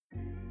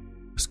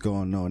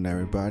going on,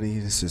 everybody?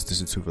 This is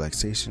Digital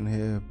Relaxation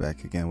here,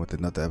 back again with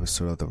another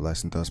episode of the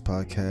Relaxing Thoughts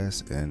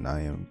podcast, and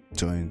I am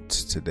joined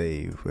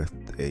today with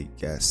a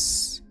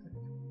guest.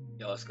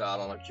 Yo, what's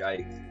going on,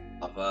 Jake?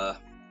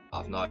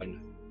 I've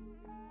known.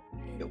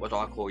 What do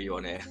I call you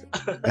on here? I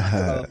don't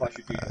know if I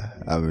should do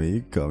that. I mean,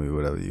 you can call me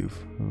whatever you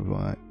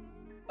want.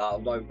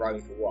 I've known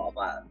Rome for what,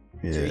 about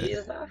 2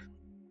 years now?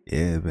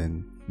 Yeah,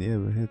 been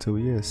here 2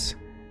 years.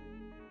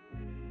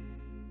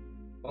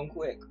 Gone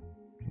quick.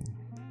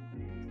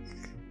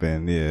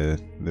 They've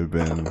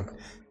been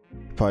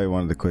probably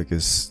one of the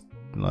quickest,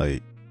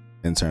 like,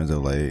 in terms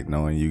of like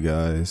knowing you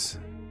guys.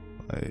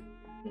 Like,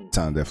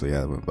 time definitely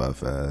has went by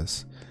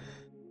fast.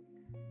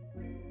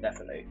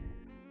 Definitely.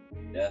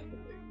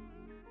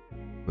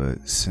 But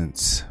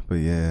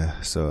yeah,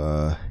 so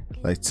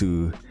I'd like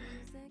to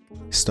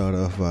start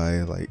off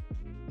by like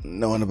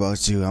knowing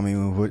about you. I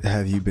mean, what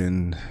have you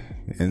been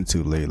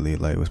into lately?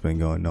 Like, what's been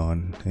going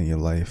on in your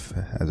life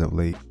as of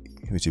late?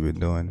 What you been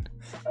doing?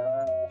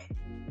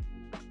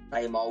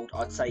 Same old.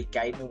 I'd say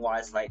gaming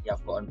wise lately,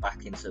 I've gotten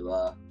back into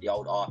the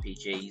old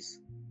RPGs.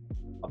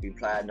 I've been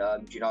playing.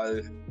 Do you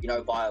know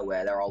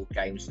BioWare? Their old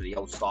games, the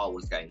old Star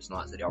Wars games,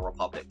 Knights of the Old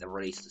Republic. They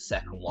released the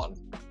second one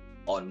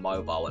on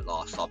mobile at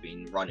last. I've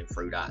been running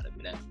through that at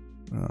the minute.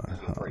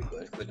 It's pretty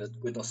good.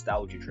 Good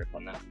nostalgia trip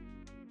on that.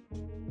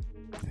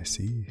 I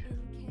see.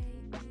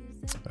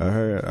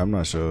 I'm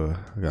not sure.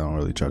 I don't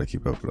really try to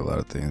keep up with a lot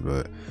of things,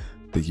 but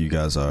I think you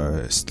guys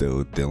are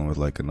still dealing with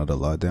like another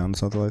lockdown or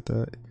something like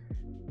that.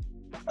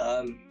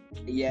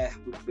 Yeah,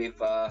 we've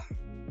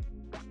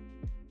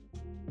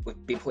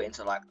been put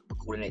into, like, we're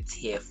calling it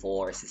tier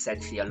 4. It's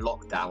essentially a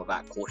lockdown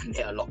without calling it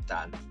a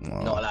lockdown. Wow.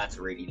 You're not allowed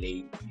to really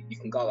leave. You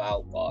can go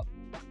out, but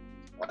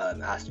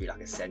it has to be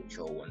like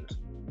essential, and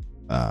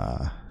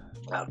a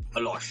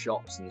lot of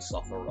shops and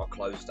stuff are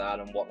closed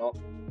down and whatnot.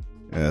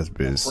 Yeah, that's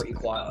pretty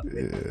quiet.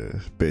 Yeah,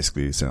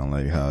 basically sound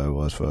like how it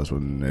was for us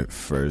when it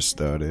first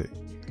started.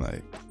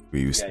 Like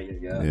we was,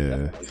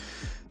 yeah.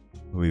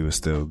 We were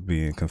still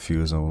being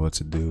confused on what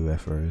to do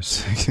at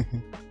first.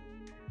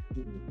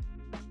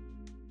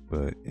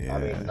 But yeah, I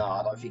mean, no,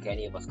 I don't think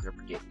any of us could have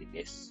predicted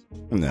this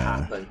to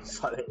happen.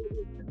 So it's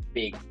a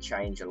big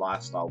change of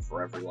lifestyle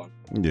for everyone.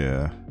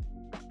 Yeah.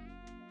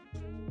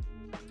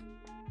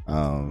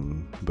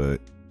 But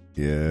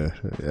yeah,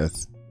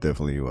 that's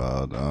definitely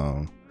wild.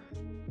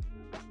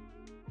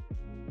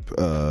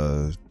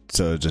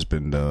 So it's just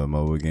been the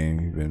mobile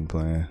game you've been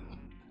playing?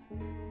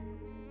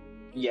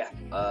 Yeah.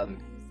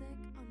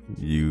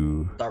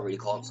 You don't really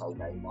console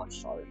game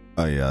much, so.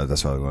 Oh yeah,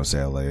 that's what I was gonna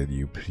say. Like,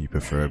 you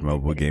prefer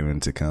mobile gaming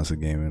to console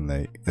gaming.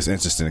 Like, it's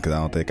interesting because I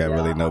don't think I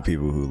really know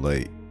people who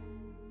like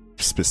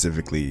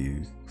specifically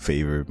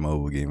favor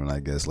mobile gaming,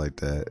 I guess, like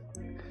that.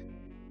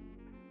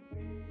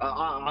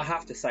 I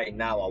have to say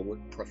now I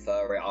would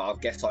prefer it. I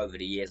guess over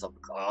the years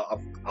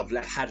I've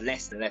had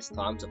less and less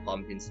time to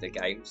pump into the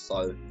game,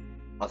 so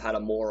I've had a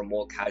more and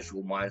more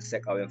casual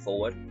mindset going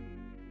forward.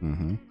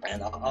 Mm-hmm.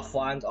 And I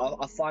find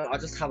I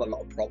just have a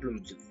lot of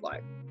problems with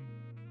like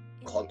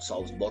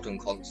consoles, modern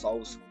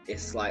consoles.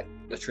 It's like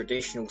the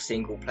traditional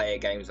single player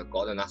games are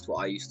gone, and that's what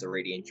I used to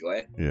really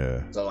enjoy.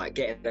 Yeah. So like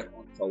getting the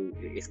console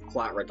is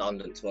quite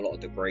redundant to a lot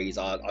of degrees.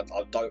 I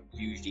don't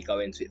usually go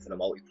into it for the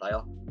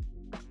multiplayer.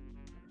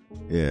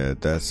 Yeah,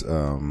 that's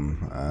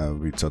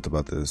we talked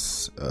about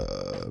this.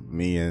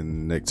 Me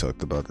and Nick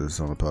talked about this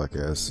on the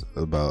podcast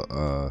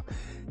about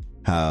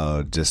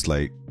how just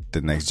like the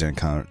next gen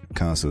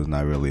console is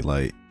not really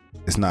like,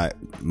 it's not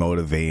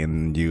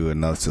motivating you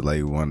enough to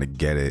like want to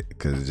get it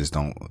because it's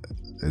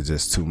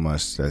just too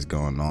much that's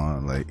going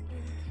on, like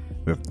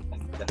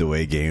with the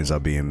way games are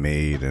being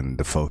made and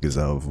the focus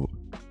of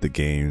the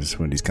games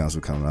when these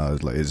consoles come out.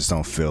 It's like, it just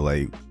don't feel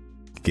like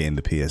getting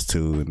the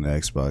PS2 and the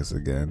Xbox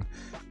again.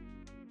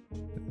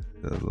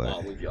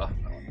 Like, with you.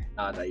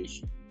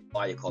 Nowadays,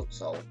 buy your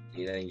console,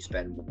 then you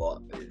spend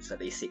it's at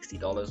least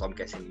 $60, I'm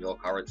guessing, in your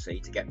currency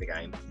to get the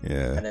game.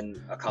 Yeah. And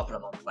then a couple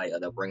of months later,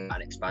 they'll bring out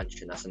an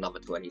expansion. That's another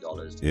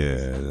 $20.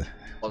 Yeah.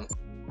 On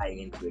paying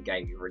into a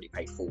game you already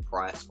paid full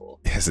price for.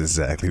 That's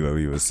exactly what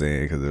we were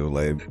saying, because it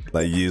was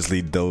like usually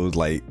those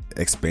like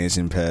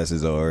expansion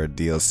passes or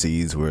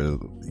DLCs were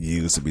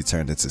used to be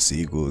turned into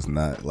sequels.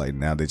 Not like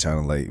now they're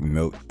trying to like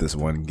milk this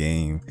one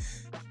game.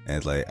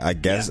 And like, I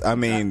guess, I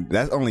mean,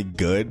 that's only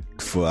good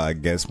for, I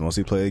guess,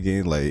 multiplayer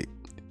games. Like,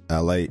 I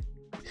like,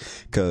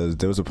 because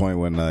there was a point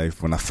when I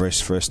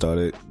first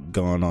started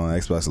going on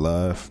Xbox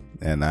Live,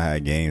 and I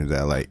had games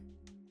that like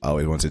I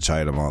always wanted to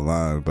try them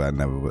online, but I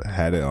never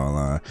had it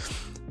online.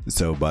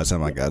 So by the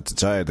time I got to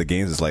try it, the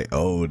games is like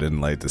old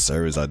and like the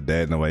servers are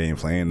dead, nobody ain't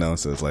playing them.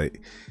 So it's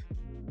like,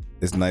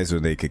 it's nice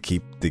when they could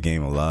keep the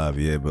game alive,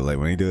 yeah, but like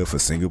when they do it for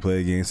single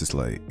player games, it's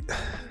like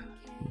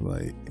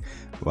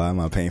why am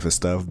I paying for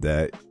stuff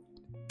that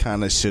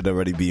kind of should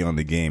already be on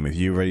the game? If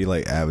you already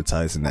like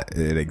advertising that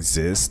it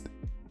exists,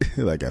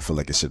 like, I feel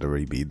like it should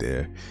already be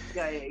there.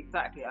 Yeah,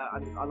 exactly.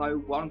 I know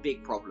one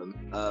big problem.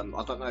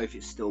 I don't know if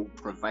it's still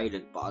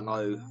prevalent, but I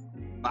know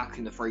back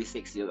in the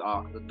 360,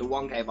 the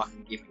one game I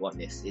can give you on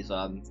this is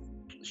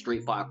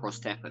Street Fighter Cross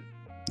Tekken.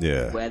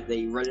 Yeah. where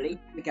they release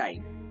the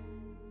game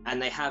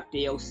and they have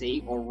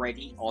DLC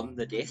already on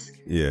the disc.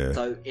 Yeah.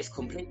 So it's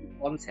complete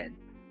content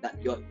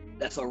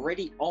that's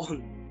already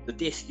on the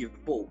disc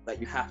you've bought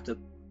that you have to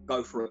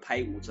go through a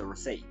paywall to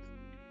receive.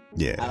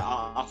 Yeah. And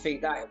I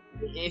think that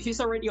if it's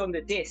already on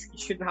the disc, you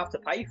shouldn't have to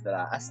pay for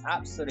that. That's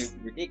absolutely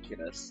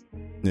ridiculous.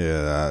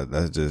 Yeah,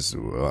 that's just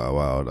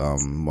wild.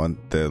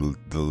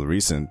 The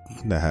recent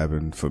that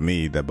happened for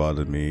me that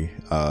bothered me,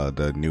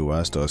 the new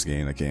Watch Dogs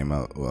game that came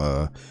out.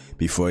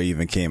 Before it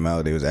even came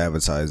out, they was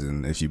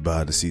advertising if you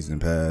buy the season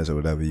pass or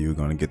whatever, you were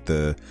gonna get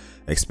the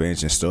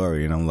expansion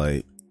story, and I'm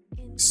like,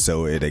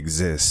 so it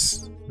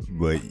exists,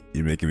 but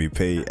you're making me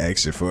pay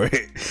extra for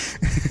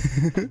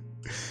it.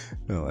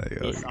 I'm like,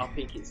 okay. I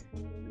think it's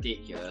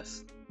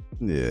ridiculous.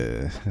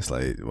 Yeah, it's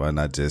like, why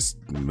not just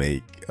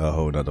make a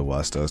whole nother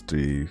Watch Dogs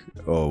 3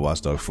 or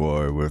Watch Dogs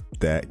 4 with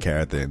that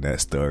character and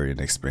that story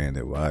and expand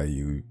it? Why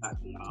you...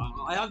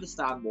 I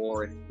understand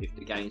more if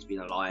the game's been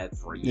alive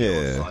for a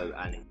year or so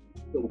and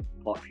it's still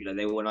popular.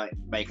 They want to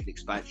make an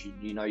expansion,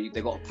 you know,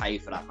 they've got to pay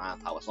for that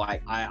manpower. So I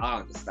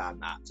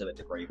understand that to a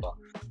degree, but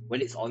when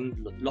it's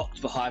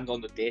locked behind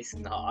on the disc,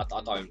 no, I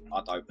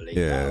don't believe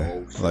that at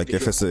all. So like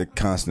if it's a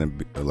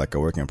constant, like a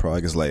work in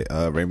progress, like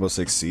Rainbow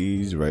Six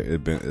Siege,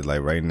 right?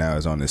 Like right now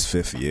is on its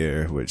 5th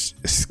year, which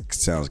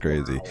sounds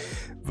crazy, wow.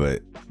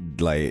 But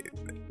like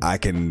I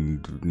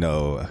can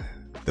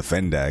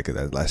defend that because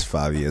that last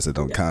 5 years of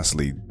them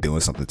constantly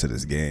doing something to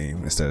this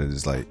game instead of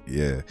just like,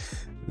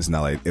 it's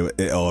not like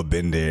it all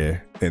been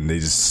there and they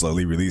just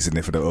slowly releasing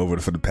it for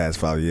the past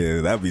 5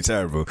 years. That'd be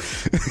terrible.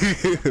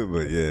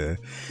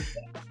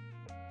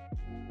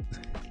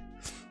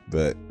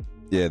 But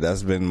yeah,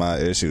 that's been my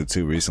issue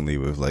too recently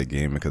with like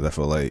gaming, because I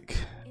feel like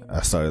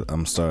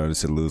I'm starting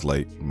to lose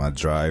like my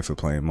drive for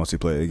playing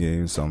multiplayer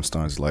games. So I'm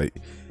starting to like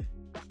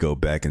go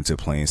back into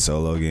playing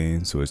solo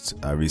games, which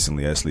I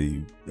recently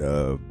actually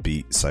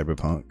beat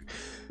Cyberpunk.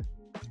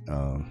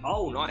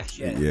 Oh, nice!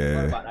 Yeah. Yeah.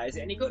 What about that? Is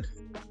it any good?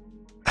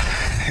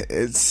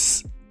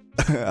 It's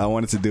I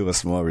wanted to do a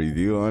small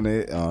review on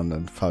it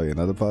on probably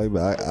another podcast,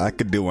 but I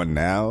could do one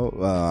now.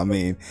 I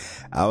mean,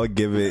 I would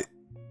give it,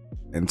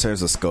 in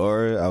terms of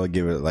score, I would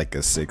give it like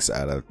a 6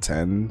 out of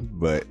 10,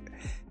 but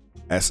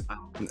that's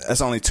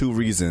only 2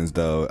 reasons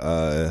though.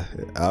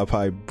 I'll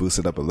probably boost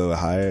it up a little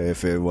higher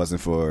if it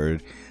wasn't for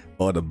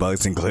all the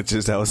bugs and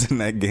glitches that was in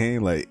that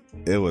game. Like,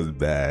 it was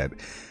bad.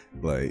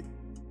 Like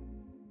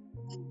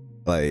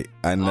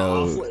I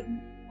know,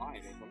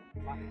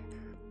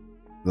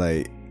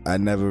 like I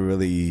never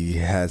really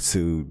had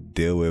to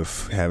deal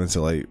with having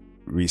to like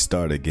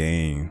restart a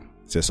game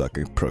just so I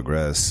could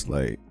progress.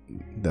 Like,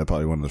 that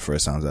probably one of the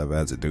first times I've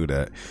had to do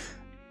that.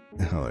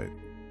 Like,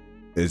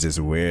 it's just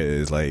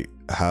weird. It's like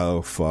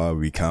how far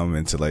we come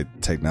into like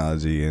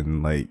technology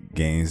and like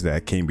games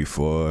that came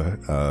before.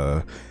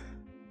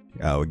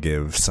 I would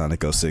give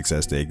Sonic 06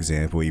 as the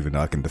example, even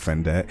though I can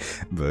defend that.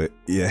 But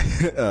yeah,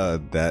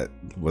 that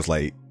was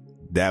like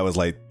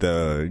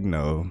the, you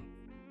know,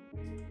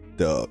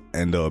 the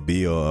end all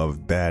be all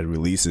of bad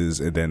releases,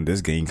 and then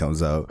this game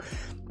comes out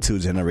 2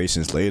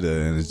 generations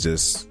later and it's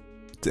just,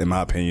 in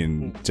my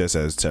opinion, just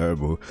as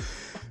terrible.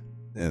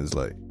 And it's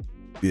like,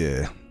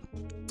 yeah,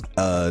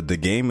 the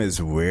game is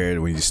weird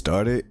when you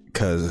start it,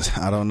 because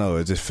I don't know,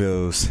 it just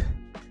feels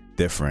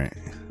different.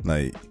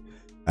 Like,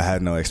 I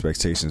had no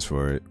expectations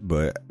for it,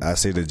 but I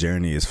say the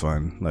journey is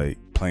fun. Like,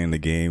 playing the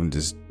game,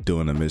 just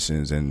doing the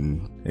missions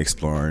and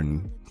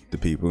exploring the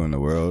people in the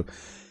world,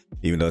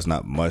 even though it's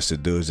not much to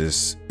do. It's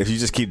just, if you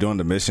just keep doing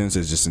the missions,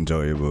 it's just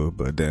enjoyable.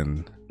 But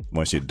then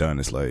once you're done,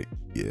 it's like,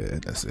 yeah,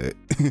 that's it.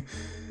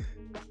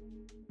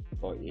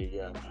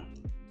 Yeah.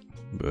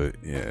 But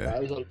yeah,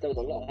 there was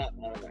a lot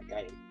happening in that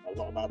game. A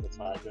lot of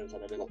advertisements,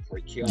 and then they got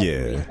 3 QA.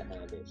 Yeah.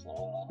 So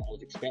I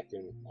was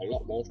expecting a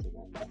lot more from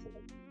that,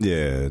 definitely.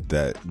 yeah,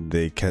 that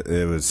they kept,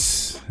 it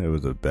was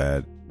a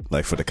bad,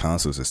 like, for the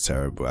consoles it's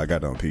terrible. I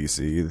got it on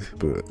PC,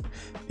 but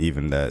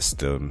even that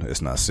still,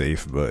 it's not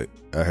safe. But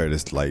I heard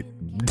it's like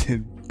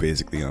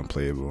basically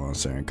unplayable on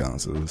certain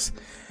consoles.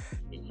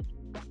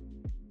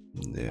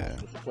 Yeah.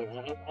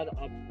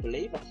 I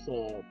believe I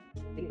saw,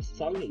 I think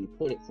Sony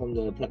pulled it from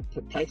the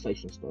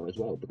PlayStation Store as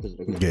well because of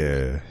the game.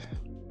 Yeah.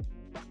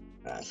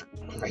 That's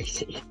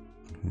crazy.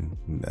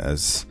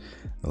 That's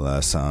the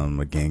last time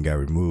a game got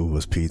removed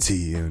was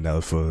PT, and that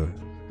was for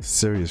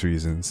serious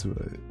reasons.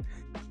 But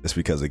it's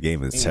because the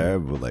game is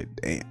terrible. Like,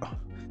 damn.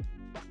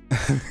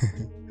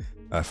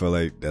 I feel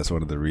like that's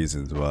one of the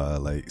reasons why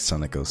like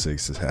Sonic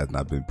 06 has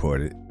not been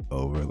ported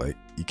over. Like,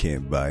 you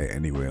can't buy it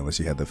anywhere unless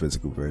you have the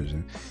physical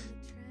version,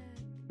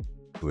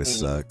 which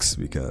sucks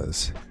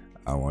because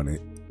I want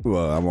it.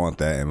 Well, I want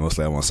that, and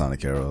mostly I want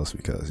Sonic Heroes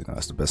because, you know,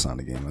 that's the best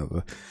Sonic game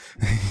ever.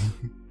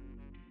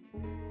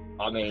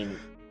 I mean,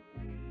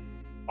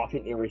 I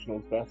think the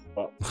original's best,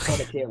 but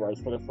Sonic Heroes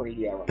for the 3D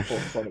era, I thought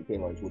Sonic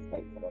Heroes would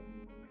take for them.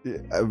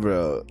 Yeah,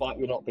 bro. But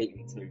you're not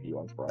beating the 2D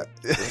ones, bro.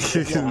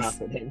 It's not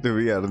happening.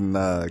 We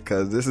gotta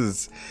cause this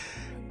is,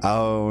 I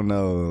don't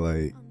know,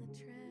 like,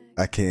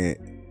 I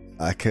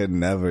could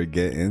never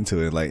get into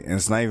it. Like, and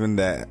it's not even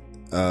that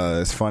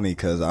It's funny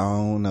because I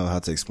don't know how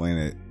to explain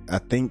it. I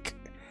think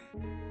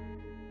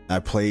I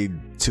played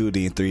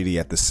 2D and 3D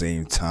at the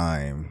same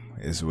time,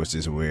 which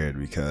is weird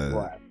because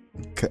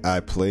I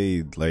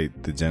played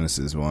like the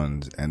Genesis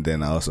ones, and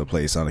then I also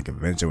played Sonic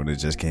Adventure when it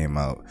just came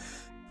out.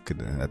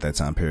 At that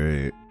time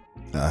period,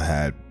 I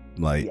had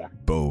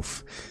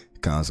both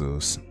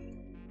consoles,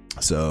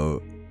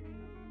 so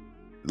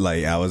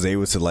like I was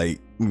able to like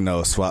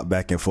swap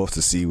back and forth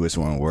to see which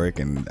one worked,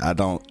 and I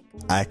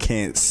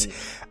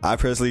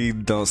personally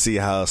don't see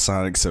how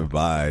Sonic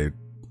survived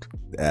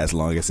as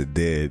long as it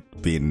did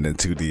being in the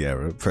 2D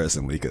era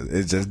personally, because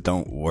it just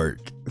don't work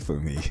for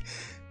me.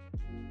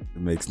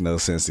 It makes no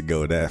sense to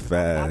go that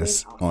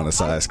fast on a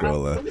side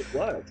scroller. I feel it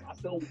worked. I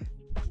feel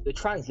the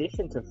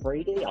transition to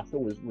 3D I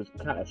feel was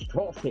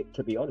catastrophic,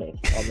 to be honest.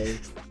 I mean,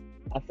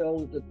 I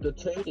feel the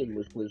 2D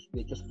was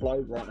it just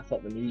flowed right. I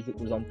thought the music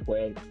was on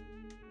point.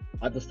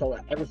 I just thought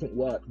that everything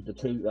worked with the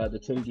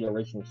 2D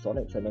original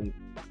Sonics, and then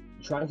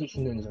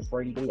transitioning into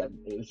 3D,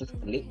 it was just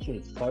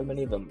glitches. So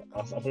many of them.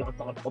 I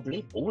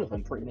believe all of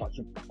them pretty much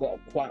have got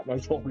quite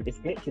notorious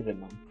glitches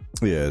in them.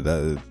 Yeah,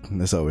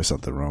 there's always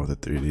something wrong with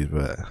the 3D,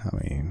 but I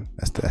mean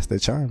that's the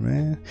charm,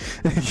 man.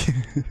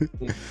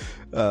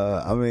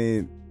 I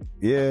mean,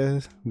 yeah,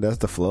 that's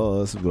the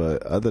flaws,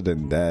 but other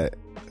than that,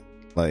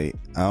 like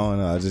I don't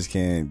know, I just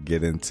can't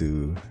get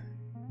into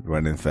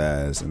running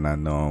fast and not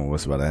knowing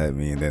what's about to hit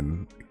me, and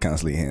then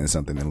constantly hitting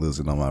something and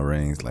losing all my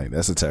rings. Like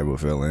that's a terrible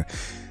feeling.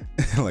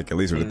 Like at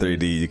least with the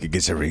 3D, you could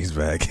get your rings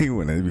back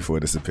before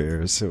it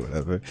disappears or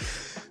whatever.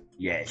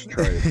 Yeah, it's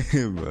true.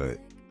 But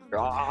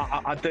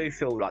I do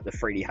feel like the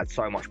 3D had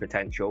so much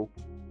potential,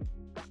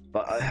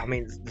 but I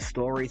mean the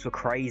stories were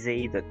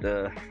crazy. That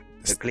the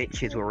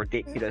glitches were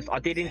ridiculous. I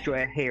did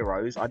enjoy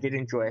Heroes. I did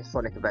enjoy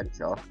Sonic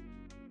Adventure,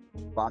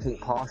 but I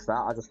think past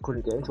that, I just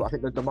couldn't get into it. I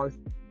think that the most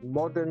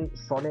modern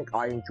Sonic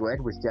I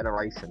enjoyed was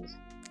Generations.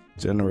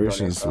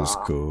 Generations was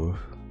cool.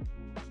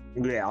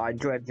 Yeah, I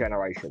enjoyed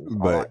Generations.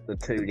 But I like the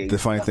 2D. The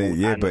funny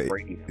thing,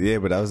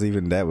 but I was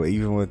even that. But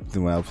even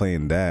when I was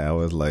playing that, I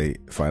was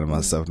like finding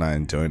myself not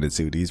enjoying the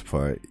 2D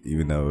part,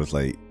 even though it was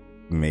like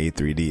made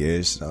 3D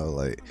ish. I was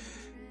like,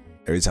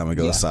 every time I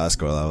go to side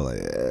scroll, I was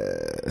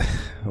like,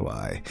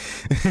 why?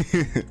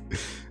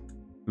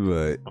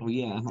 But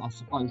yeah, I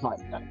suppose like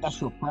that's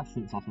your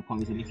preference, I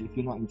suppose. And if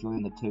you're not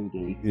enjoying the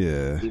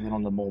 2D, even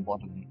on the more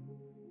modern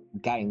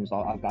games,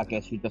 I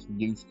guess you're just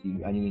used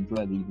to and you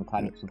enjoy the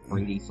mechanics of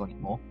 3D Sonic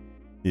more.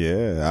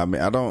 Yeah, I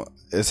mean, I don't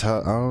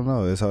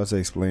know. It's hard to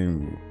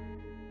explain.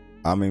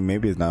 I mean,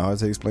 maybe it's not hard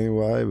to explain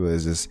why, but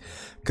it's just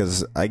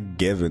because I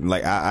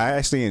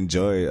actually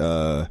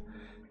enjoy.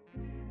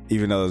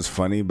 Even though it's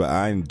funny, but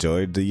I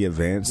enjoyed the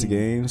advanced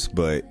games,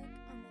 but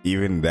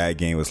even that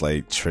game was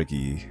like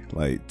tricky,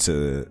 like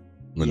to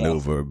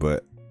maneuver. Yeah.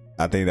 But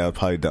I think that was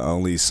probably the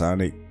only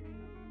Sonic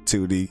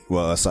 2D.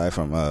 Well, aside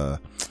from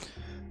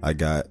I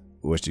got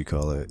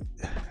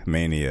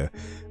Mania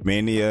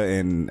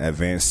and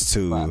Advance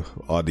 2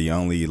 are the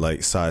only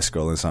like side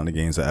scrolling Sonic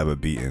games I ever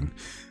beaten.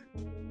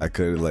 I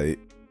could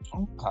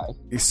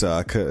so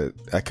I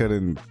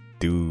couldn't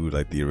do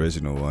like the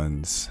original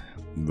ones,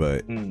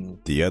 but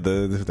the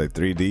other like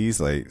 3Ds,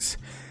 like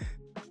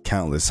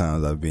countless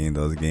times I've been in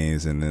those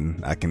games, and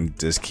then I can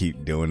just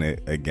keep doing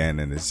it again,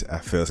 and I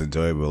feel it's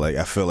enjoyable. Like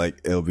I feel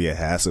like it'll be a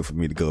hassle for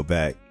me to go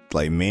back.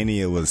 Like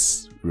Mania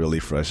was really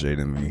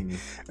frustrating me,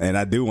 and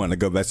I do want to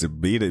go back to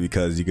beat it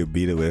because you could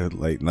beat it with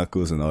like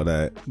Knuckles and all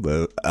that.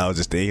 But I was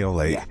just thinking,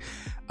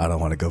 I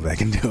don't want to go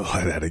back and do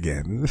all that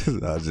again.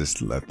 I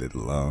just left it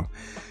alone.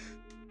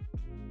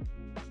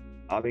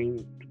 I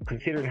mean,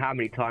 considering how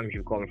many times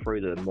you've gone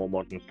through the more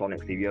modern Sonics,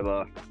 have you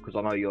ever? Because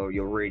I know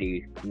you're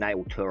really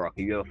nailed Turok.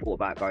 Have you ever thought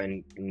about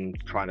going and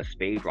trying to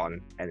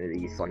speedrun any of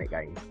these Sonic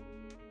games?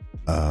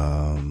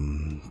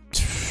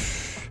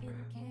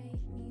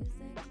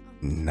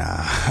 Nah,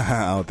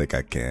 I don't think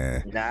I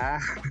can. Nah.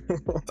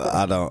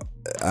 I don't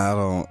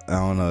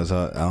know.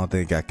 So I don't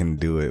think I can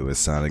do it with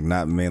Sonic.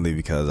 Not mainly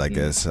because I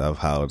guess of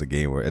how the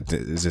game works.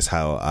 It's just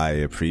how I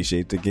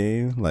appreciate the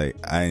game. Like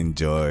I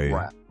enjoy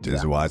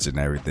just watching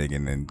everything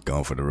and then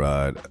going for the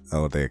ride. I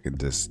don't think I can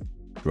just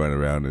run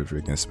around and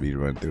freaking speed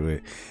run through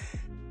it.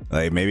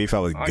 Like maybe if I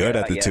was good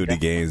at the 2D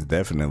games,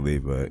 definitely,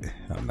 but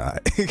I'm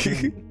not.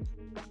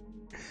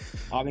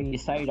 I mean, you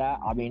say that.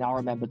 I mean, I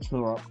remember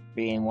Turok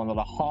being one of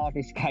the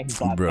hardest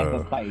games I've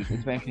ever played,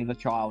 especially as a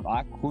child.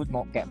 I could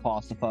not get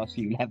past the first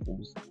few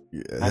levels.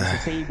 Yeah. And to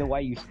see the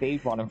way you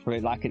speedrunning through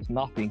it like it's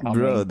nothing.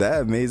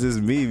 That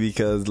amazes me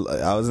because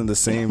I was in the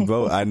same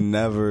boat. I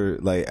never,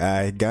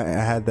 I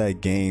had that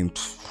game,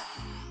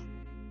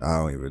 I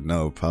don't even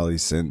know, probably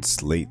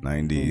since late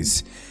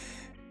 90s.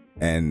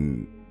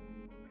 And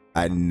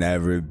I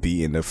never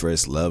beat in the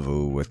first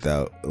level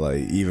without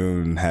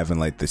even having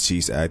the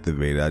cheats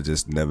activated. I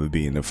just never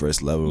beat in the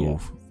first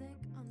level.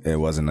 It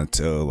wasn't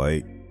until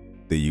the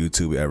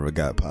YouTube era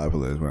got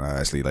popular when I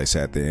actually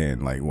sat there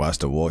and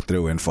watched the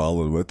walkthrough and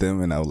followed with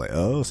them, and I was like,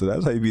 oh, so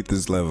that's how you beat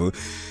this level.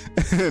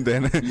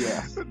 then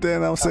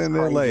I'm sitting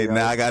there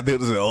now I gotta do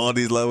this with all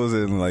these levels,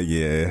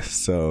 and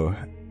so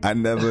I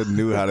never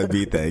knew how to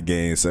beat that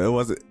game. So it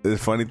wasn't. The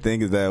funny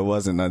thing is that it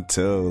wasn't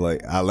until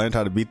like I learned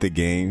how to beat the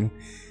game,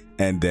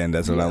 and then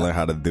that's when I learned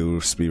how to do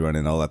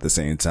speedrunning all at the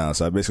same time.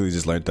 So I basically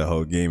just learned the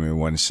whole game in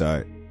one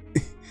shot.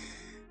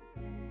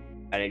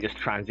 And it just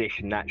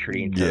transitioned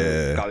naturally into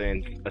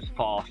going as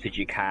fast as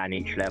you can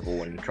each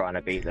level and trying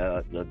to beat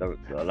the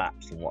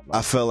laps and whatnot.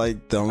 I felt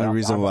like the only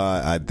reason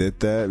why I did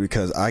that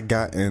because I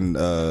got in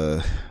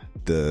the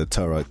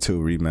Turok 2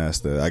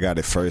 remaster. I got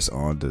it first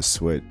on the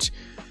Switch,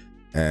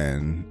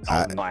 and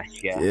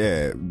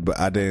but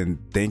I didn't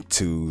think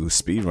to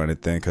speedrun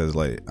it then because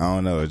like I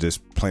don't know,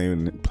 just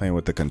playing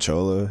with the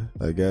controller,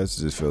 I guess,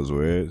 it just feels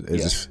weird. It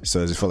just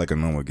felt like a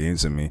normal game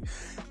to me.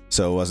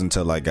 So it wasn't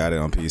until I got it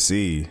on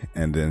PC,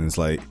 and then it's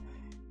like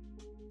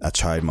I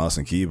tried mouse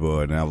and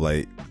keyboard, and I'm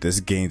like, this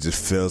game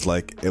just feels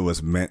like it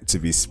was meant to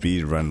be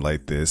speedrun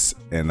like this,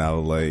 and I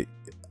was like,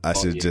 I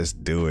should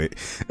just do it.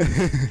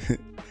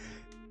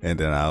 And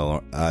then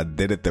I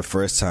did it the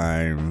first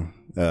time.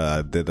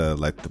 I did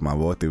like my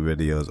walkthrough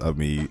videos of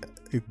me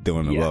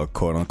doing a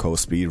quote unquote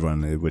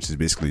speedrun, which is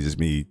basically just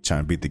me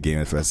trying to beat the game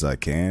as fast as I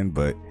can.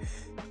 But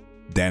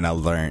then I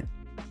learned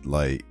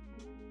like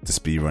the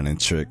speedrunning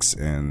tricks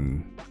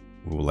and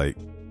like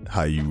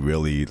how you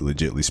really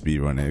legitly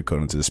speedrun it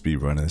according to the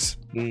speedrunners.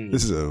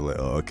 This is like,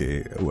 oh,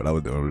 okay, what I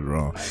was doing was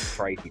wrong. It's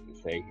crazy to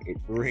see. It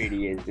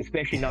really is,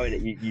 especially knowing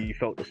that you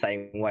felt the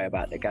same way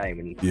about the game,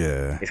 and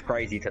it's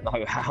crazy to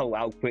know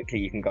how quickly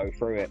you can go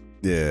through it.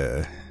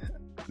 Yeah,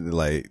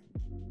 like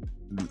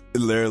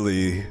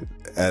literally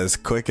as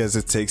quick as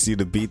it takes you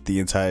to beat the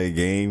entire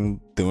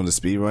game doing the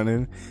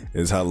speedrunning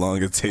is how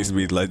long it takes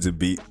me like to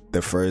beat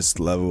the first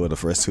level or the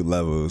first two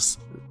levels,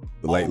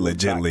 like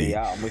legitly. Exactly.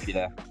 Yeah, I'm with you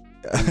there.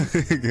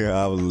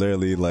 I was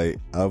literally like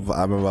I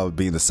remember I was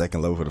being the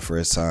second level for the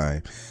first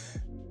time,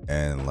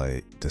 and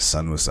like the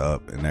sun was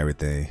up and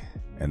everything,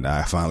 and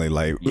I finally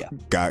like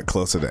got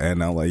close to the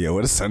end. I'm like, yo,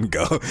 where the sun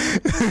go?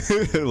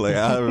 Like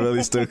I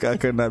really I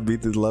could not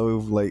beat this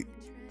level like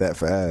that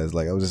fast.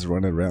 Like I was just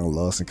running around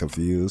lost and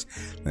confused,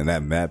 and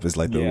that map is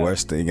like the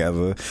worst thing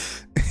ever.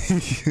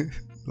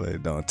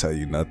 Like don't tell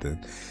you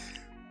nothing.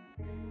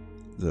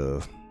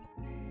 So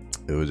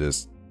it was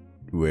just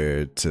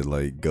weird to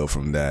like go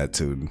from that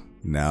to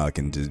now I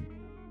can just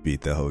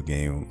beat the whole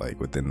game like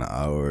within an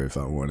hour if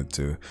I wanted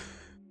to.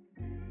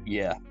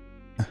 Yeah.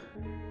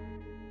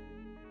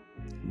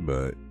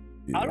 But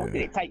how long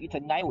did it take you to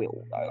nail it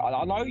all though?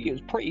 I know it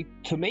was pretty.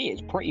 To me,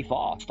 it's pretty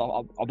fast.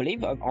 I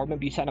believe I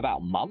remember you saying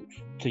about a month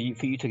for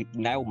you to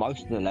nail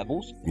most of the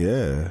levels.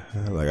 Yeah,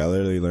 like I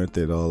literally learned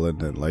it all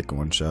in like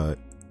one shot.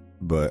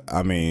 But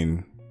I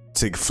mean,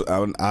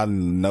 I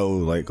know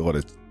like all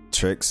the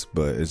tricks,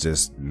 but it's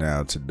just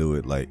now to do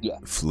it like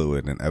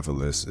fluid and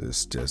effortless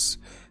is just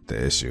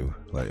the issue.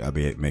 Like I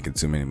be making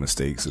too many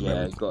mistakes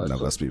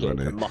whenever I speed run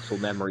it. Muscle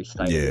memory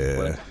state.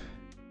 Yeah.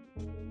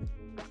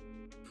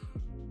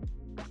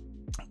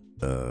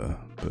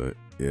 But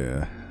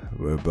yeah.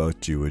 What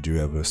about you? Would you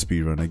ever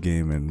speedrun a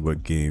game, and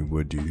what game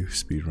would you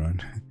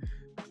speedrun?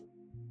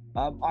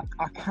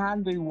 I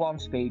can do one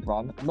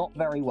speedrun, not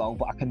very well,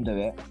 but I can do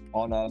it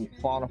on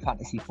Final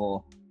Fantasy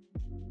IV.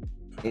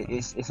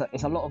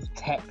 It's a lot of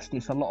text.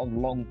 It's a lot of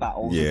long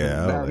battles.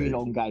 Yeah, it's a very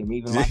long game.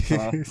 Even like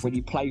when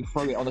you play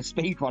through it on a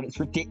speedrun, it's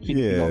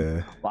ridiculously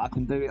long. But I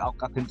can do it. I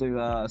can do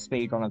a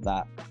speedrun of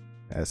that.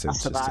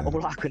 That's about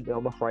all I can do,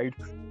 I'm afraid.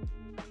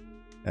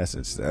 That's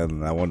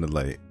interesting. I wonder,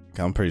 like,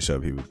 I'm pretty sure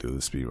people do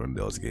speedrun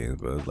those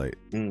games, but like,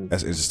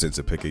 that's interesting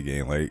to pick a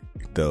game like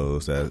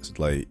those that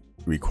like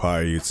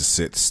require you to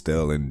sit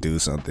still and do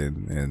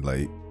something, and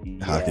like,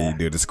 how can you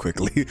do this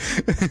quickly?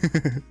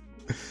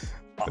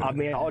 I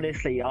mean,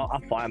 honestly, I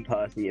find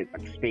personally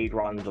speed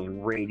runs of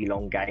really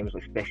long games,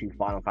 especially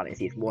Final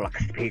Fantasy, it's more like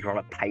a speed run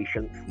of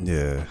patience.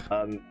 Yeah.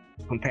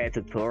 Compared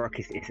to Turok,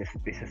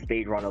 it's a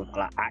speed run of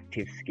like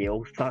active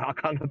skill. So I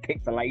kind of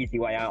picked the lazy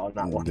way out on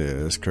that one. Yeah,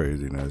 it's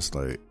crazy. It's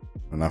like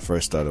when I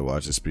first started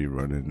watching speed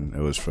running,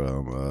 it was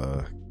from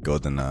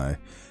GoldenEye,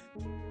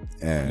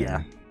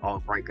 and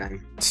great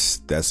game.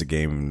 That's a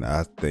game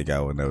I think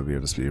I would never be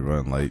able to speed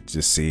run. Like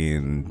just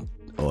seeing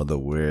all the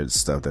weird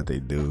stuff that they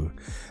do.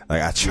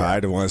 Like I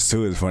tried it once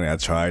too. It's funny. I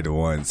tried it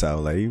once. I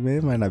was like, man,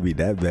 it might not be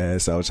that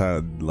bad. So I was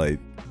trying to like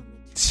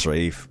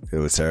strafe. It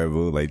was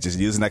terrible. Like just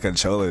using that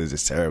controller is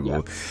just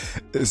terrible.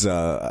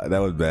 So that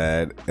was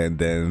bad. And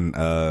then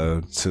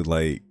to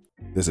like,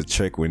 there's a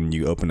trick when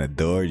you open a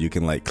door, you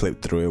can like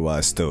clip through it while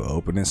it's still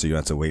opening, so you don't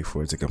have to wait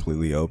for it to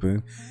completely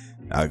open.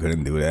 I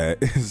couldn't do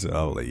that, so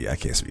I was like, I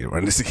can't speed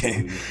run this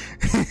game.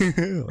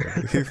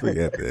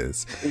 Forget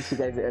this. At least you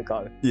gave it a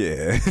go.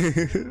 Yeah.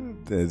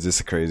 It's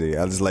just crazy.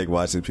 I just like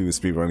watching people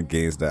speed run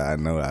games that I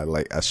know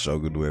I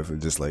struggled with,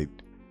 and just like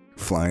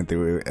flying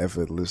through it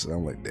effortless.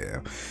 I'm like,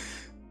 damn.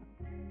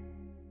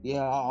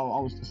 Yeah,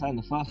 I was saying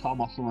the first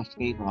time I saw a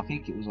speedrun, I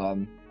think it was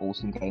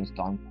Awesome Games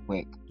Done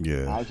Quick.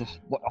 Yeah. I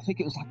think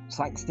it was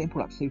like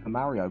simple like Super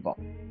Mario, but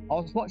I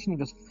was watching him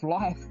just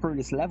fly through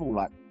this level.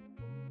 Like,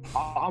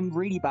 I'm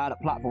really bad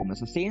at platformers,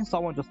 so seeing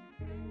someone just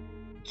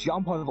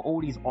jump over all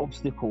these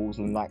obstacles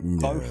and like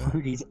go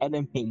through these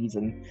enemies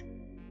and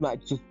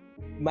like just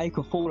make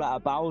a fool out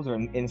of Bowser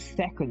in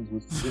seconds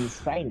was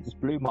insane. It just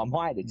blew my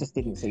mind. It just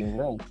didn't seem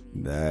real.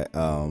 That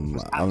I'm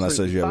not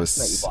sure if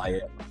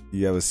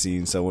you ever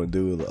seen someone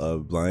do a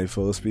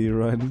blindfold speed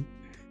run.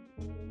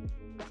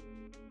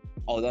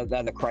 Oh,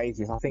 they're the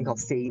craziest. I think I've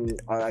seen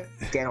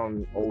again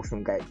on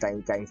Awesome Games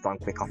Done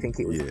Quick. I think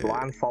it was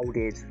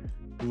blindfolded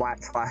Mike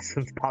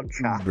Tyson's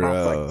Punch Out.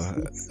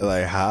 Bro,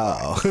 like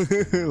how?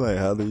 Like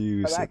how do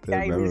you sit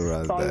there and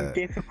memorize so that?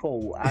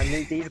 Difficult,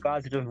 and these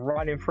guys are just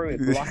running through it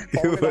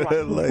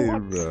blindfolded.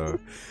 Like, bro,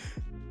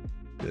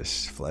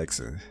 just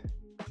flexing.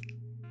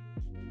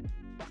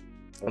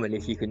 I mean,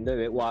 if you can do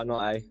it, why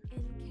not?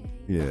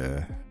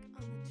 Yeah.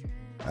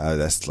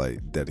 That's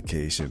like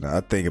dedication. I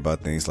think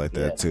about things like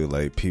that too.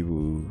 Like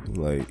people,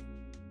 like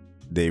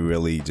they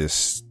really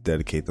just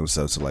dedicate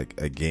themselves to like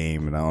a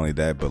game, and not only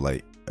that, but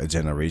like a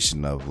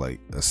generation of like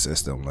a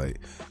system.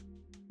 Like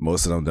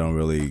most of them don't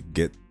really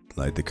get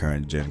like the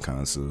current gen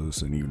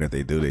consoles, and even if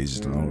they do, they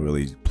just don't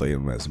really play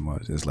them as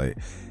much. It's like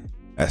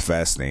that's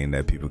fascinating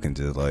that people can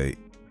just like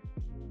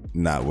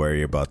not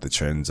worry about the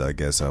trends, I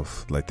guess,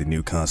 of like the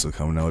new console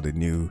coming out, the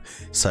new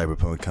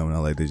Cyberpunk coming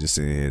out. Like they just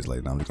saying it's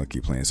like, no, I'm just gonna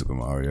keep playing Super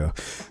Mario.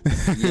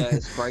 Yeah,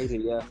 it's crazy.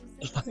 Yeah.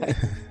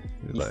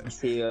 Like, you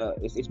see,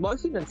 it's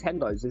mostly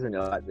Nintendo's, isn't it?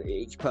 Like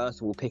each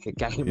person will pick a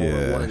game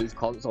on one of these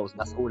consoles, and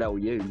that's all they'll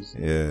use.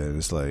 Yeah,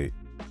 it's like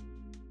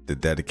the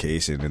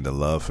dedication and the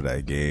love for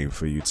that game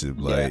for you to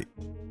like,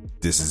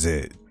 this is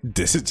it.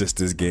 This is just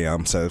this game.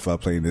 I'm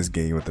satisfied playing this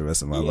game with the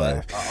rest of my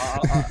life.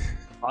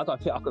 I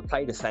don't think I could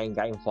play the same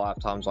game 5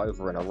 times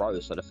over in a row.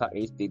 So the fact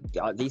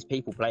these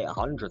people play it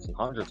hundreds and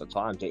hundreds of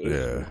times, it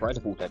is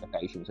incredible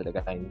dedication to the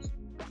games.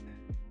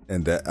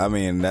 And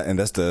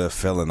that's the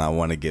feeling I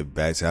want to get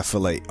back to. I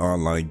feel like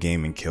online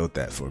gaming killed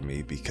that for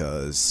me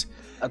because.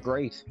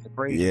 Agreed.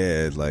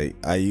 Yeah, like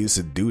I used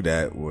to do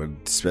that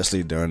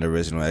especially during the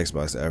original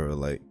Xbox era,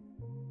 like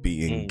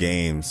beating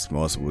games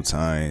multiple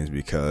times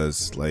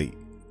because like.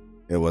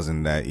 It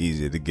wasn't that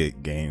easy to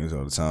get games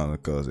all the time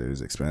because it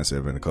was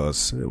expensive and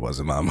because it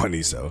wasn't my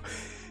money. So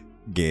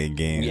getting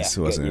games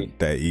wasn't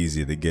that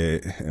easy to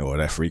get or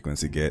that frequent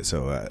to get.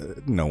 So,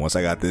 once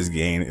I got this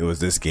game, it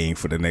was this game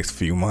for the next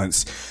few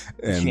months.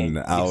 And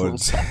I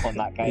was, on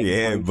that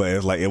game, but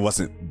it's like, it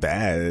wasn't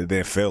bad. It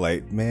didn't feel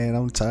like, man,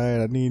 I'm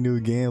tired. I need a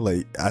new game.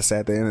 Like I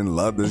sat there and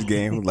loved this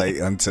game, like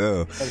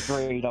until.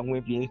 Agreed, I'm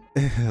with you.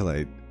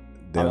 Like,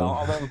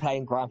 I remember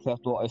playing Grand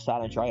Theft Auto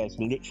San Andreas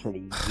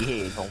literally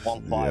years on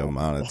one file. The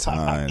amount of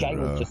time, that game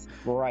bro. was just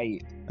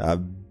great.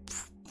 I've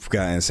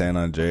gotten San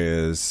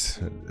Andreas,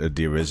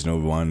 the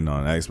original one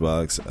on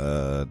Xbox.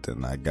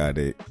 Then I got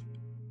it.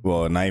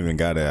 Well, not even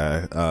got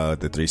it. The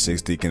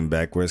 360 can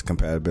backwards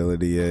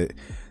compatibility yet.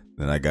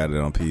 Then I got it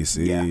on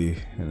PC,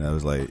 and I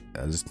was like,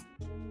 I just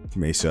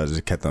made sure I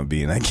just kept on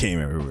beating that game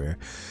everywhere.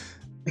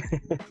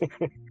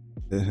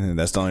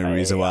 That's the only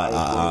reason why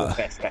the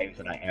best games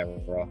in that era,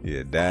 bro.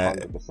 Yeah,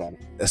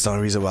 that's the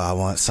only reason why I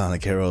want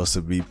Sonic Heroes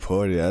to be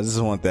ported. I just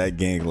want that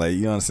game. Like,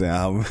 you understand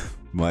how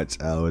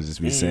much I would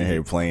just be sitting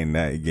here playing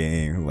that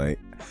game. Like,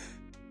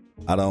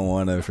 I don't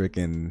want to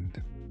freaking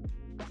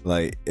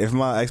like if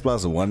my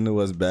Xbox One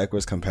was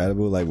backwards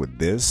compatible like with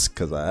this,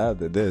 because I have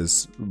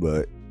this,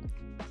 but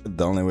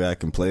the only way I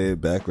can play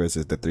it backwards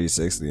is the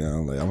 360.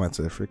 I'm like, I'm going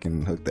to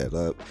freaking hook that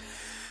up.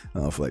 I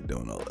don't feel like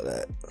doing all of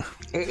that.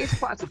 It is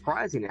quite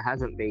surprising it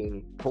hasn't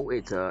been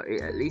ported to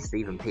at least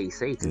even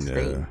PC to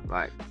Steam.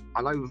 Like,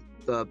 I know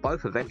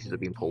both Adventures have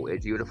been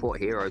ported. You would have thought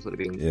Heroes would have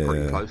been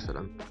pretty close to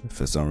them.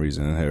 For some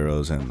reason,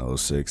 Heroes and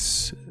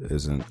 06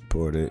 isn't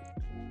ported.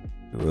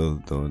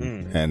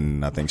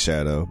 And I think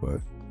Shadow, but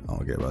I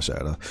don't care about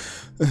Shadow.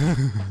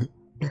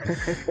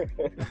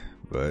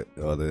 But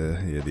all the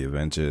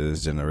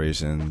Adventures,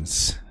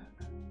 Generations,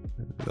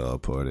 all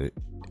ported.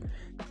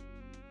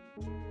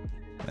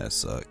 That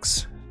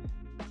sucks.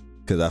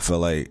 Because I feel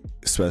like,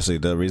 especially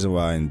another reason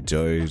why I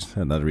enjoyed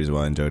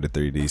the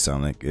 3D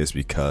Sonic is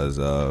because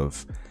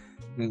of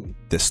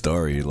the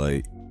story.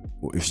 Like,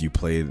 if you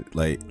played,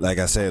 like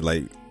I said,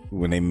 like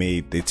when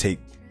they take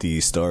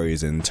these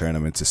stories and turn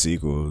them into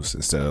sequels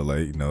instead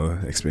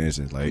of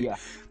expansions. Like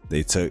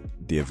they took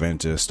the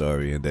adventure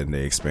story and then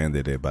they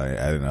expanded it by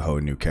adding a whole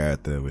new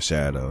character with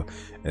Shadow,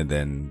 and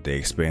then they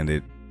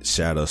expanded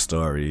Shadow's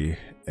story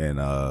and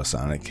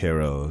Sonic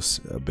Heroes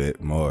a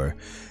bit more,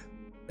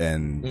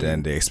 and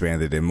then they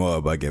expanded it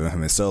more by giving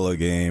him a solo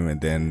game,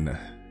 and then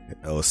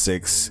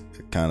 06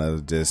 kind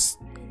of just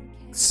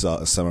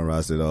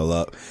summarized it all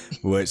up,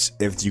 which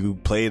if you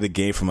play the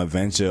game from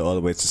Adventure all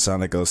the way to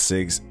Sonic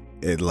 06,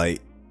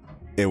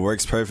 it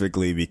works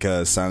perfectly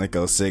because Sonic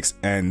 06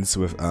 ends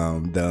with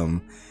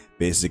them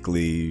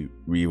basically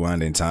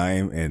rewinding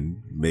time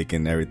and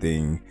making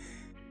everything,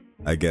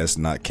 I guess,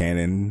 not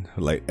canon.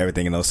 Like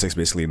everything in 06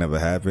 basically never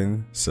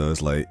happened, so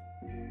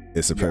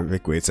it's a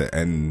perfect way to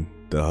end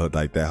the whole,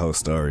 that whole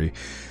story.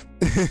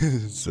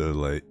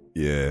 So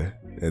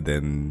and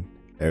then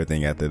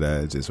everything after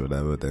that just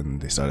whatever. Then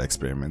they started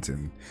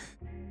experimenting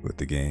with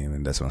the game,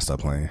 and that's when I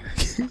stopped playing.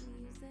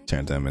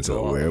 Turned them into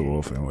a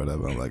werewolf and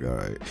whatever. I'm like, all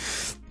right.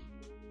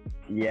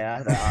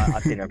 Yeah, I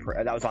didn't.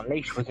 That was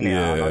Unleashed, wasn't it?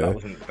 Yeah. I know that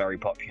wasn't very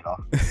popular. I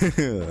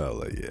was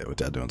like, yeah, what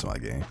y'all doing to my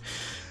game?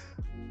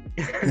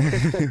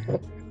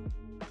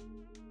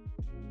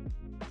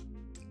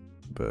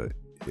 But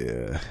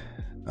yeah,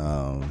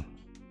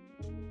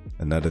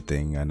 another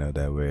thing I know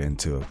that we're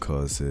into, of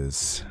course,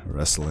 is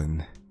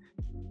wrestling.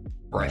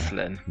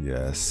 Wrestling.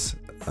 Yes.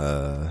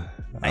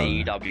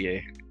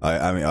 AEW.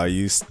 I mean, are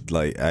you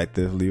like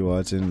actively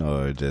watching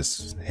or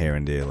just here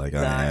and there? Like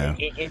I am.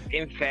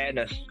 In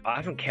fairness, I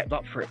haven't kept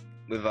up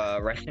with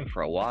wrestling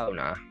for a while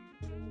now,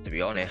 to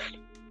be honest.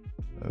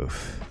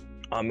 Oof.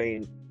 I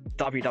mean,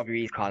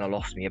 WWE's kind of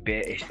lost me a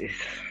bit. It's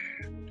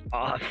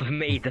for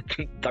me, the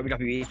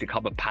WWE's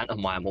become a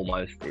pantomime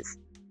almost.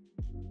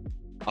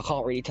 I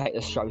can't really take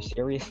the show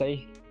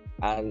seriously,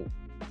 and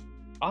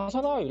I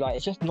don't know, like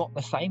it's just not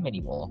the same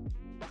anymore.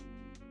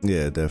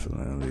 Yeah,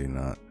 definitely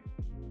not.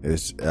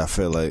 I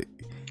feel like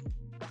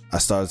I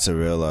started to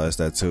realize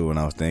that too when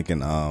I was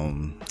thinking,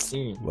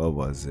 what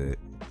was it?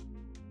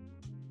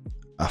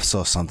 I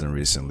saw something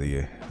recently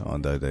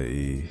on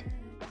WWE,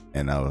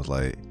 and I was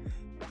like,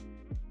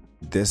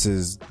 this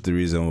is the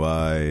reason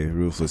why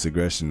Ruthless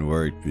Aggression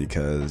worked,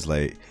 because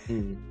like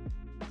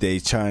they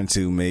trying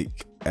to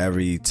make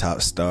every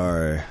top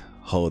star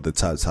hold the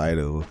top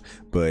title,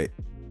 but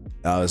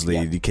obviously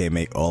you can't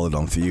make all of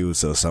them feuds,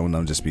 so some of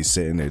them just be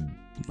sitting there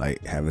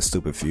like having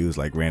stupid feuds.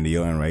 Like Randy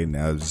Orton right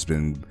now has just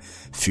been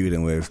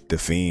feuding with The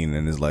Fiend,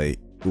 and it's like,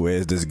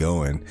 where's this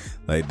going?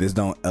 Like this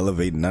don't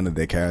elevate none of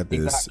their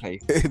characters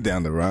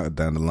down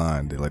the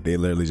line. They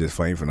literally just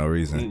fighting for no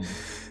reason.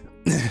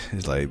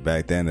 It's like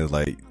back then it's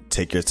like,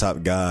 take your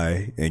top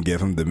guy and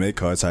give him the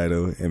mid-card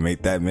title and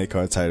make that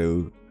mid-card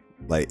title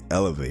like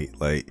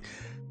elevate. Like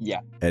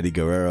Eddie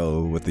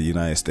Guerrero with the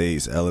United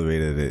States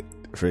elevated it.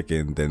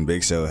 Freaking then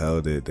Big Show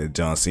held it, then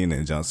John Cena,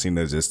 and John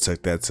Cena just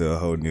took that to a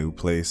whole new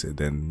place, and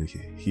then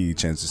he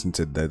transitioned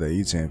to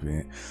WWE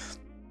champion.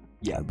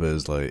 But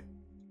it's like,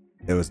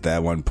 it was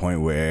that one point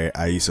where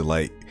I used to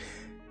like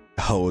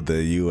hold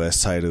the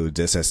US title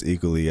just as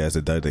equally as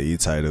the WWE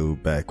title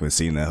back when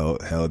Cena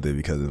held it,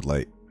 because of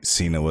like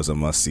Cena was a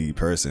must-see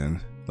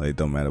person. Like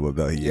don't matter what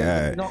belt he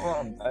had. Not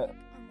wrong.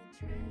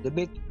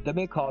 The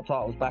mid-card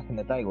titles back in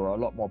the day were a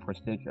lot more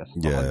prestigious.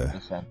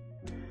 100%.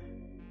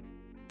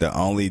 The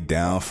only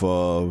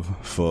downfall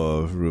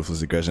for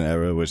Ruthless Aggression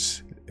era,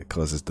 which of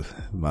course is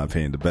in my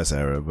opinion the best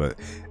era, but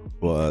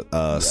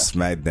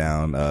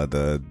SmackDown,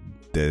 the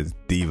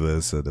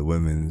divas or the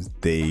women,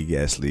 they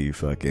actually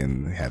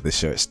fucking had the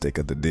short stick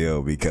of the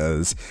deal,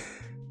 because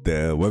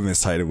the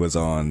women's title was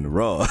on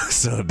Raw,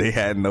 so they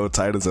had no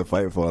title to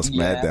fight for on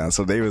SmackDown,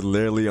 so they was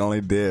literally only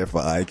there for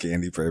eye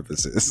candy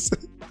purposes.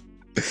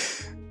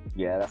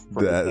 Yeah, that's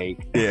pretty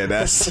fake. Yeah,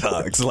 that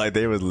sucks. Like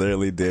they was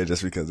literally there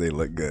just because they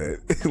look good.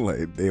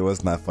 Like they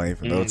was not fighting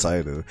for no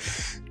title.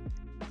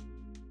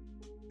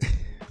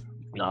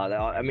 No,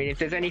 I mean, if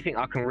there's anything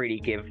I can really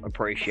give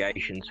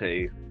appreciation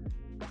to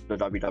the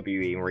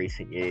WWE in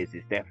recent years,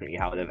 it's definitely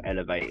how they've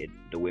elevated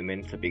the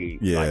women to be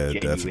like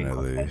genuine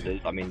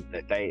contenders. I mean,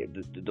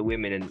 the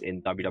women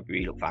in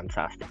WWE look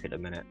fantastic at the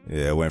minute.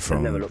 Yeah, it went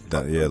from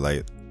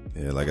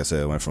like I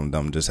said, it went from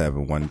them just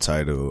having one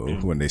title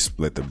when they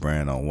split the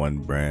brand on one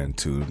brand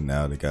to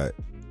now they got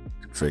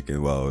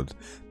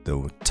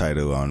the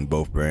title on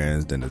both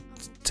brands, then the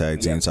tag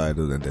team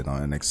title, and then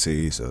on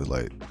NXT. So it's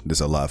like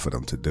there's a lot for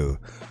them to do.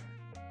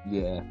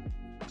 Yeah,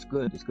 it's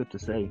good. It's good to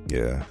see.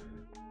 Yeah,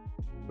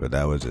 but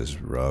that was just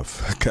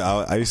rough.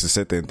 I used to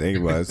sit there and think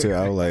about it too.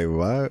 I was like,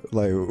 why?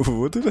 Like,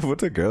 what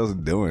the girls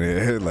doing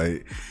here?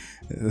 Like,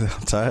 I'm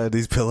tired of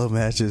these pillow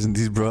matches and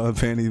these bra and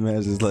panty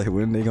matches. Like,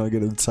 when they gonna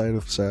get a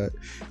title shot?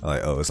 I'm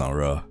like, oh, it's on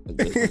Raw.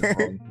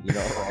 You're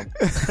not wrong.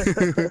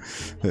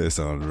 It's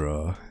on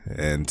Raw.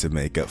 And to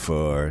make up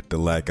for the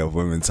lack of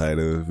women's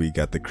titles, we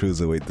got the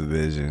Cruiserweight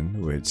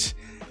division, which...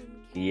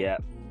 Yeah.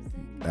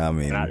 I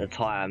mean... And at the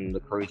time, the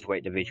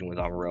Cruiserweight division was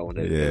unreal.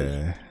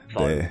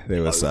 They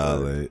were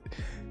solid.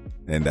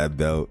 And that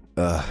belt...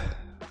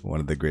 one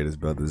of the greatest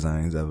belt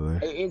designs ever.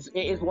 It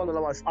is one of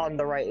the most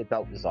underrated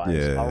belt designs.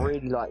 Yeah. I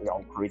really like the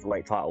old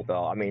Cruiserweight title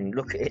belt. I mean,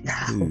 look at it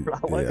now.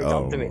 Like, when they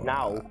come to it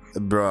now.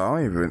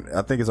 Bro,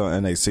 I think it's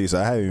on NXT, so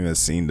I haven't even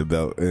seen the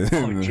belt. Oh,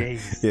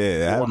 jeez.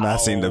 Yeah, I have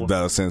not seen the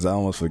belt since I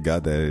almost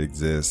forgot that it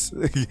exists.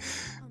 I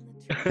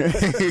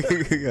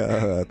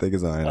think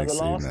it's on NXT the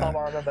last now. time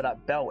I remember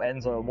that belt,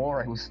 Enzo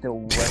Amore was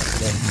still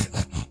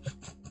wrestling.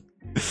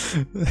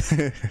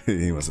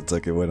 He must have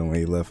took it with him when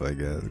he left, I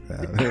guess.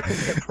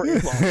 Pretty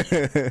much.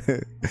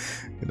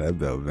 That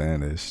belt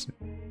vanished.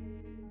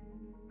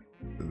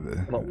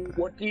 But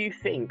what do you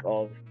think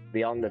of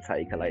The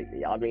Undertaker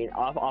lately? I mean,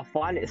 I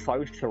find it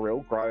so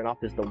surreal growing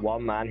up as the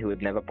one man who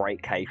would never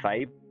break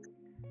kayfabe.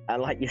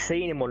 And like, you're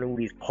seeing him on all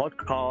these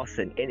podcasts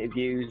and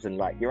interviews, and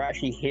like you're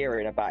actually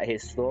hearing about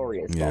his story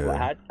and stuff. Yeah.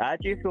 Like, how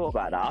do you feel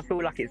about that? I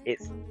feel like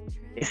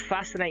it's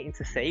fascinating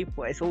to see,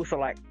 but it's also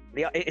like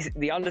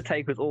the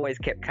Undertaker's always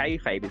kept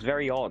kayfabe. It's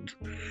very odd.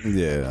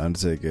 Yeah,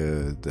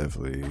 Undertaker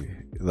definitely,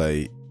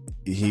 like,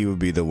 he would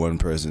be the one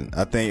person.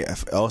 I think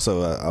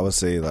also I would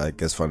say,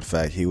 like, as fun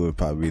fact, he would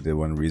probably be the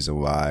one reason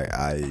why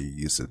I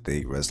used to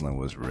think wrestling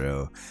was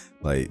real.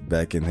 Like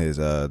back in his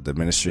the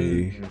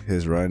ministry,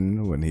 his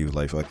run when he was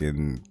like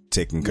fucking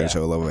taking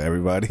control over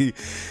everybody,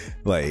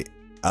 like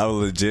I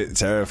was legit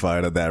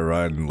terrified of that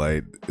run.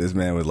 Like this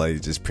man was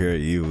like just pure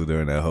evil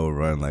during that whole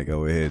run, like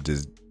over here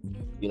just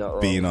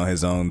being on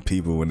his own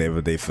people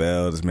whenever they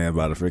fell. This man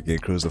about to freaking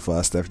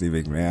crucify Stephanie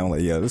McMahon. I'm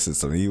like, yo, this is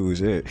some evil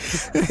shit.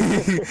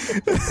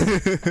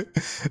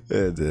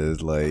 It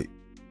is like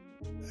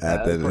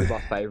that's probably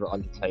my favorite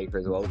Undertaker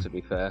as well, to be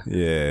fair.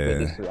 Yeah,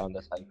 this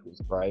Undertaker was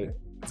great.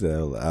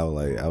 So I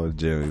was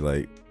generally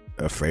like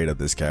afraid of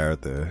this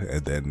character,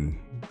 and then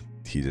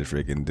he just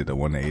freaking did a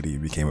 180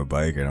 and became a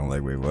biker, and I'm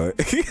like, wait, what?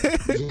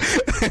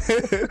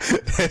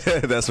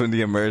 That's when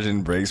the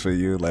immersion breaks for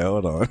you. Like,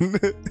 hold on.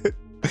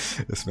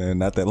 This man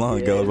not that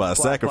long ago was about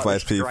to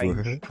sacrifice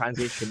people.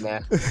 Transition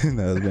there.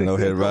 No, this man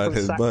over here riding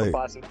his bike.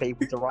 Sacrificing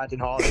people to riding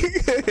Harley.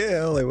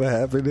 Yeah, I'm like, what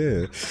happened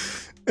there?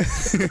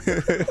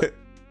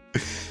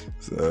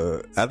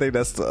 So I think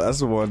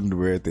that's one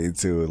weird thing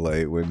too.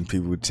 Like when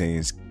people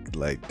change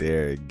like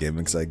their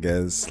gimmicks, I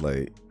guess.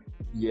 Like,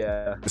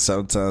 yeah,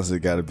 sometimes it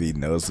gotta be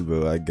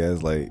noticeable, I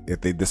guess. Like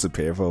if they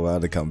disappear for a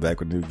while to come back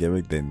with a new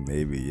gimmick, then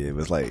maybe it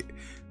was like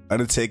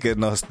Undertaker.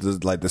 No,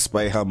 like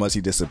despite how much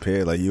he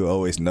disappeared, like you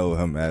always know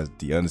him as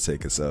the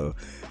Undertaker. So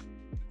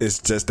it's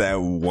just that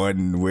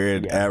one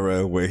weird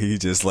era where he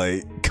just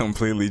like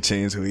completely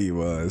changed who he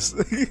was.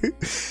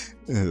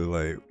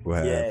 Like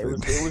what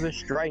happened? It was a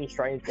strange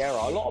era.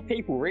 A lot of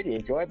people really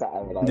enjoyed that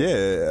era. Though.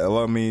 Yeah,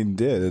 well, I mean,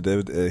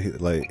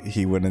 like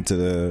he went into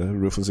the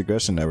Ruthless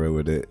Aggression era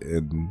with it,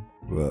 and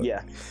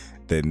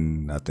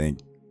then I think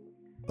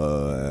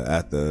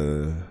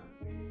after,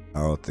 I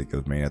don't think it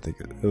was Mania. I think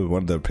it was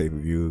one of the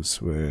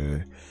pay-per-views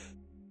where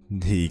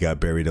he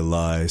got buried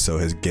alive, so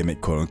his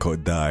gimmick quote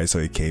unquote died, so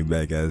he came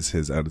back as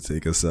his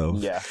Undertaker self.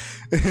 Yeah.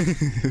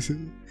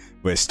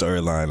 But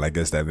storyline, I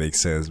guess that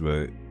makes sense,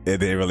 but it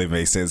didn't really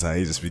make sense how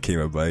he just became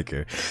a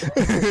biker.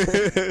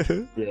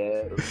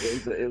 Yeah,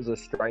 it was a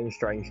strange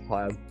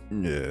time.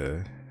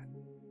 Yeah.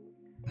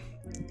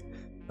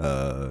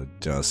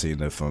 John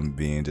Cena, from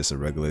being just a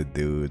regular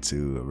dude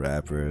to a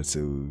rapper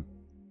to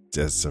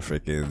just a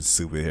freaking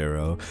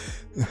superhero.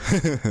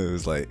 It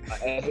was like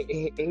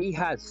he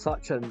had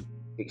such an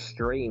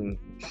extreme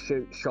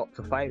shot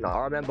to fame. I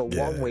remember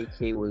one week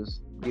he was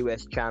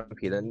US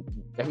champion, and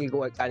then you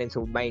go down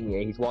into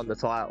Mania, he's won the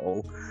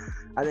title,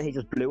 and then he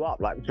just blew up.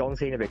 Like John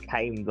Cena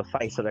became the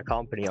face of the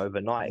company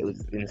overnight. It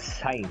was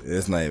insane.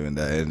 It's not even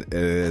that. It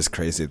is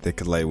crazy to think,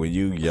 cause like when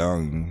you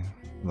young,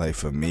 like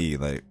for me,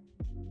 like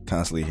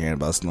constantly hearing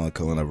about Stone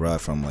Cold and The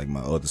Rock from like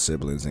my older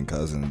siblings and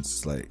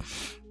cousins, like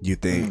you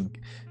think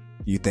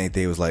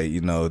they was like, you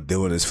know,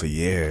 doing this for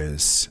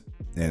years,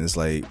 and it's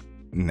like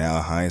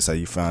now hindsight,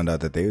 you found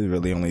out that they was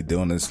really only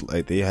doing this,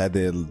 like they had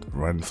their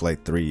run for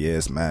like 3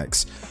 years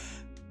max,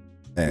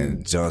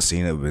 and John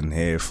Cena been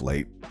here for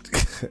like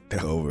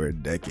over a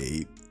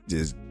decade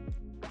just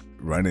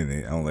running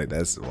it. I'm like,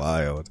 that's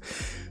wild.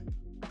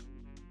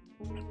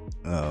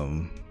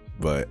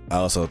 But I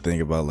also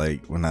think about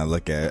like when I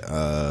look at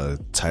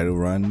title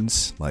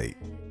runs like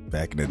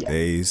back in the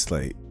days,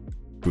 like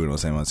Bruno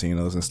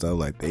Sammartino's and stuff,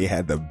 like they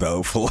had the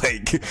belt for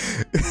like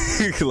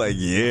like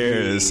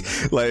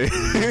years. Like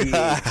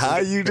how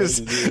you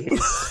just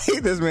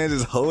like, this man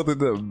just holding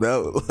the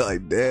belt,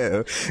 like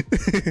damn.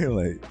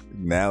 Like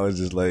now it's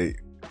just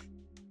like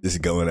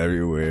just going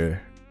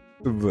everywhere.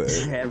 But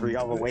every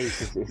other week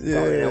it's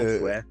going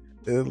elsewhere.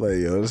 It's like,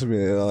 yo, this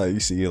man, like you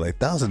see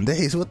like 1,000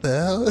 days, what the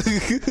hell?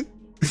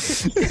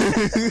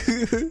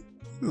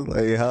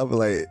 Like how,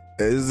 like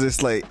it's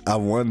just like I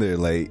wonder,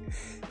 like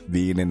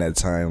being in that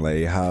time,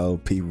 like how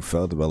people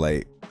felt about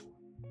like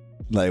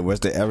was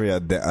there ever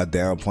a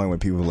down point when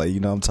people were like, you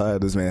know, I'm tired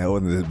of this man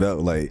holding this belt?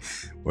 Like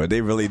were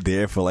they really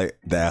there for like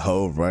that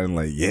whole run?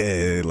 Like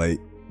like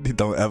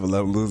don't ever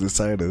let him lose his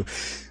title.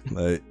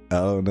 Like I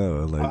don't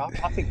know.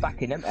 Like I think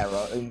back in them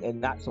era,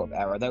 in that sort of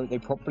era, they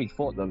probably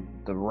thought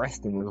the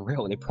wrestling was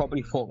real. They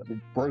probably thought that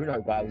the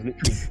Bruno guy was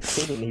literally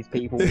killing these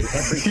people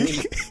every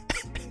week.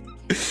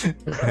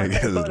 I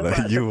guess it's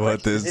like, you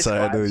want this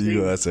title,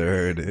 you got to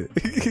earn it.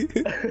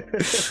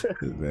 This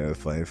man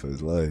fighting for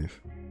his life.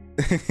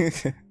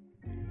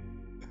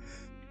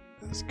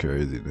 That's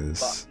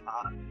craziness.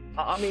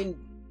 But, I mean,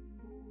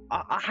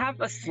 I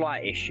have a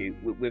slight issue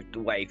with the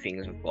way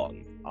things have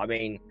gone. I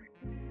mean,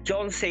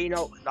 John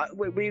Cena, like,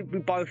 we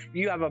both,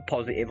 you have a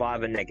positive, I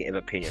have a negative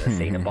opinion of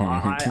Cena, but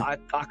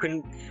I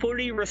can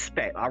fully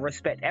respect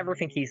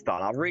everything he's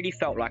done. I really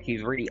felt like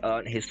he's really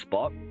earned his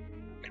spot,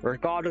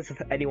 regardless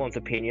of anyone's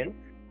opinion.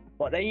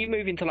 But then you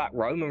move into like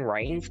Roman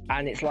Reigns,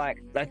 and it's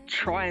like they're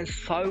trying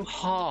so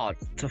hard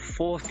to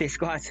force this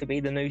guy to be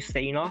the new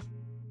Cena,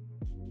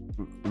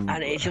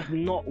 and it's just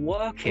not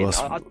working.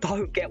 I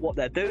don't get what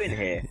they're doing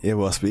here. Yeah,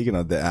 well, speaking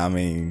of that, I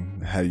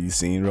mean, have you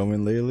seen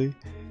Roman lately?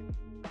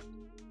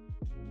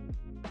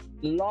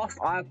 Last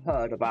I've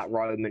heard about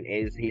Roman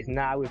is he's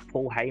now with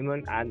Paul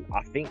Heyman, and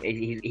I think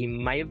he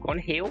may have gone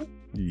heel.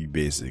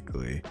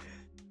 basically.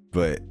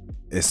 But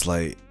it's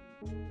like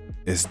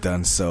it's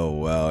done so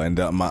well, and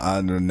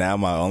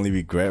my only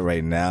regret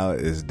right now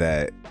is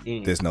that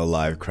there's no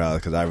live crowd,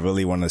 because I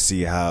really want to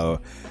see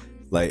how,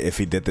 like, if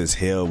he did this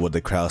heel, would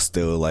the crowd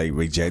still like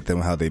reject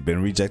him how they've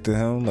been rejecting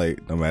him,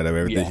 like no matter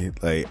everything.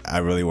 Like, I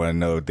really want to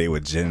know if they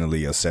would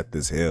genuinely accept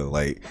this heel.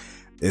 Like,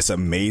 it's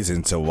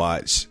amazing to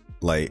watch,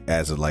 like,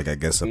 as a, like, I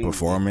guess a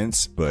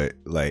performance, but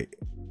like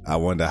I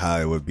wonder how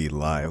it would be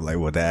live. Like,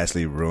 would that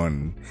actually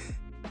ruin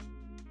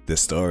the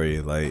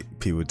story? Like,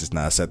 people just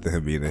not accepting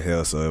him being a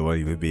heel, so it won't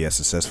even be as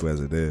successful as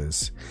it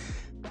is.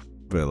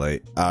 But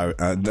like,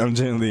 I'm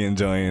genuinely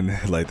enjoying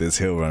like this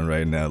hill run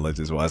right now. Like,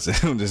 just watching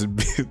him just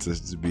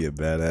be a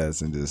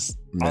badass and just.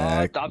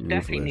 I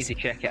definitely need to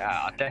check it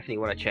out. I definitely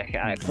want to check it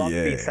out, because I've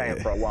been saying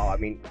for a while. I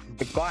mean,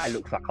 the guy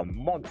looks like a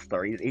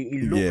monster.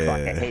 He looks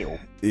like a heel.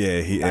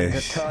 Yeah,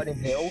 he's turning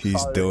heel.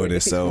 He's doing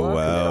it so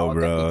well,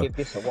 bro. Give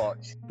this a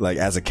watch. Like,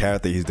 as a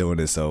character, he's doing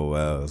it so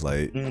well. It's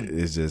like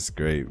it's just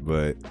great.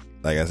 But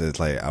like I said, it's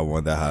like, I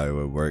wonder how it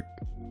would work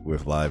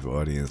with live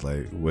audience.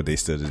 Like, would they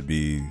still just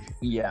be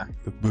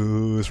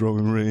boo, it's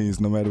Roman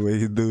Reigns, no matter what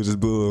he do, just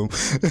boo him?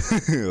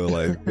 Or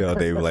like, you know,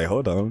 they were like,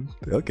 hold on,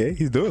 okay,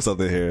 he's doing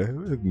something here.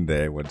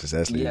 They would just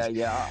actually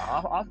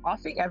I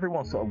think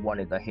everyone sort of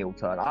wanted the heel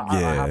turn. I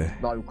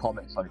have no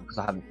comments on it because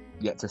I haven't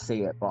yet to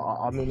see it, but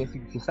I mean, if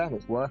you're saying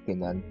it's working,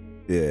 then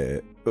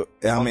I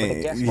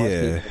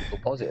mean,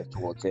 positive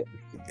towards it.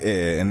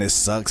 Yeah, and it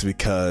sucks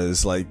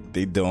because like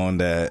they doing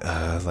that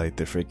like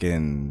the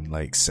freaking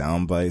like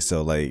sound bite.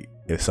 So like,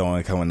 if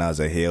someone coming out as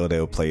a heel,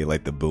 they'll play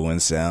like the booing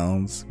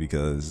sounds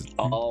because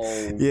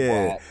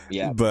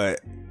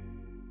but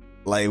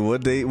like,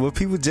 would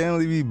people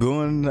generally be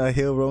booing a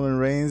heel Roman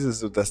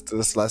Reigns? That's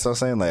what I'm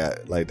saying.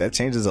 Like that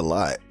changes a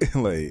lot.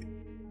 Like,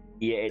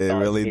 it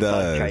really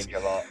does. Change a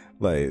lot.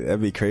 Like, that'd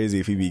be crazy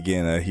if he be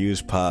getting a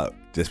huge pop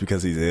just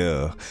because he's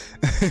ill.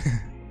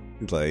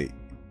 Like,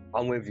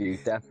 I'm with you,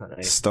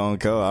 definitely. Stone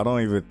Cold, I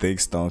don't even think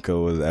Stone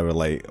Cold was ever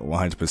like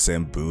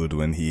 100% booed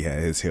when he had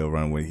his heel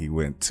run, when he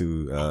went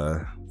to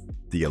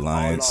the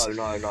Alliance. Oh,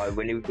 no.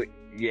 When he went to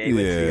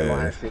the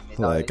Alliance.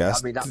 Like, I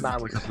mean, that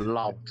man was just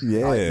loved.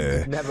 Yeah.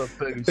 Like, never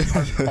booed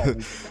Stone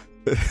Cold.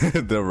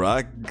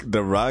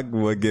 The Rock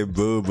would get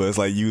booed, but it's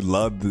like, you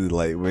loved it.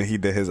 Like, when he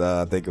did his,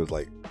 I think it was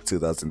like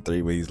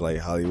 2003, when he's like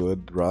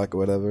Hollywood Rock or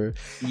whatever.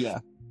 Yeah.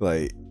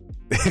 Like,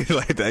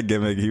 like that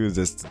gimmick, he was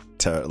just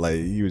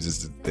he was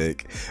just a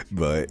dick,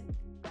 but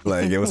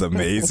like, it was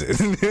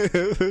amazing. It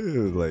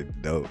was like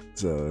dope.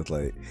 So it's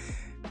like,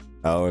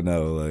 I don't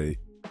know, like,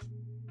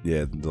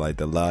 yeah, like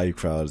the live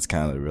crowd is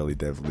kind of really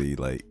definitely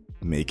like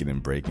making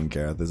and breaking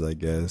characters, I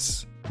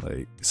guess.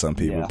 Like, some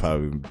people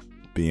probably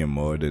being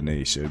more than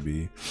they should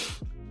be.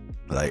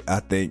 Like,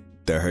 I think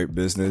the Hurt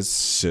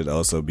Business should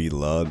also be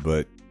loved,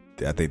 but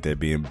I think they're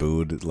being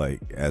booed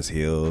like as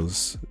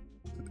heels.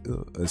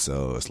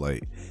 So it's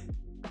like,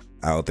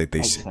 I don't think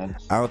they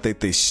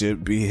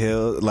should be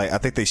heels. Like, I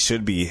think they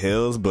should be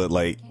heels, but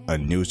like a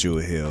neutral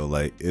heel.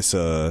 Like, it's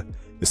a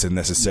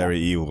necessary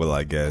evil,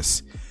 I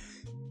guess.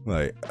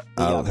 Like,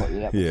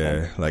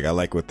 like, I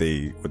like what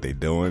they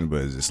doing,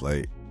 but it's just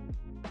like,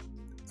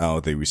 I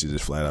don't think we should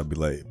just flat out be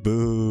like,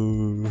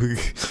 boo.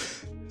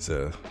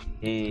 So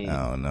I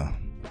don't know,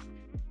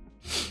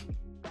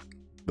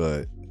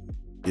 but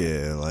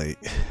yeah, like,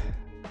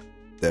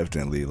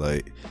 definitely,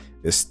 like,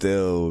 it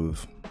still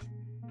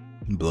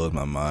blows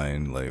my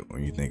mind, like,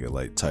 when you think of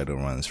like title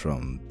runs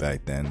from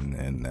back then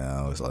and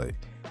now. It's like,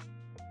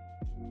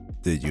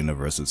 the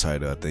Universal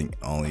title, I think,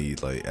 only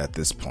like at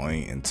this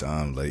point in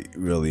time, like,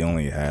 really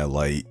only had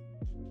like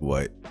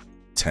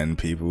 10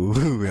 people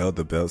who held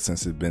the belt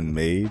since it's been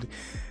made.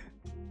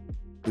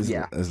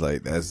 It's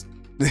like, that's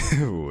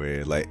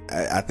weird. Like,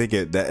 I think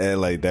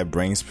that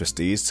brings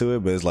prestige to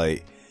it, but it's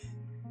like,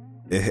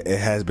 it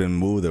has been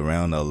moved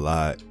around a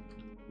lot,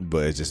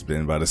 but it's just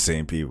been by the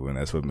same people, and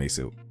that's what makes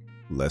it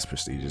less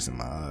prestigious in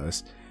my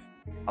eyes.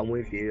 I'm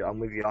with you.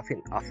 I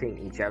think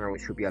in general it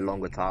should be a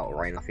longer title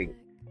reign. I think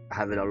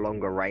having a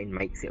longer reign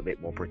makes it a bit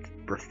more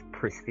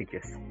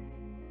prestigious.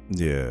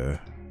 Yeah,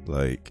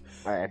 like,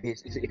 if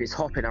it's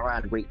hopping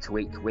around week to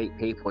week to week,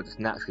 people are just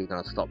naturally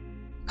going to stop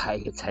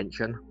paying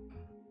attention.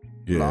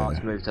 Yeah,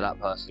 let's move to that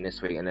person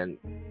this week, and then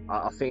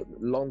I think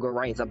longer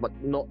reigns, but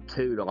not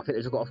too long. I think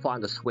they've just got to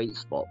find a sweet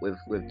spot with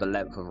the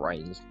length of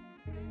reigns.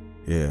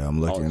 Yeah, I'm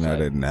looking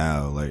at it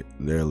now. Like,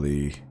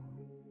 literally,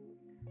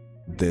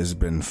 there's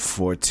been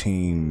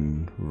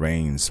 14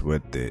 reigns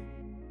with it,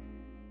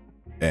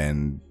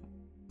 and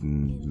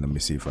let me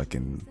see if I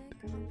can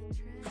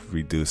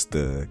reduce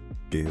the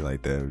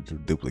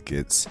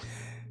duplicates.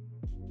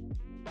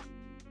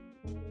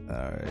 All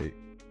right,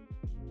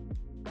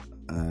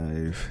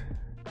 5,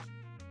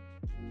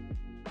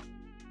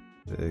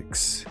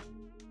 6,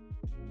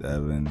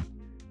 7,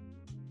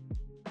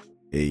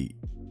 8.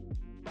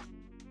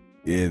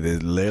 Yeah,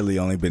 there's literally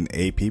only been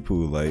 8 people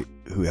like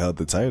who held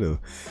the title.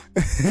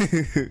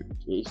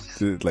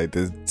 Like,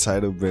 this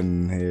title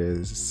been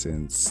here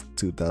since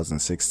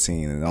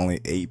 2016, and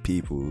only 8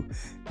 people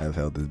have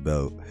held this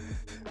belt.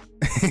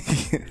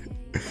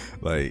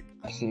 Like,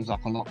 That seems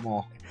like a lot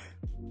more.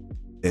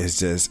 it's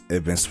just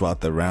it been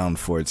swapped around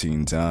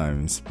 14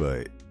 times,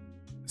 but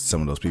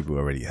some of those people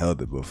already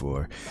held it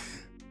before.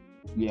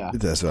 Yeah.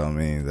 That's what I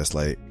mean. That's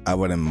like, I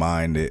wouldn't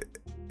mind it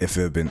if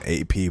it had been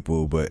 8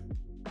 people, but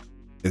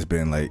it's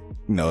been like,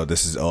 no,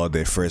 this is all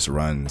their first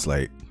runs,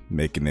 like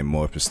making it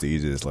more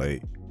prestigious.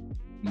 Like,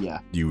 Yeah.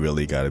 you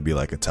really got to be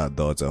like a top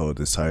dog to hold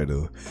this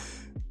title.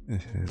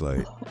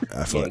 Like,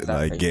 I feel Yeah, like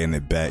exactly. getting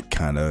it back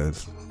kind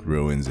of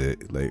ruins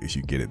it. Like, if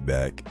you get it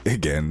back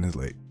again, it's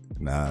like,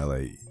 nah,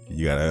 like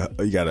you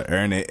gotta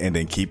earn it and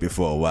then keep it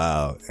for a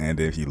while. And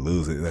if you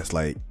lose it, that's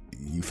like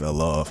you fell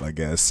off, I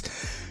guess.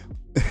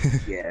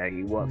 Yeah,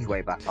 you worked your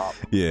way back up.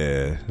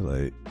 Yeah,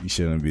 like you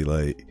shouldn't be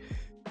like,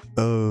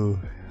 oh,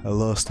 I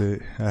lost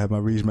it. I had my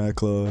rematch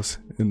clause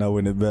and I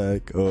win it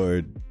back.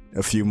 Or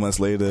a few months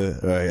later,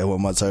 all right, I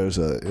want my title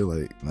shot. You're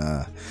like,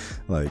 nah,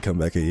 like come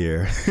back a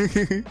year.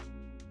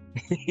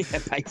 Yeah,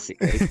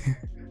 basically.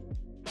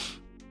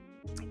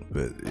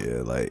 But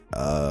yeah, like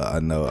I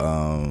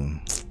know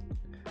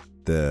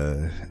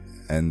the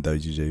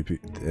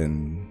NWJP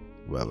and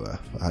whatever,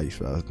 how you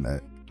spell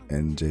that,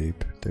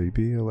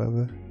 NJPW or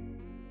whatever.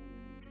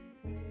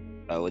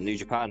 Oh, in New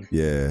Japan.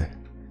 Yeah,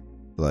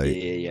 like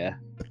Yeah.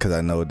 because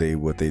I know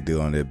what they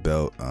do on their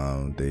belt.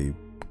 They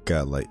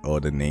got like all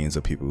the names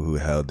of people who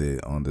held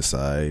it on the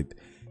side.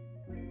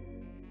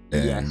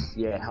 And Yes,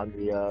 yeah, on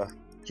the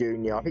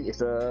junior. I think it's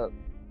the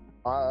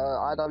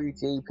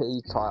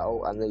IWGP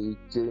title and the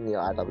junior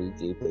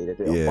IWGP. They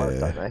do it on both,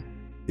 don't they?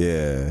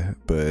 yeah,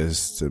 but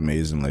it's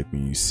amazing like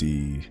when you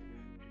see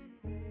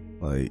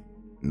like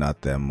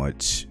not that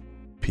much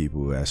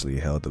people who actually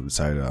held up the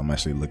title. I'm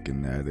actually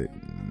looking at it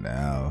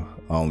now.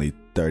 Only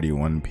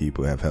 31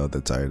 people have held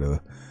the title,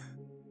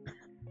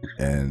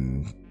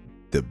 and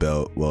the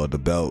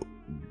belt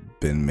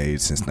been made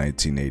since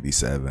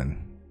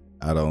 1987.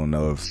 I don't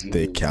know if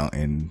they count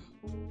in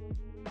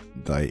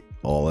like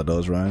all of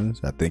those runs.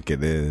 I think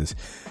it is.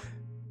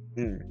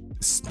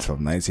 It's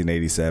from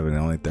 1987,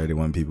 and only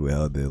 31 people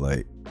held it.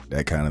 Like,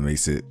 that kind of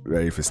makes it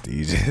very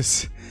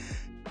prestigious.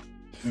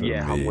 for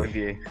Yeah, me. I'm with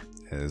you.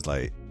 It's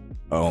like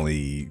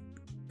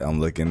I'm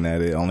looking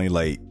at it, only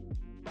like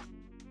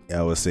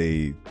I would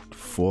say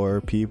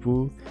 4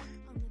 people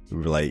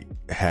like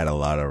had a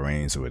lot of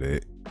reigns with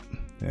it,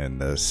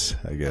 and that's,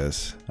 I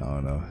guess, I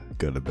don't know,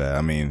 good or bad.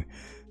 I mean,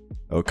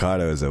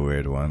 Okada is a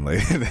weird one. Like,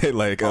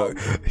 like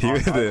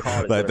Okada's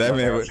like that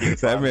man, huge that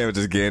fan. man was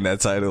just getting that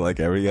title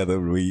like every other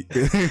week.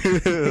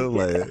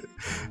 Like,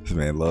 this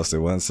man lost it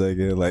 1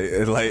 second. Like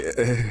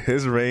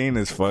his reign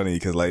is funny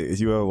because like if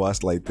you ever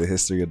watched like the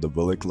history of the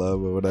Bullet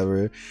Club or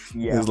whatever,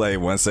 Yeah. it's like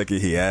 1 second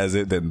he has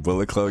it, then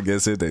Bullet Club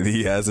gets it, then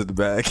he has it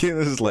back.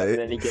 And it's like, And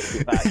then he gets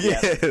it back. yeah,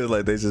 Yeah. it's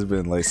like they just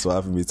been like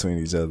swapping between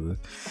each other.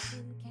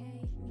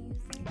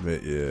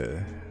 But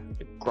yeah,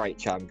 Great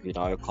champion.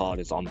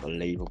 Okada's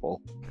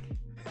unbelievable.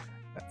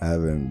 I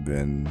haven't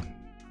been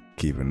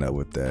keeping up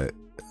with that.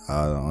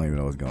 I don't even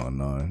know what's going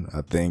on.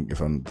 I think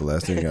the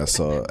last thing I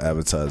saw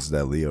advertised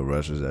that Leo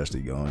Rush was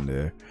actually going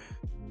there.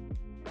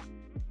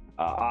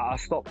 I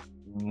stopped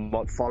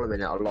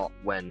following it a lot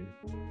when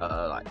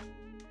like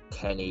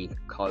Kenny,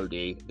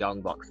 Cody,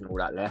 Young Bucks, and all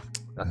that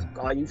left.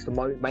 I used to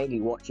mainly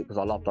watch it because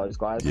I love those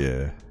guys.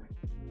 Yeah.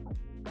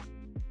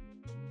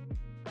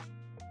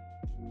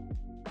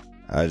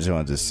 I just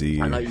wanted to see.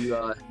 I know you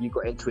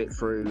got into it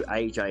through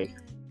AJ,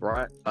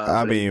 right? I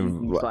but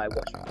mean, you started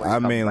watching I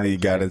Wrestling mainly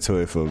AJ. got into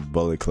it for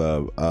Bullet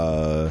Club.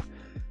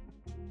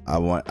 I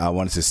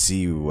wanted to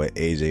see what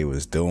AJ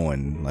was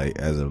doing, like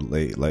as of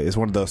late. Like, it's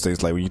one of those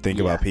things, like when you think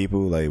about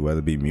people, like whether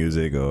it be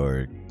music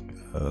or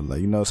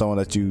like, you know, someone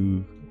that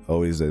you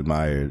always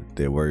admired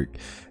their work,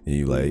 and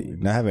you like,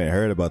 I haven't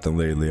heard about them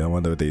lately. I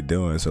wonder what they're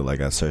doing. So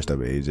like, I searched up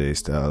AJ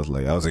Styles.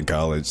 Like, I was in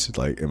college,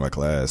 like in my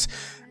class,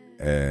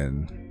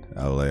 and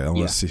I was like, I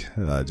want to see.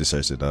 I just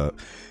searched it up,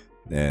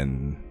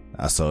 and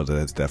I saw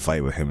that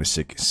fight with him and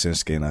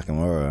Shinsuke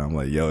Nakamura. I'm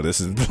like, yo,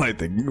 this is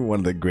like one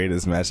of the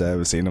greatest matches I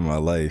ever seen in my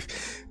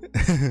life.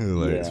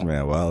 This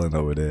man wilding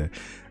over there.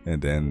 And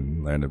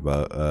then learned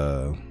about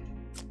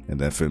and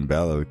then Finn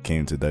Balor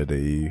came to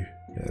WWE,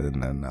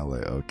 and then I was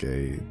like,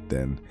 okay.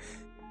 Then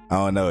I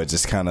don't know, it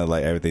just kind of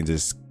like everything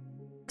just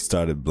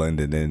started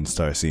blending in,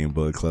 started seeing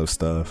Bullet Club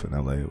stuff, and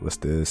I'm like, what's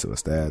this,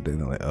 what's that?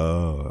 Then I'm like,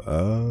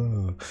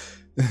 oh.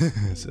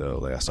 So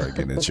like I started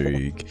getting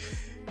intrigued.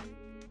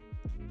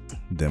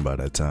 Then by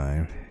that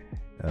time,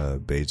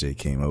 BJ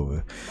came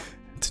over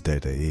to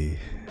WWE,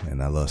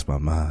 and I lost my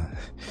mind.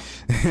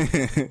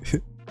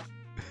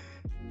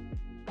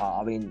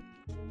 I mean,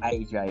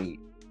 AJ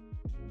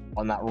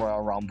on that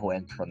Royal Rumble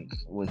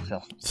entrance was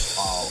just,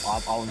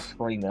 I was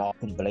screaming. I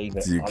couldn't believe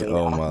it.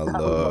 Oh my that was one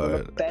of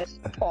lord! the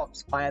best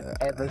pops I have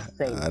ever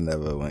seen. I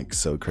never went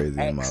so crazy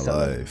in my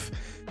Excellent. life.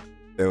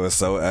 It was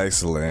so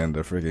excellent.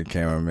 The freaking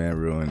cameraman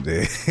ruined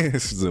it.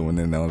 Zooming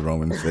in on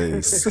Roman's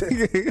face.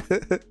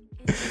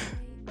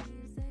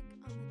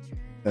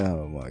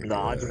 Oh my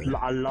god!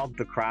 I love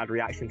the crowd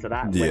reaction to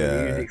that when Yeah.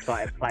 the music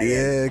started playing.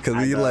 Yeah,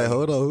 because you're like,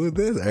 hold on, who's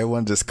this?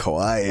 Everyone just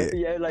quiet.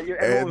 Yeah, like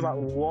everyone was like,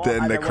 "What?"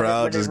 Then And the when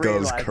crowd they just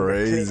goes realised it was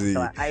crazy.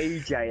 Like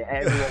AJ,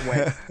 everyone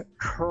went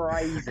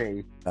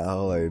crazy. I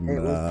was like, It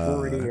nah.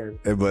 was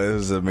brilliant. But it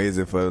was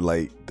amazing for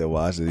like the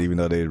watchers, even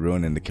though they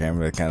ruining the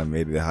camera. It kind of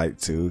made it hype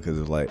too, because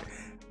it's like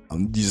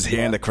I'm just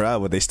hearing the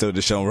crowd, but they still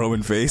just showing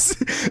Roman face,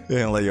 and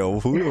I'm like, yo,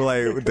 who?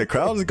 Like the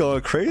crowd is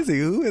going crazy.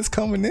 Who is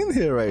coming in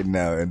here right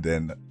now? And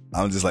then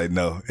I'm just like,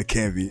 no, it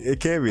can't be. It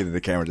can't be that the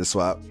camera just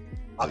swap.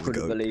 I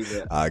couldn't believe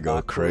it. I go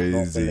crazy.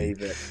 Could not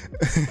believe it.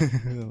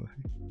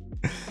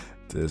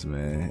 This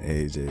man,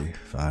 AJ,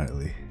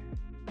 finally.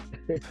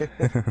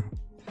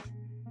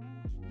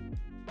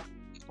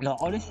 No,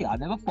 honestly, I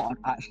never thought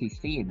I'd actually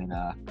see him in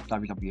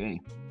WWE.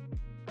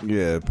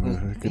 Yeah,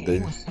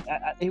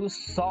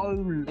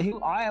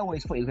 I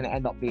always thought he was going to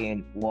end up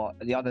being what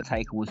the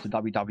Undertaker was to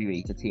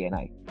WWE to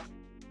TNA.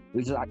 It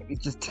was like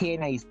it's just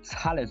TNA's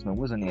talisman,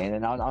 wasn't it?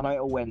 And I know it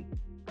all went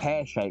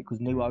pear shaped because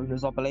new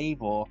owners, I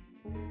believe, or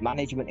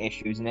management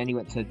issues, and then he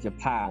went to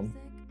Japan,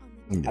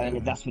 and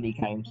then that's when he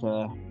came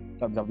to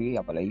WWE,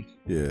 I believe.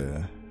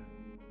 Yeah,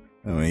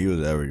 I mean he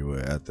was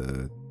everywhere at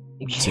the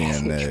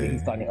TNA.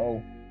 He's done it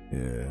all.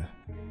 Yeah,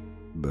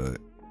 but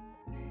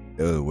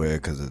it was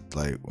weird because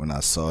like when I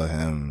saw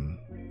him,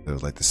 it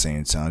was like the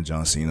same time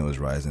John Cena was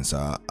rising.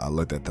 So I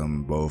looked at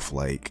them both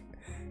like,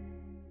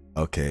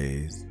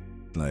 okay,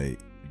 like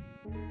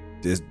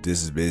this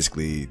is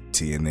basically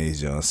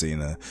TNA's John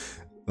Cena.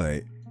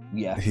 Like,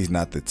 yeah, he's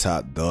not the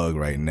top dog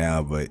right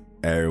now, but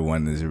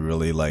everyone is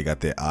really like got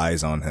their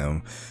eyes on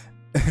him.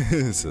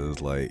 So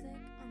it's like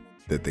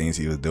the things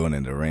he was doing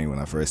in the ring when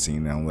I first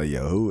seen him, I'm like,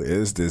 yo, who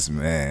is this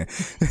man?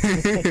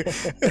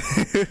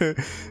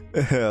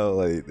 Hell,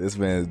 like this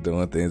man is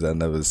doing things I've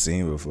never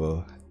seen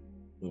before.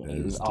 Yeah,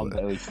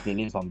 it still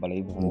is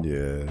unbelievable.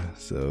 Yeah,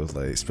 so it's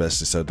like,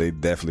 especially so they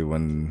definitely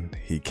when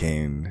he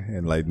came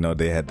and like no,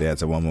 they had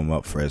to warm him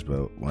up first,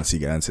 but once he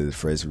got into his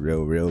first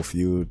real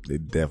feud, they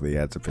definitely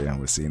had to pay him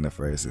with Cena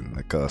first, and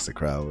of course the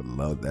crowd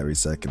loved every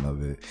second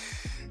of it.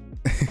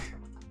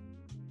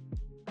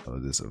 That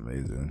was just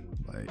amazing.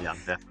 Like, Yeah, I'm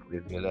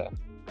definitely with you there.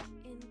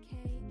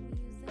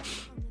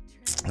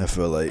 I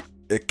feel like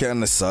it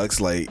kind of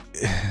sucks. Like,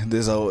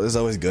 there's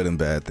always good and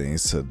bad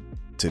things to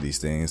these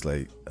things,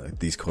 like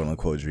these quote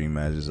unquote dream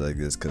matches like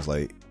this, because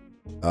like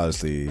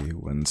obviously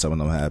when some of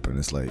them happen,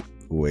 it's like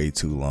way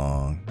too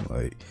long.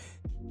 Like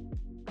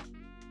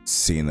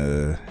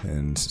Cena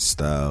and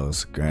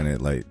Styles,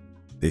 granted, like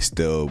they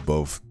still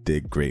both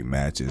did great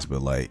matches,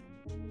 but like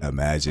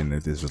imagine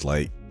if this was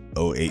like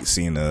 08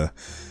 Cena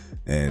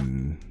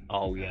and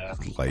oh yeah,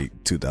 like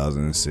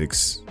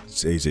 2006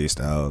 AJ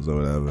Styles or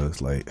whatever.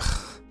 It's like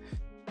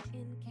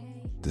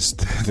just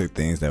the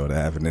things that would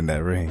have happened in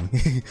that ring.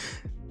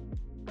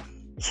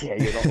 Yeah,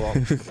 you're not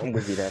wrong. I'm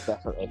with you there,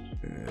 definitely.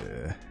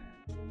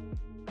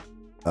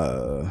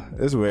 Yeah.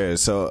 It's weird.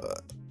 So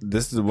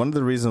this is one of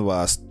the reasons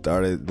why I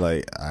started.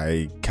 Like,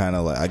 I kind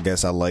of like. I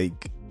guess I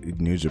like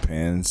New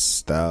Japan's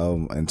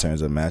style in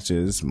terms of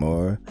matches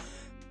more,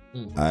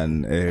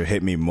 and it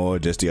hit me more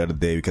just the other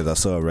day because I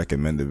saw a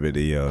recommended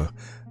video,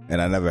 and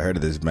I never heard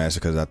of this match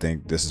because I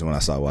think this is when I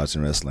started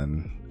watching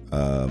wrestling.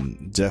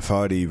 Jeff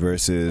Hardy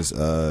versus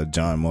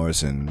John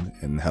Morrison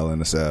in Hell in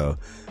a Cell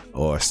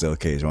or Steel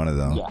Cage, one of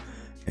them. Yeah.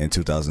 In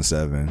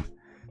 2007.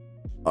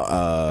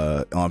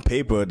 On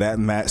paper, that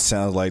match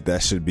sounds like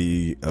that should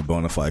be a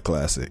bona fide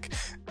classic.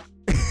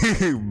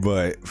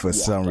 But for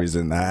some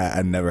reason, I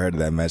never heard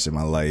of that match in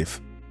my life,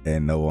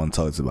 and no one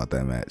talks about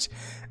that match.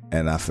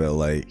 And I feel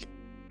like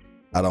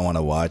I don't want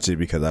to watch it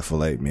because I feel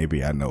like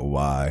maybe I know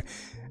why.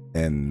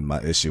 And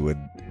my issue with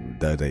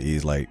WWE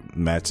is like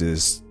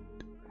matches,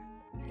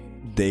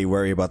 they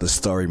worry about the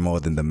story more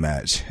than the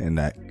match, and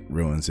that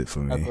ruins it for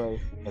me.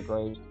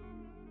 Agreed.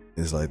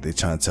 It's like they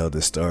trying to tell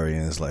this story,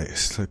 and it's like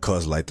of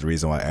course like the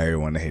reason why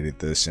everyone hated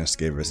the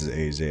Shinsuke versus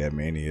AJ at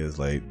Mania is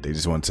like they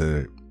just want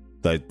to,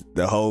 like,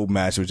 the whole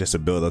match was just a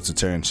build up to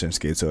turn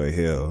Shinsuke to a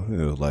heel. It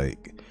was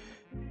like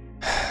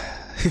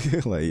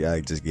like I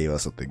just gave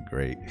us something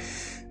great.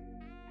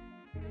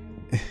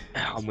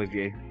 I'm with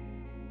you.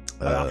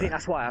 I think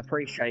that's why I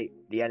appreciate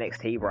the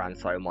NXT brand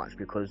so much,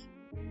 because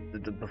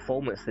the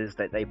performances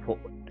that they put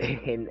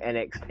in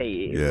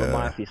NXT, it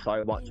reminds me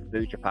so much of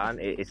New Japan.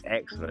 It's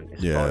excellent.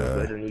 It's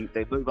so good, and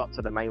they move up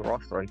to the main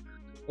roster. And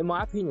in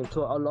my opinion,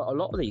 to a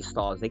lot of these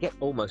stars, they get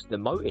almost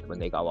demoted when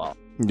they go up.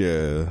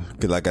 Yeah,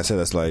 because like I said,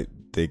 that's like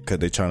they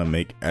trying to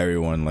make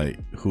everyone like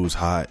who's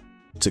hot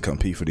to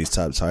compete for these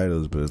top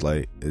titles, but it's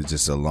like it's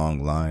just a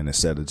long line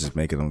instead of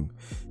making them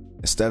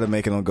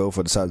go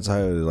for the top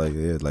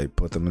titles. Like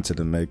put them into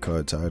the mid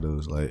card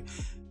titles. Like,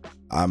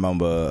 I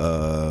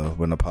remember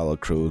when Apollo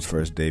Crews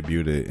first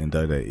debuted in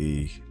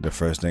WWE, the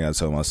first thing I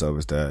told myself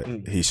is that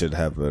he should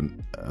have a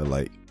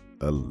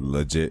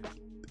legit,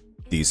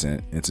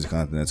 decent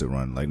Intercontinental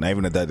run. Like, not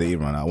even a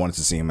WWE run. I wanted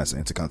to see him as an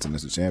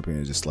Intercontinental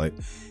Champion. Just like,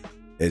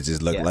 it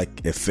just looked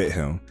like it fit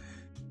him.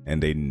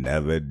 And they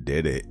never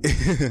did it.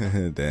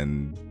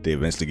 Then they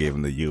eventually gave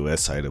him the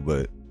US title,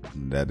 but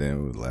that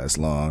didn't last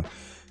long.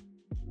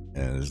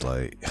 And it's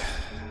like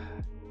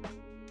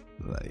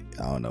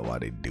I don't know why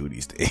they do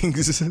these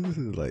things.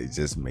 Like,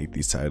 just make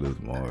these titles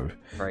more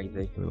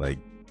Crazy. like,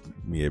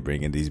 yeah,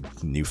 bringing these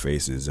new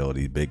faces, all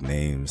these big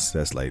names.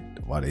 That's like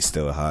why they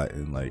still hot,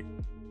 and like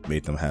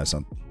make them have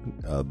some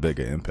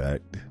bigger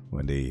impact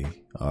when they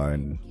are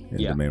in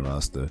the main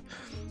roster.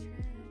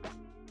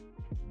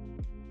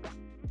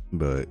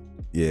 But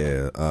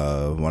yeah,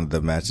 one of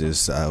the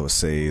matches I would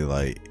say,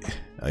 like,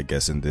 I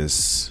guess in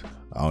this,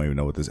 I don't even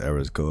know what this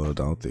era is called.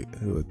 I don't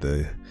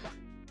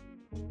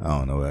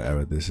know what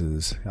era this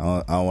is.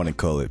 I don't want to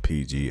call it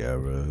PG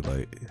era.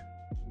 Like,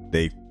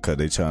 they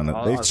trying,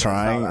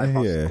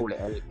 yeah. Call it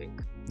anything.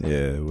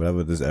 Yeah,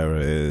 whatever this era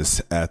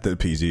is after the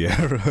PG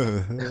era,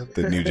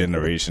 the new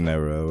generation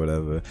era, or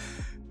whatever.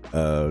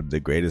 The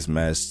greatest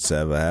match to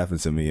ever happen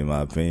to me, in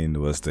my opinion,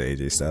 was the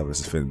AJ Styles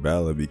versus Finn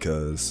Balor,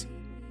 because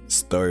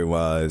story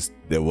wise,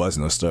 there was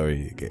no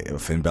story.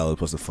 Finn Balor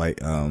was supposed to fight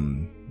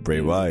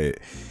Bray Wyatt,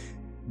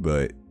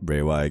 but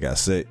Bray Wyatt got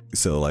sick,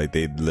 so like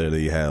they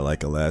literally had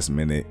like a last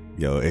minute,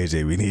 yo,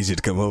 AJ, we need you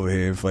to come over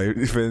here and fight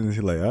Finn.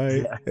 Like, all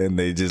right, and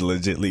they just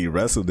legitly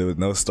wrestled. There was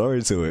no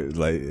story to it.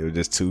 Like, it was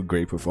just two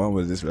great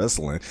performers just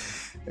wrestling,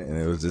 and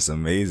it was just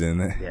amazing.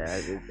 Yeah,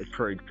 it's a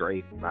true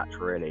dream match,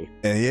 really.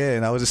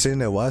 And I was just sitting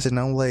there watching, and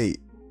I'm like,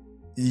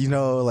 you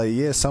know, like,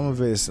 yeah, some of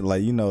it's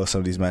like, you know, some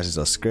of these matches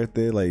are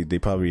scripted. Like, they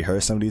probably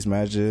rehearse some of these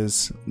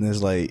matches, and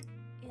it's like,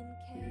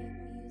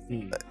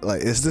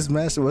 was this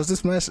match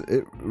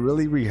it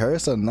really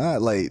rehearsed or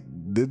not? Like,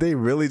 did they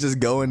really just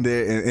go in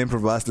there and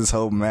improvise this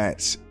whole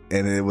match,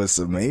 and it was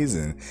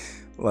amazing?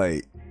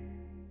 Like,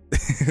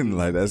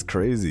 like, that's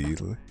crazy.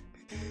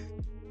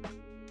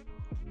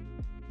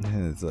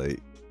 And it's like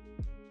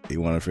they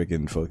want to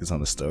freaking focus on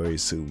the story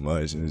too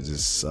much, and it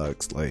just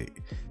sucks.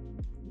 Like,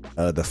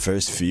 the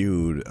first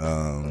feud,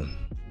 when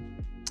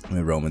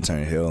Roman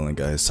turned heel and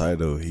got his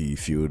title, he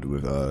feuded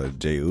with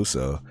Jey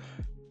Uso,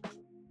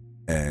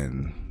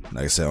 and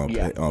like I said,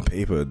 on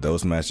paper,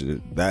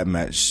 that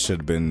match should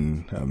have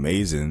been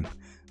amazing,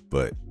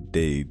 but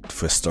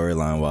for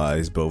storyline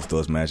wise, both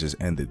those matches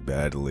ended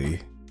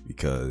badly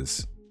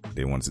because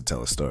they wanted to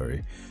tell a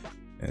story,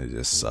 and it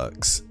just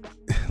sucks.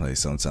 Like,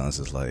 sometimes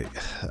it's like,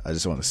 I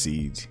just want to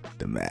see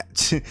the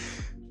match. I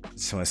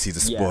just want to see the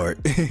sport,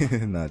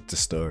 not the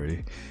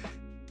story.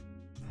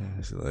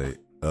 It's like,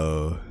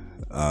 oh,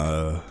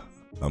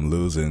 I'm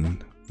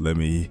losing. Let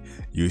me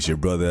use your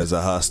brother as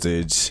a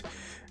hostage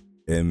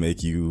and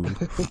make you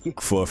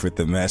forfeit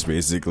the match,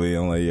 basically.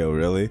 I'm like, yo,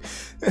 really?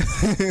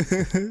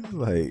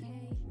 Like,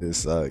 it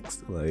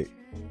sucks. Like,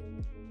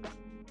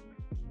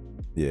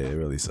 yeah, it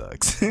really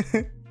sucks.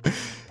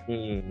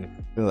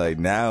 Like,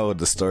 now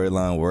the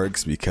storyline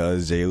works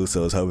because Jey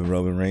Uso is helping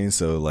Roman Reigns,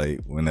 so like,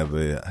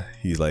 whenever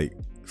he's like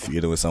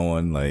feuding with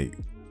someone, like,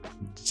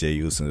 Jey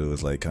Uso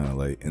was like kind of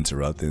like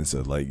interrupting,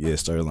 so like, yeah,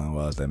 storyline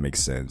wise that makes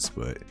sense.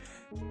 But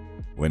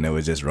when it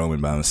was just Roman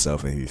by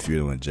himself and he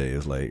feuding with Jey,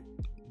 it's like,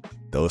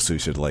 those two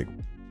should like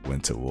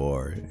went to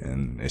war,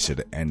 and it should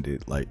have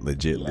ended, like,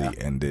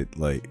 legitly ended.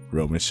 Like,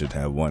 Roman should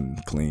have won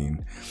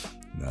clean,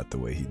 not the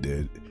way he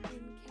did.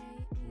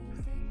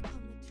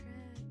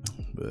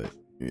 But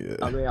yeah,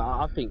 I mean,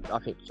 I think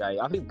Jey,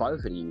 I think both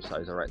of the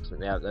Usos are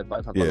excellent. They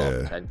both have a lot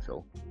of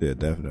potential. Yeah,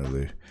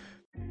 definitely.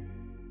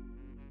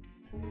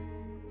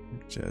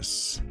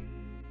 Just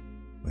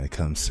when it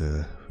comes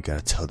to, we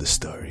gotta tell the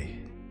story.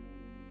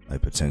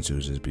 Like, potential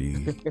just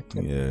be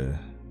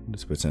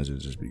this potential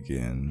just be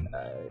getting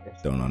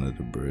thrown under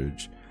the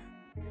bridge.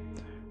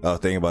 I was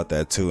thinking about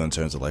that too in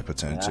terms of like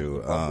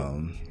potential.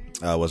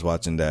 I was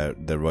watching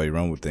the Royal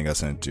Rumble thing I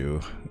sent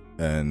you,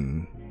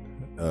 and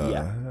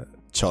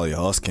Charlie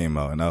Haas came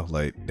out, and I was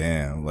like,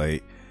 damn,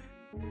 like,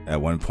 at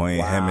one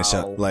point, him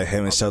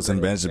and Shelton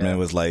Benjamin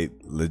was like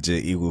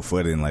legit equal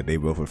footing. Like, they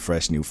both were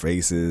fresh new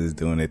faces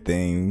doing their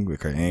thing with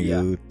Kurt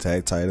Angle,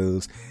 tag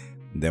titles.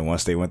 And then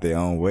once they went their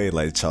own way,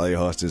 like, Charlie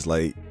Haas just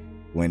like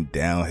went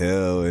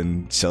downhill,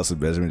 and Shelton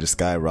Benjamin just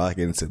skyrocketed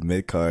into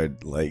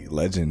mid-card like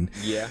legend.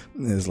 Yeah,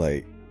 it's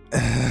like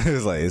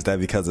is that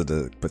because of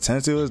the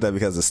potential? Is that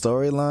because of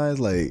storylines?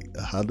 Like,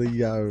 how do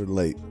y'all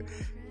like?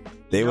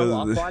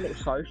 I find it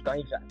so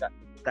strange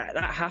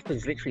that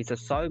happens literally to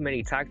so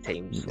many tag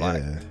teams.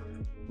 Like,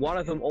 one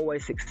of them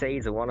always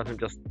succeeds, and one of them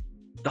just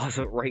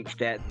doesn't reach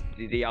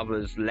the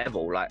other's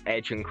level. Like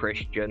Edge and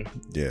Christian,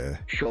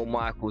 Shawn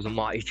Michaels and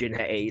Marty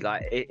Jannetty.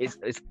 Like,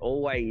 it's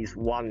always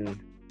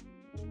one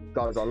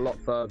goes a lot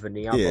further than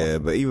the other. Yeah,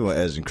 but even with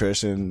Edge and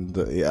Christian,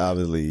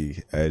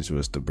 obviously Edge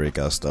was the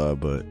breakout star,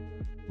 but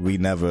we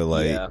never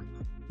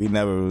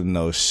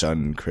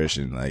shun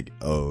Christian like,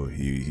 oh,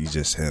 he's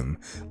just him.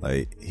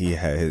 Like, he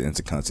had his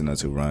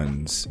intercontinental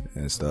runs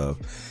and stuff,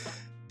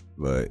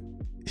 but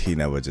he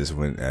never just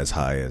went as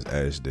high as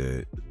Edge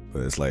did.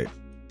 But it's like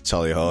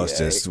Charlie Haas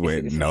just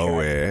went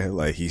nowhere.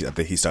 Like, I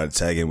think he started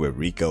tagging with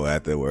Rico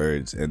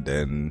afterwards, and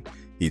then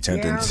he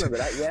turned into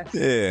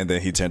and then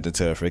he turned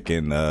into a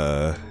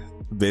freaking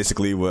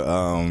basically what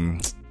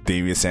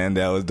Damian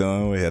Sandow was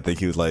doing, where I think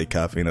he was like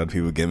copying other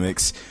people's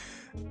gimmicks.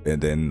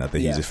 and then I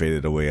think he just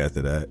faded away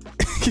after that.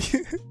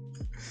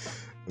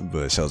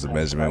 But Shelton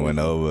Benjamin went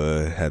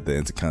over, had the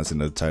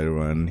Intercontinental title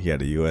run. He had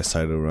the U.S.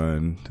 title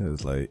run. It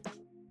was like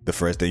the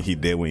first thing he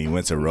did when he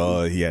went to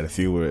Raw. He had a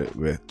feud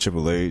with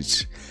Triple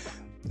H.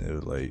 It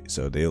was like,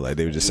 so they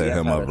were just setting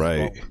him up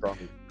right.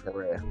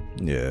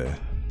 Yeah.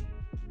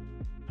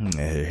 And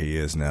here he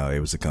is now,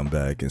 able to come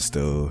back, and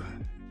still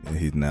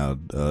he's now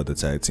the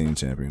tag team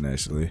champion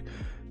actually.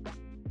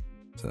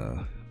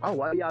 So. Oh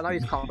well, yeah, I know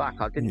he's come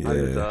back. I didn't know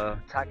he was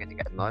tagging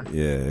again, though.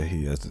 Yeah,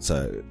 he has the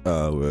tag.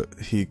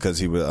 Because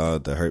he was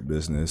the Hurt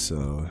Business.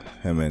 So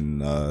him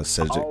and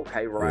Cedric. Oh,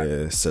 okay, right.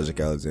 Yeah, Cedric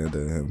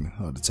Alexander and him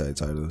are the tag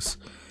titles.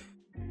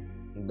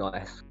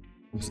 Nice.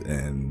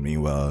 And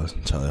meanwhile,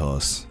 Charlie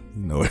Haas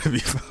nowhere to be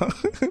found.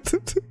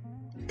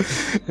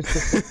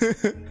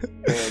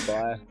 Poor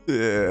guy.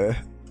 Yeah.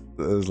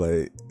 It was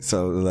like,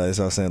 so that's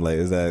what I'm saying, like,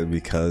 is that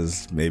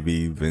because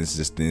maybe Vince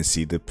just didn't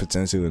see the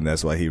potential and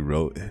that's why he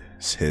wrote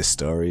his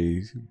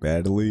story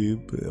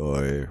badly,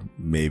 or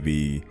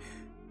maybe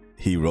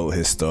he wrote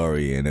his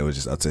story and it was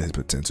just up to his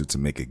potential to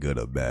make it good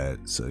or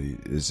bad? So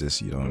it's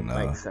just, you don't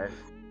know. Makes sense.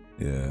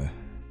 Yeah,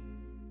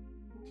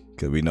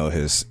 because we know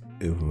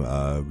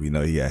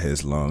he had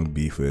his long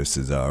beef with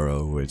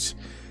Cesaro, which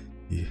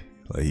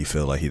he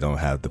feel like he don't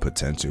have the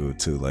potential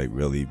to like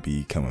really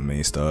become a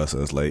main star.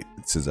 So it's like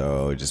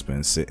Cesaro just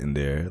been sitting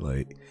there,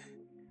 like,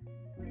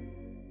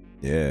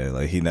 yeah,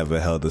 like he never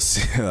held a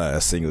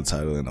single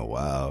title in a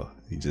while.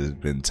 He just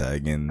been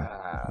tagging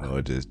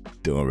or just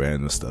doing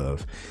random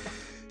stuff.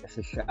 I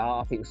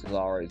think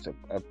Cesaro is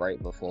a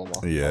great performer.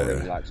 Yeah, I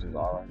really like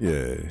Cesaro.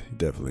 Yeah,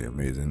 definitely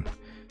amazing.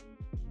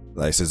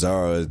 Like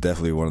Cesaro is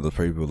definitely one of the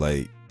people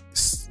like.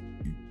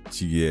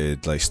 Yeah,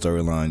 like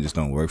storyline just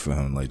don't work for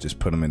him. Like just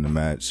put him in the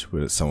match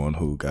with someone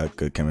who got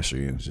good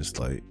chemistry and just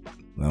like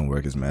let him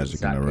work his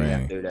magic in the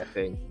ring. Do that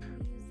thing.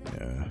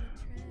 Yeah,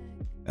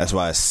 that's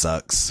why it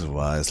sucks.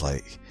 Why it's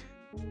like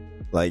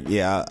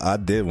yeah, I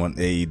did want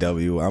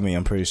AEW. I mean,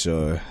 I'm pretty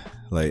sure,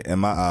 like in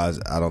my eyes,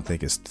 I don't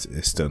think it's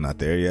still not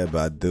there yet,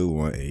 but I do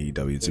want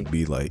AEW to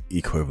be like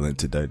equivalent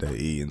to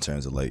WWE in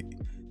terms of like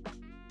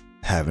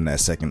having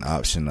that second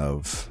option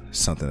of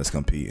something that's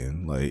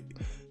competing. Like,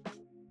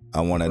 I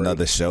want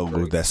another show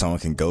that someone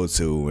can go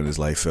to and it's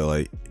like feel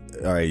like,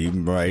 all right, you're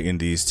writing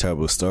these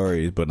terrible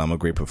stories, but I'm a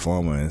great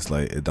performer. And it's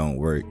like it don't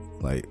work.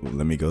 Like,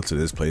 let me go to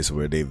this place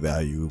where they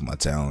value my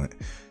talent,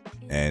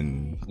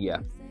 and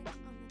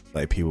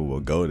like people will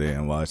go there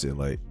and watch it.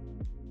 Like,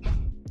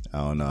 I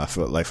don't know. I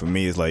feel like for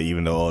me, it's like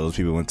even though all those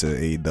people went to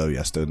AEW,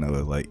 I still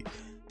never like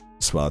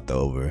swapped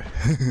over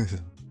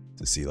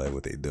to see like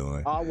what they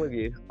doing. I'm with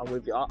you.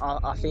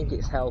 I think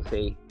it's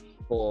healthy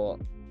for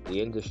the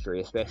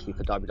industry, especially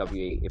for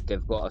WWE, if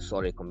they've got a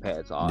solid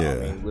competitor. I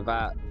mean,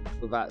 without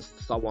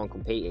someone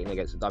competing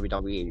against the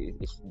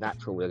WWE, it's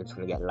natural we're just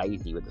going to get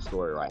lazy with the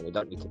story, right? And they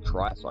don't need to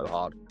try so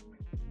hard.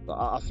 But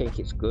I think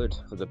it's good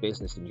for the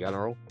business in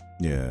general.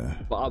 Yeah.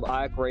 But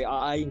I agree.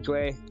 I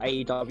enjoy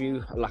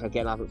AEW. Like,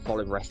 again, I haven't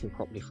followed wrestling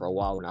properly for a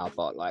while now,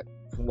 but like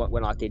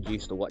when I did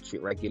used to watch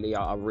it regularly,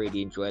 I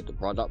really enjoyed the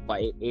product.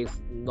 But it's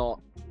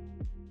not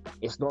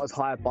as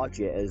high a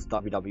budget as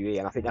WWE,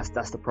 and I think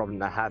that's the problem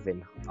they're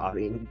having. I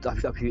mean,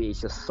 WWE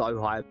is just so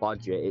high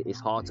budget, it's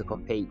hard to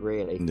compete,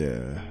 really.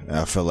 Yeah, and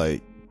I feel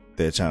like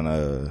they're trying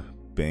to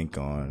bank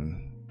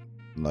on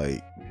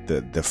like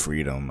the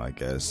freedom, I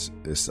guess.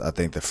 I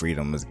think the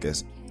freedom is,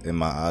 guess, in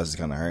my eyes, is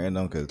kind of hurting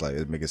them because like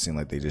it make it seem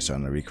like they're just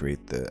trying to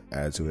recreate the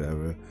Attitude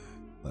Era,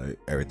 like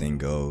everything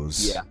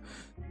goes. Yeah,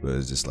 but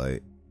it's just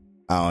like,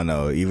 I don't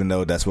know. Even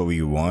though that's what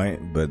we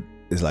want, but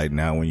it's like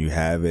now when you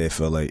have it, I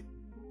feel like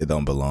it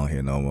don't belong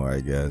here no more, I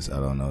guess. I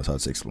don't know. It's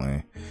hard to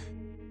explain.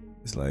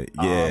 It's like,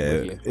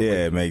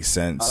 it makes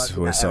sense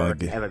when someone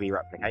ever be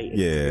replicated.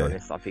 Yeah, to be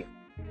honest, I think.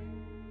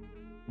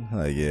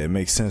 Like, yeah, it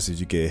makes sense that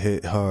you get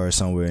hit hard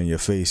somewhere in your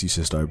face, you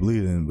should start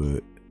bleeding,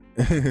 but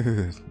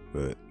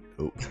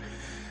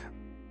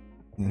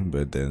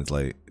but then it's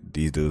like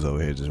these dudes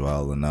over here just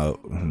wilding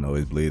out,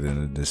 always bleeding,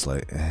 and just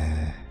like.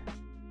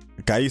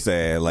 I used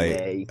to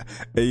like,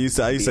 I used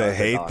to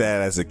hate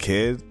that as a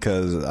kid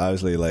because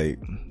obviously like.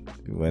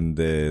 When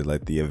the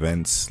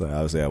events, like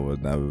obviously I was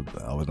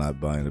not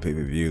buying the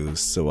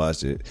pay-per-views to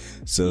watch it,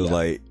 so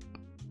like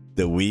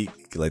the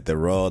week, like the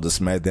Raw, the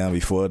SmackDown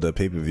before the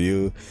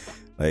pay-per-view,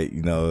 like,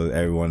 you know,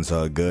 everyone's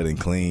all good and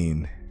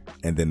clean,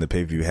 and then the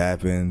pay-per-view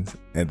happens,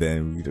 and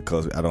then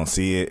because I don't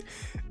see it,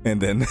 and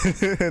then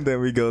and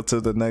then we go to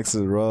the next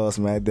Raw,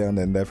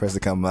 SmackDown, and that person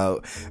come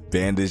out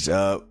bandaged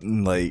up,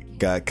 like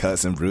got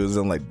cuts and bruises.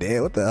 I'm like,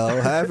 damn, what the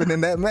hell happened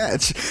in that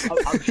match?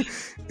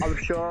 I'm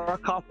sure a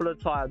couple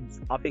of times.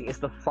 I think it's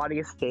the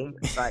funniest thing.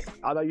 Like,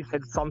 I know you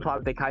said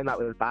sometimes they came out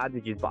with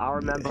bandages, but I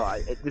remember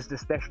it was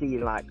especially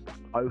in like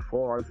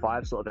 04,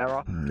 05 sort of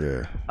era.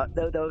 Yeah.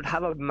 They would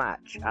have a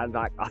match, and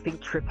like I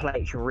think Triple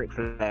H and Ric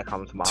Flair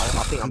come to mind.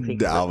 I'm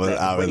thinking. I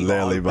was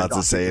literally about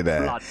to say that.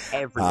 blood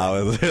everywhere.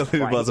 I was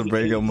literally about to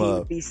bring him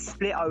up. He'd be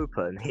split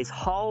open. His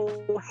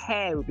whole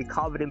hair would be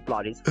covered in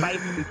blood. His face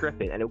would be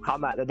dripping, and he'll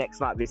come out the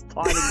next night with this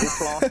tiny little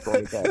plaster on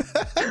his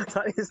head.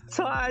 Like this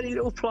tiny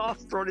little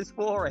plaster on his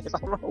forehead.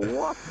 I'm like,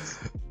 what?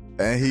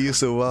 And he used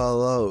to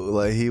wild out.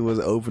 Like, he was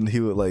open. He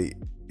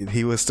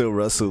would still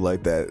wrestle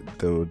like that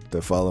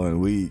the following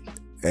week.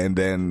 And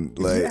then,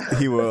 like,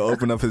 he would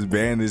open up his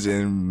bandage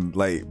and,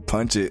 like,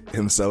 punch it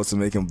himself to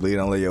make him bleed.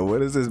 I'm like, yo,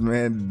 what is this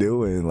man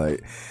doing?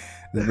 Like,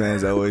 this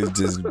man's always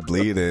just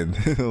bleeding.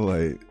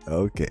 Like,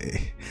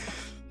 okay.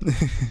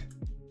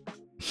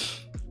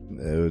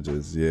 It was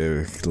just,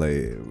 yeah,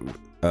 like,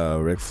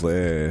 Ric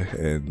Flair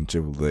and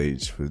Triple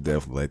H was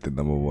definitely, like, the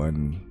number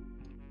one.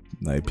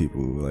 Like,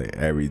 people, like,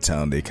 every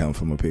time they come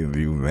from a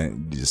pay-per-view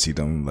event, you just see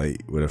them,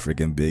 like, with a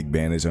freaking big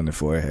bandage on their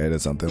forehead or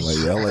something. Like,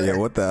 yo,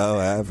 what the hell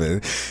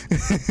happened?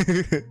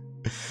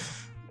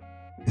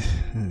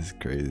 It's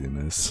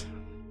craziness.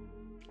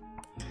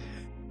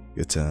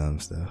 Good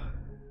times, though.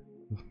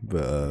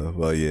 But,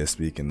 well, yeah,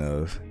 speaking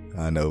of,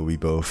 I know we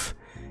both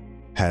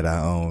had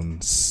our own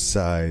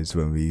sides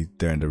during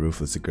the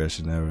Ruthless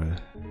Aggression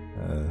era.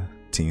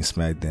 Team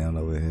SmackDown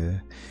over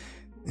here.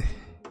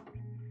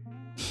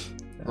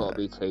 Gotta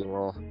be Team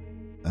Raw.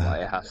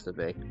 Like, it has to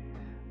be.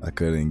 I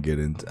couldn't get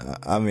into.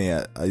 I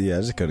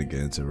just couldn't get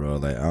into Raw.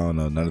 Like, I don't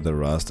know, none of the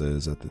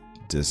rosters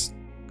just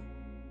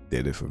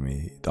did it for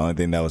me. The only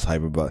thing that was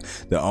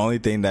the only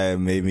thing that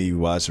made me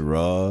watch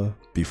Raw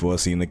before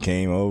Cena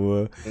came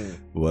over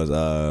was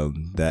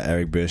that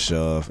Eric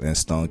Bischoff and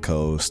Stone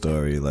Cold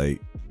story.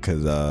 Like,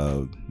 because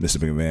Mr.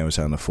 McMahon was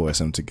trying to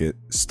force him to get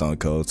Stone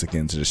Cold to get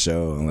into the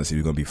show unless he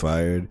was gonna be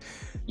fired.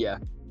 Yeah.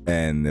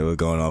 And it was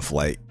going off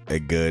like a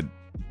good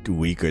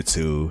week or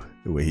two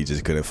where he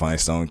just couldn't find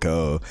Stone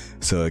Cold.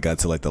 So it got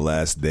to like the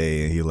last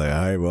day and he like,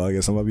 all right, well, I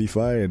guess I'm gonna be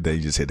fired. Then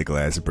he just hit the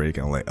glass break.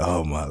 I'm like,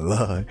 oh my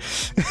lord.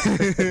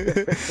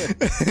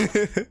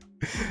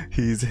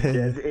 He's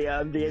he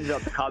ended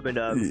up becoming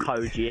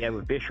co-GM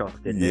with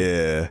Bischoff, didn't he?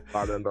 Yeah, if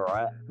I remember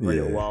right. For a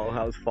little while.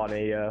 That was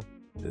funny. Yeah.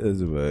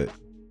 But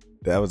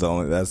that's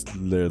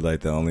literally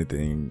like the only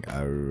thing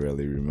I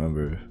really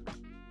remember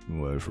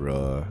was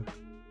Raw.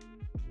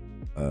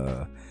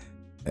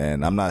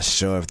 And I'm not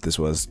sure if this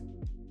was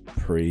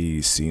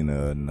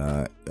pre-Cena or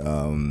not.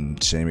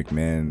 Shane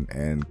McMahon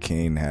and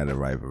Kane had a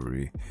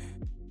rivalry.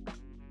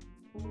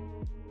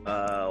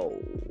 Oh.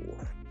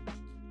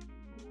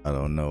 I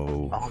don't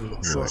know. I'm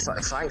not sure.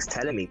 Something's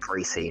telling me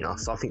pre-Cena.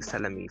 Something's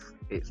telling me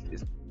it's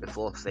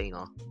before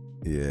Cena.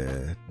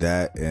 Yeah,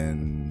 that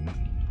and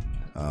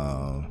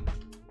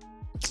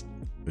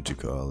what you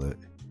call it?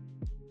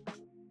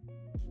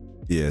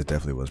 Yeah, it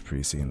definitely was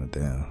pre-Cena.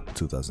 Damn,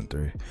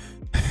 2003.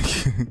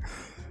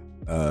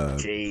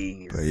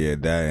 Jeez. But yeah,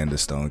 that and the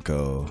Stone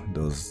Cold,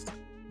 those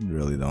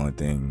really the only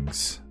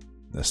things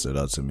that stood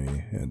out to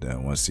me. And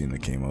then once Cena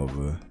came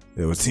over,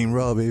 it was Team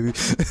Raw, baby.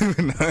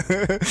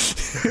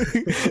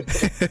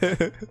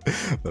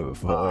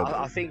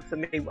 I think for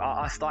me,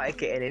 I started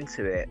getting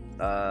into it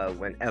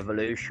when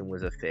Evolution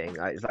was a thing.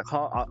 It's like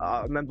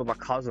I remember my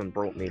cousin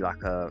brought me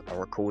like a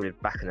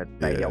recorded back in the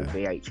day, the old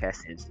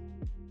VHSs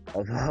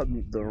of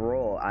the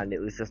Raw, and it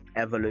was just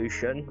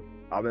Evolution.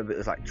 I remember it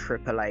was like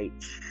Triple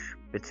H,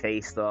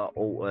 Batista,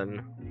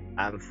 Orton,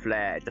 and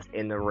Flair just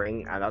in the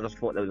ring, and I just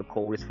thought they were the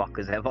coolest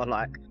fuckers ever.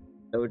 Like,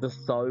 they were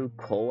just so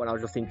cool, and I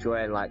was just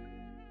enjoying, like,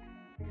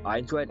 I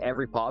enjoyed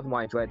every part of them.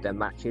 I enjoyed their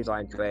matches,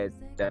 I enjoyed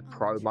their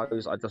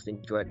promos, I just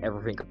enjoyed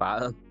everything about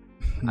them.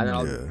 And then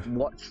I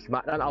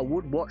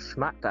would watch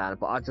SmackDown,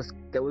 but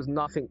there was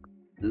nothing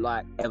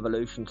like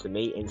Evolution to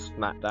me in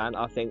SmackDown.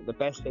 I think the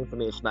best thing for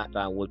me in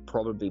SmackDown would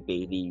probably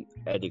be the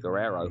Eddie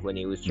Guerrero when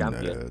he was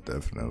champion. Yeah,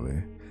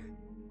 definitely.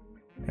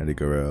 Eddie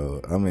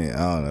Guerrero. I mean,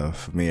 I don't know.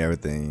 For me,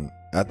 everything.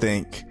 I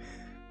think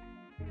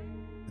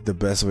the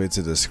best way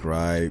to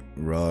describe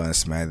Raw and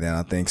SmackDown,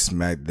 I think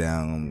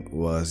SmackDown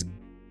was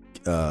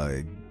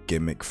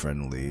gimmick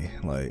friendly.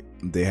 Like,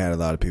 they had a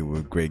lot of people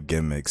with great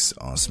gimmicks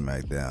on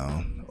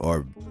SmackDown,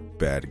 or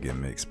bad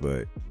gimmicks,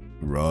 but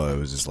Raw, it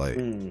was just like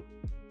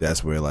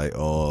that's where, like,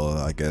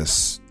 I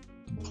guess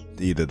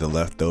either the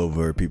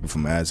leftover people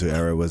from Attitude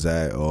Era was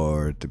at,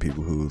 or the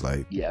people who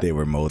they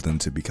were molding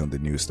to become the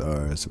new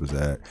stars was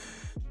at.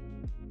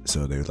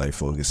 So they were like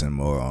focusing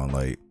more on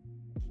like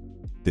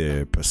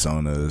their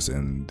personas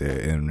and their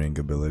in-ring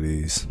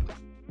abilities.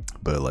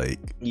 But like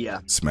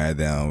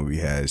SmackDown, we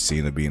had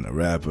Cena being a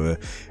rapper,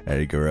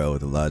 Eddie Guerrero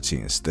with a lot of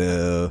cheating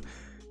still,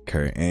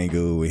 Kurt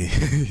Angle,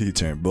 he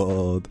turned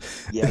bald.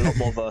 Yeah, a lot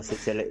more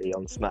versatility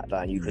on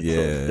SmackDown. You could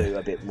sort of do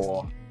a bit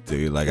more.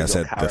 Dude, like I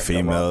said, the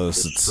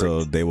females,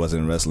 so they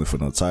wasn't wrestling for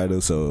no title,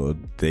 so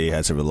they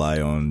had to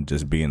rely on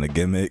just being a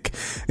gimmick.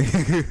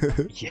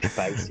 Yeah,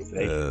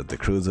 basically. The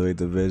Cruiserweight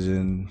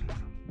division,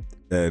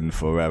 and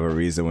for whatever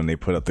reason, when they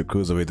put up the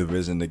Cruiserweight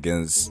division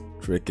against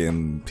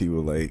freaking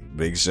people like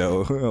Big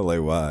Show,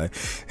 like, why?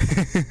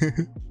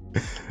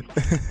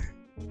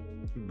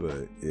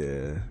 But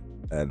yeah,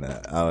 and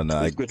I don't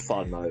know. It's good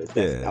fun though.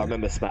 I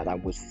remember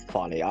SmackDown was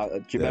funny.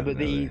 Do you remember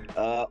the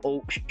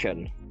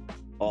auction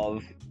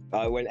of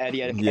When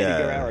Eddie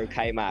Guerrero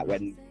came out,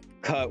 when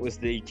Kurt was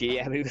the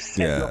GM, he was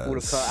setting up all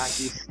the Kurt Angle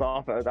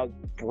stuff. That was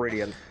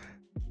brilliant.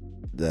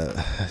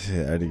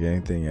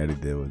 Anything Eddie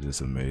did was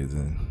just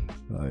amazing.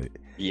 Like,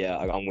 yeah,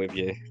 I'm with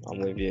you.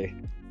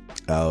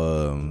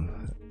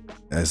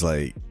 It's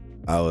like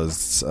I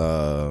was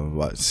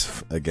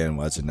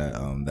watching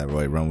that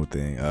Royal Rumble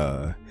thing.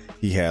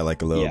 He had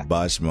like a little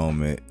botch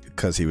moment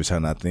because he was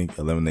trying to, I think,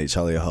 eliminate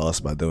Charlie Haas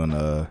by doing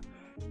a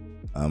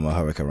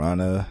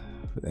Hurricanrana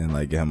and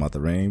like get him out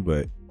the ring,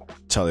 but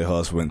Charlie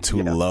Haas went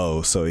too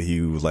low, so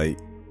he was like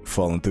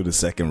falling through the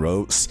second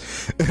ropes.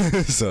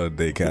 So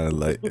they kind of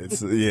like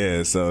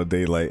so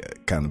they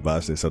like kind of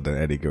botched it. So then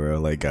Eddie Guerrero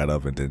like got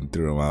up and then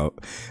threw him out,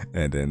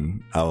 and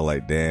then I was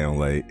like, damn,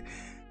 like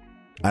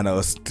I know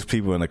it's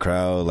people in the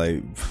crowd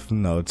like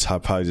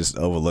probably just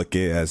overlook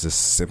it as a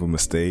simple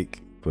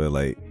mistake, but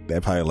like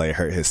that probably like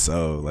hurt his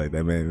soul. Like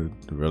that man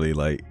really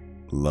like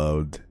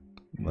loved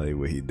like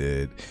what he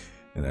did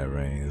in that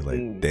ring. It's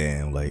like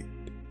damn, like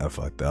I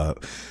fucked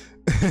up.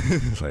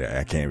 Like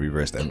I can't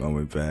reverse that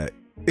moment back.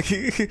 Like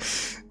you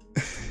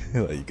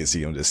can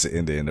see him just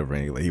sitting there in the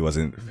ring, like he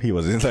wasn't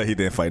like he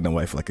didn't fight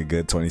nobody for like a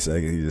good 20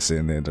 seconds. He just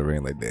sitting there in the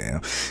ring like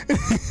damn.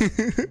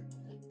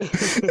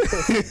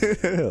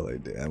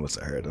 Like damn, I must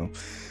have hurt him.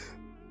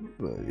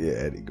 But yeah,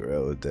 Eddie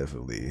Guerrero is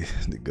definitely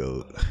the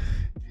GOAT.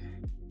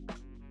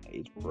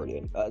 He's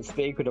brilliant.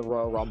 Speaking of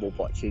Royal Rumble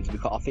botches,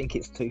 because I think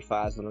it's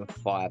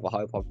 2005, I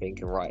hope I'm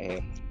thinking right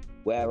here,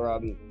 where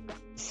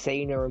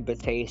Cena and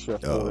Batista are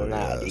falling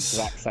out at the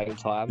exact same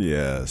time.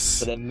 Yes.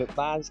 So then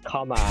McMahon's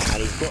come out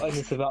and he's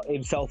gotten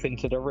himself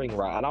into the ring,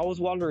 right? And I was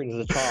wondering as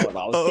a child,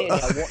 I was sitting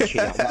there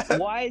watching it, I'm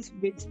like, why is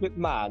Vince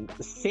McMahon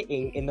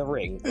sitting in the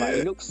ring? Like,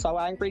 he looks so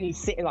angry and he's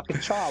sitting like a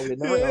child in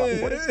the ring. Like,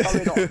 what is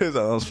going on? His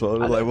arms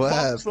folded, like, what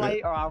happened?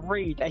 Later, I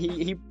read that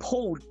he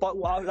pulled, but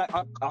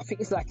I think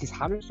it's like his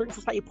hamstrings.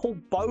 It's like he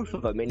pulled both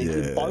of them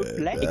into both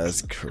legs.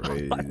 That's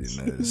craziness.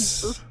 Like,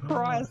 Jesus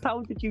Christ,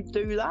 how did you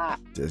do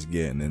that? Just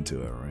getting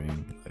into a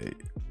ring.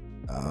 Like,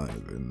 I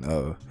don't even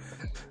know.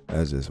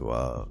 That's just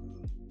wild.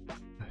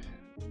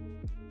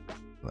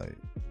 Like,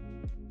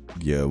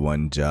 yeah,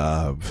 one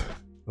job.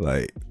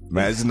 Like,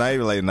 imagine not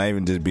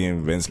even just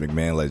being Vince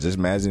McMahon. Like, just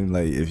imagine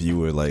like if you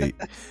were like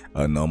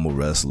a normal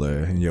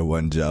wrestler and your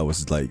one job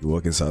was like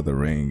walk inside the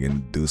ring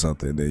and do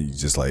something that you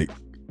just like.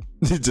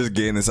 You just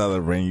getting inside the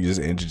ring, you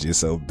just injured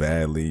yourself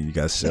badly. You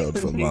got shelled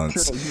for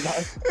months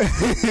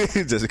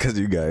just because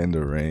you got in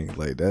the ring.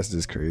 Like, that's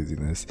just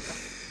craziness.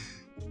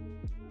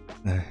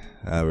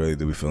 I really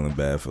do be feeling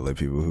bad for like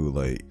people who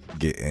like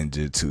get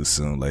injured too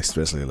soon, like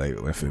especially like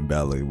when Finn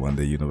Balor won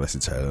the Universal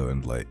title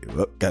and like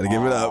gotta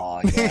give it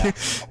up. Yeah.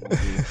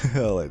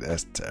 Like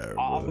that's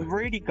terrible. I'm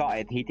really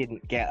gutted he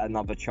didn't get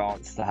another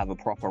chance to have a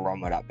proper run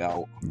with that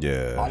belt.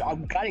 Yeah,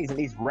 I'm glad he's at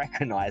least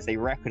recognised. They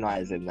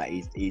recognise him that he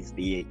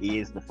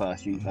is the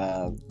first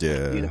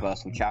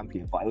Universal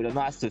Champion. But it would have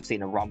nice to have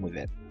seen a run with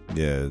it.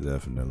 Yeah,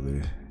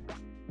 definitely.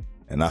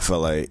 And I feel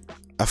like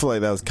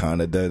that was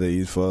kind of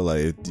WWE for.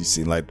 Like, you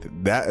see, like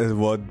that is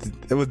what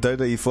it was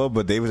WWE for,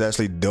 but they was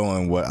actually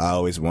doing what I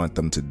always want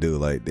them to do.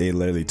 Like, they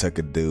literally took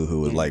a dude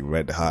who was like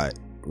red hot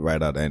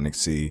right out of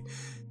NXT,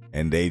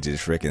 and they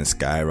just freaking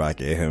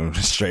skyrocketed him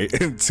straight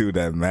into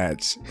that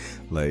match.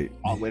 Like,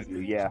 I'm with you,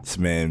 yeah. This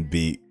man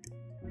beat.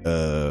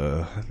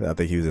 I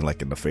think he was in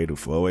the Fatal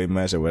 4-Way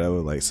match or whatever,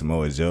 like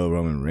Samoa Joe,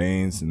 Roman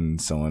Reigns, and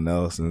someone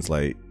else, and it's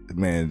like the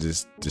man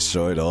just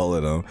destroyed all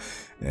of them,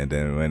 and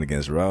then went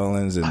against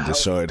Rollins and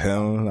destroyed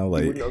him. And I'm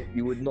like,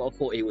 you would not have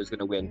thought he was going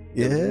to win.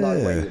 Yeah, no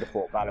way you would have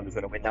thought Balor was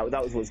going to win. That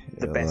was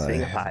the best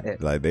thing about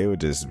it. Like, they were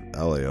just,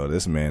 I was like, oh,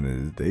 this man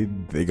is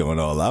they going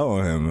all out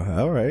on him.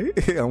 All right,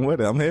 I'm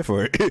with it. I'm here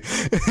for it.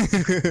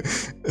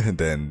 And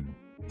then.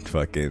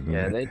 Fucking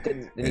they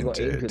got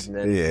injured and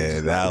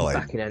then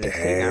back in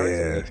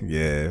NXT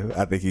now,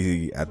 I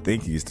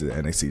think he's the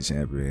NXT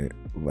champion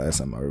last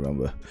time I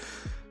remember.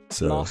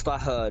 So last I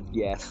heard,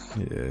 yes.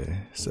 Yeah,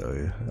 so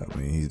I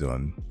mean he's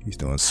doing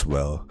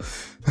swell.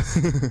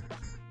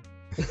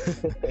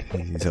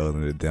 He's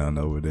holding it down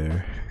over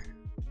there.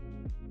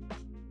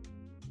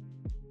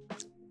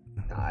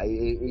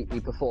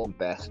 He performed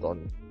best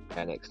on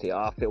NXT.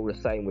 I feel the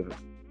same with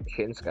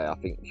Shinsuke. I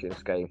think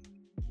Shinsuke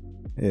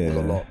was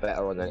a lot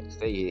better on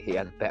NXT. He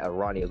had a better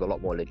run. He was a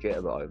lot more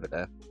legitimate over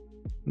there.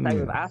 Same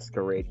with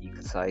Asuka, really, you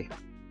could say.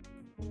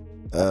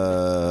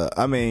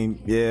 I mean,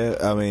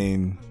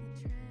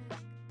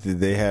 did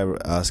they have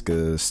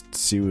Asuka?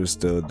 She was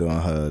still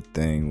doing her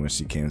thing when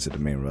she came to the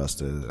main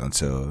roster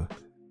until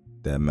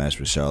that match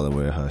with Charlotte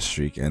where her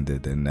streak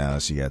ended, and now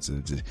she had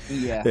to just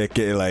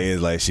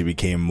it's like she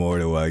became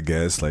mortal, I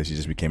guess. Like, she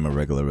just became a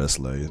regular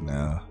wrestler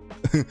now.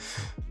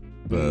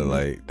 But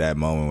like that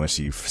moment when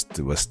she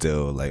was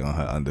still like on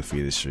her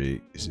undefeated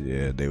streak,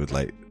 they were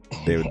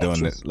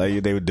doing it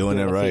like they were doing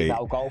it right.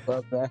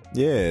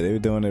 Yeah, they were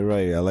doing it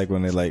right. I like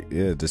when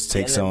they just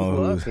take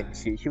someone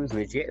who's she was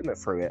legitimate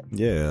through it.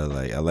 Yeah,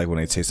 like I like when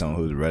they take someone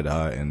who's red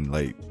hot and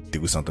like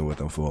do something with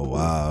them for a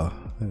while.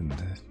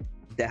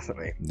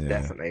 Definitely.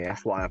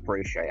 That's why I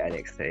appreciate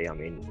NXT. I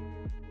mean,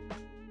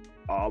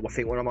 I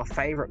think one of my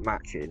favourite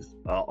matches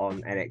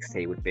on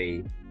NXT would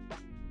be,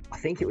 I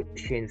think it was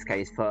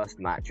Shinsuke's first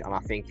match, and I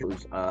think it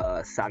was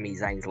Sami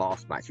Zayn's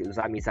last match. It was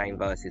Sami Zayn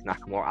versus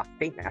Nakamura. I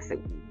think that's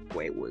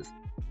what it was.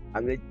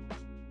 And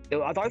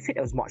I don't think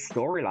there was much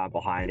storyline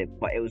behind it,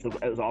 but it was.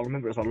 I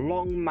remember it was a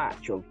long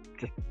match of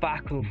just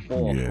back and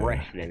forth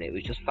wrestling. It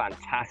was just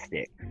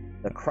fantastic.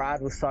 The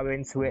crowd was so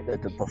into it.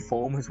 The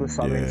performers were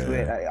so into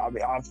it. I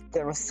mean,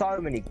 there are so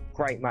many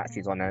great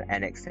matches on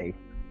NXT.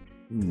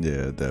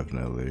 Yeah,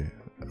 definitely.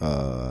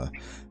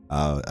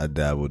 I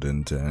dabbled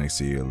into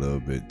NXT a little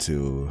bit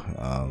too.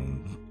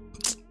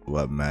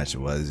 What match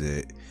was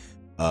it?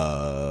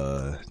 DIY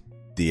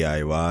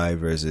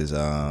versus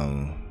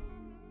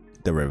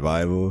the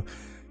Revival.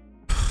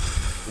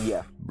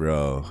 Yeah,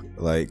 bro,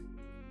 like,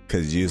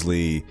 cause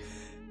usually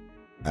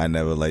I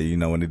never, like, you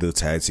know, when they do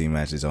tag team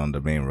matches on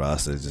the main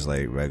roster, it's just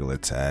like regular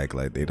tag,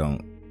 like they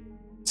don't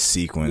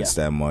sequence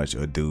that much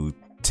or do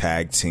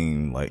tag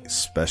team like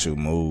special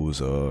moves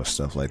or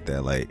stuff like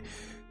that. Like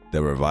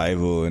the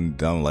Revival,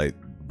 and I'm like,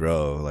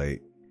 bro,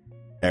 like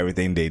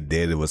everything they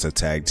did, it was a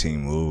tag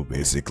team move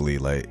basically.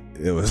 Like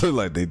it was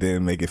like they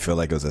didn't make it feel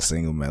like it was a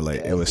single man.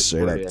 Like it was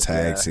straight up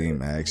tag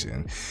team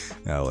action.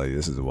 And I was like,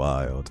 this is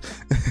wild.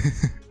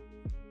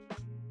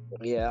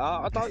 Yeah,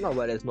 I don't know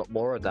where there's not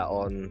more of that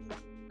on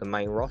the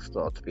main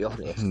roster, to be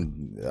honest.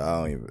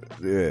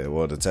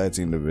 Well, the tag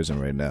team division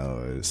right now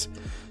is,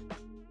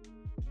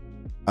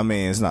 I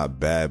mean, it's not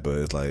bad, but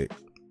it's like,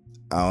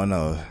 I don't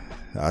know.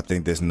 I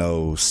think there's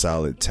no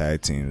solid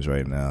tag teams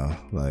right now.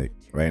 Like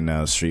right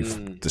now,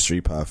 the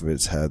Street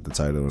Profits had the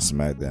title on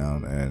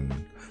SmackDown,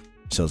 and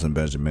Shelton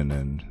Benjamin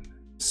and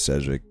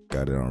Cedric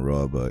got it on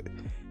Raw. But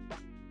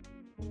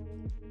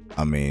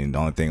I mean, the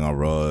only thing on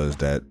Raw is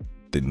that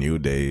the New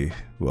Day,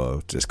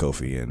 well, just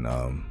Kofi and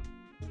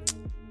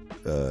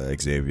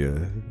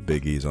Xavier,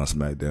 Big E's on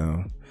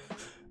SmackDown.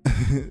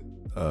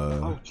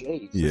 Oh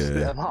jeez.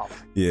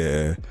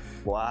 Yeah.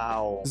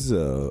 Wow.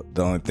 So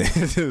the only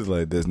thing is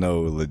like there's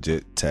no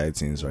legit tag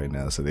teams right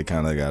now, so they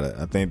kind of gotta.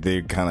 I think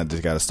they kind of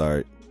just gotta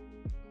start.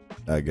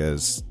 I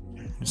guess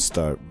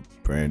start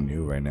brand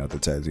new right now with the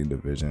tag team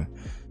division.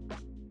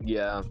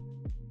 Yeah.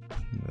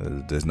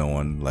 There's no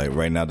one, like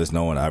right now, there's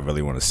no one I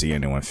really want to see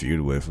anyone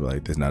feud with.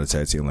 Like there's not a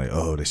tag team like,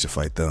 oh, they should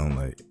fight them.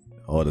 Like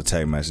all the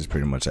tag matches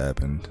pretty much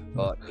happened.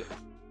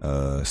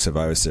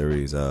 Survivor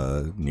Series,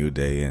 New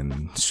Day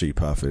and Street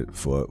Profit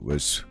fought,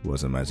 which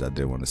was a match I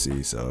did want to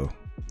see. So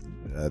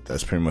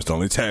that's pretty much the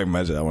only tag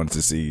match I wanted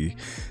to see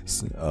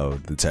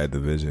of the tag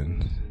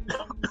division.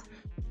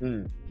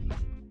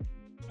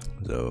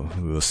 So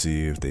we'll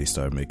see if they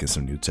start making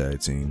some new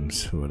tag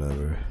teams or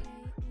whatever.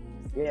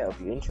 Yeah, it'll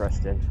be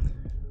interesting.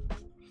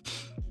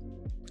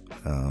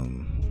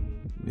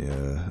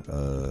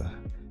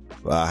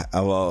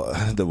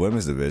 Well, the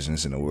women's division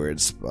is in a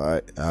weird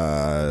spot.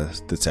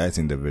 The tag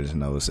team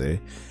division, I would say.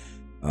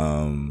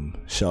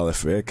 Charlotte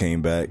Flair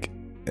came back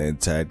and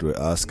tagged with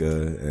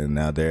Asuka, and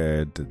now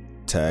they're the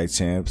tag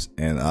champs,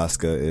 and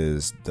Asuka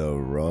is the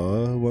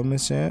Raw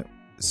Women's champ.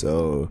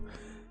 So,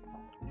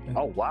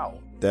 oh wow,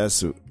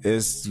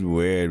 it's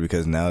weird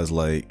because now it's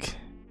like,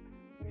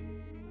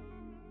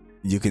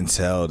 you can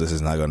tell this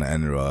is not going to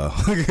end well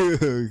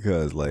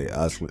because like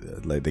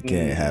Asuka, like they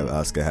can't have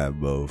Asuka have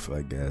both,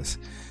 I guess.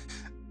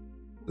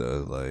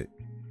 So it's like,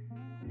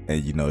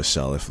 and you know,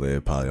 Charlotte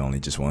Flair probably only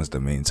just wants the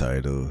main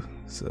title,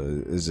 so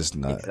it's just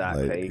not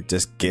exactly. Like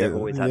just get. They've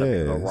always had a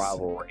bit of a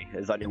rivalry.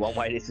 There's only one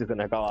way this is going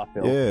to go, I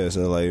feel. Yeah,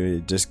 so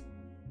like just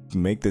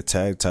make the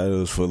tag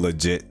titles for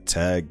legit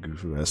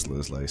tag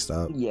wrestlers. Like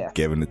stop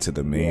giving it to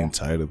the main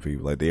title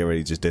people. Like they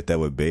already just did that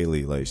with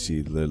Bayley. Like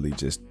she literally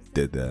just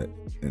did that,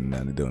 and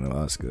now they're doing it with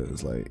Asuka.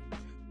 It's like,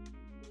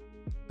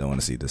 don't want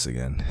to see this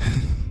again.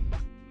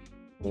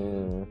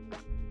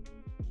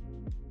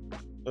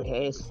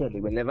 It's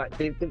silly when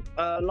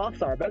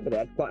last I remember they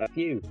had quite a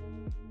few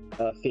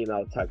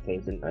female tag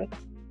teams, didn't they?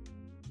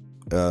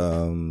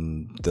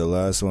 The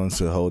last one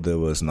to hold it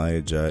was Nia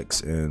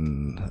Jax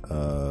and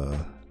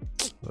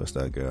what's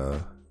that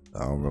girl?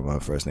 I don't remember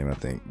her first name. I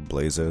think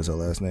Blazer is her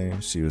last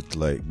name. She was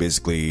like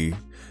basically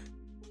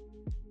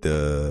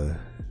the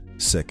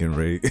second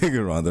rate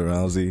Ronda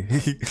Rousey.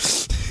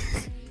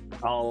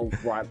 Oh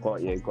right,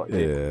 got you.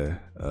 Yeah.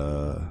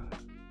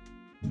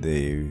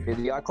 Is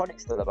the Iconics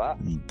still about?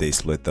 They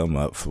split them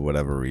up for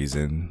whatever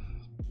reason.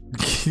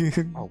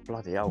 Oh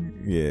bloody hell!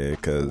 Yeah,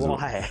 because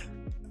why?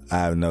 I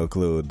have no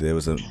clue.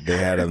 They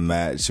had a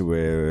match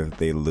where if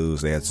they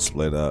lose, they had to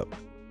split up,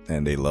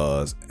 and they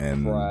lost.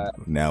 And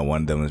now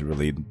one of them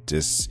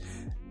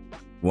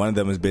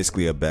is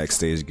basically a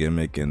backstage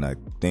gimmick, and I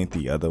think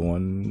the other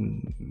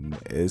one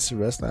is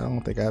wrestling. I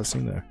don't think I've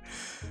seen her.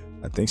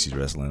 I think she's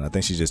wrestling. I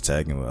think she's just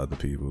tagging with other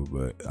people,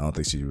 but I don't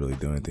think she's really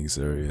doing anything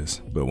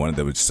serious. But one of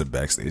them is just a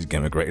backstage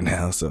gimmick right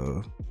now,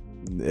 so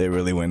it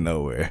really went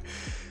nowhere.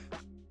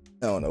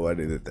 I don't know why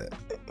they did that.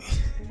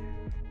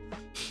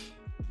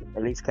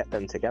 At least kept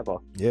them together.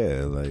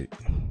 Yeah, like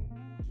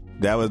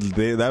that was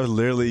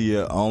literally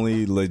your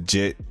only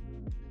legit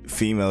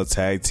female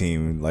tag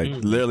team, like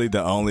literally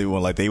the only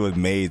one. Like they were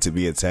made to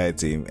be a tag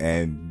team,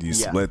 and you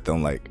split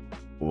them. Like,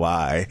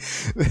 why?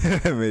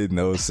 It made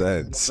no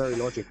sense. It's very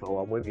logical.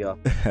 I'm with you.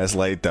 That's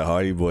like the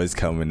Hardy Boys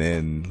coming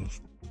in,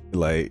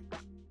 like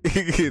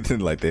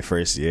like their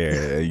first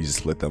year, and you just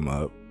split them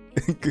up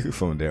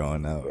from there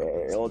on out.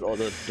 Or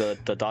the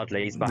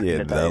Dudleys back Yeah, in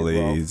the day.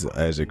 Dudleys,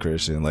 Edge and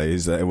Christian, like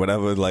he's like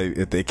whatever. Like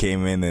if they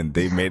came in and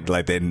they made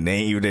like their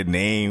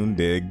name,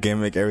 their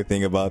gimmick,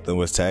 everything about them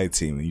was tag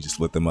team, and you just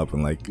split them up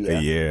in like a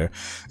year.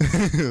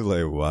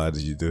 Like, why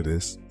did you do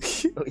this?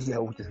 Yeah,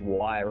 just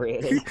why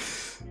really?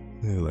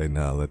 Like,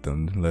 nah, let's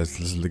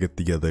look at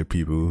the other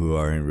people who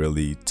aren't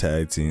really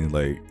tag team.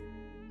 Like,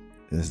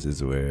 it's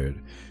just weird.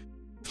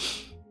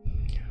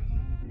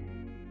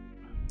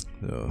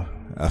 So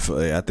I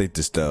think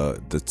just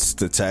the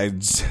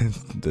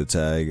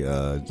tag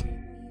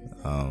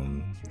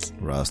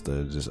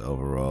roster just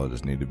overall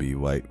just need to be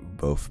white,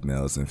 both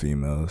males and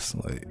females.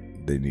 Like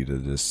they need to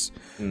just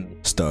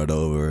start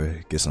over,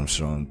 get some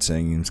strong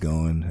teams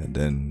going, and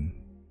then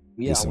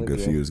get some good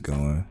feuds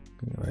going.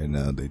 Right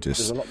now they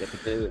just there's a lot they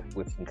could do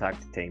with some tag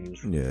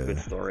teams. Yeah, good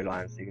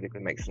storylines. You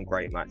could make some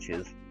great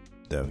matches.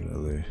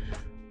 Definitely.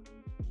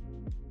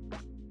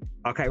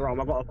 Okay,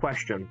 Rom, I've got a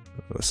question.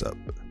 What's up?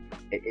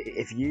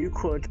 If you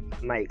could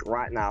make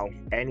right now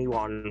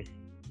anyone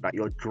like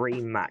your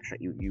dream match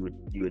that you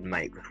would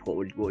make, what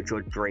would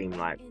your dream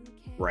like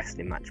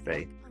wrestling match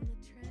be?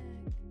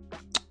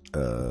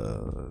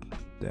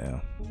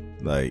 Damn,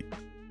 like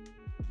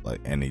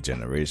any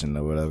generation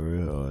or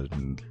whatever, or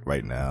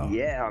right now?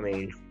 Yeah, I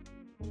mean,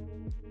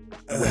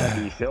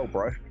 whatever you feel,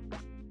 bro.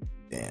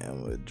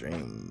 Damn, a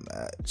dream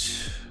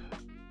match.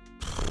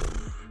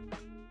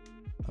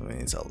 I mean,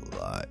 it's a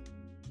lot.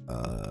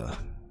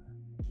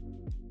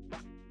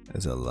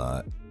 It's a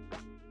lot.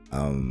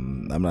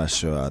 I'm not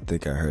sure. I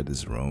think I heard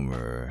this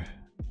rumor.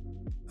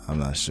 I'm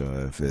not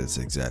sure if it's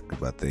exactly,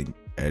 but I think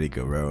Eddie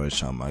Guerrero and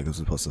Shawn Michaels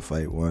were supposed to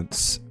fight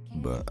once,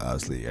 but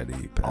obviously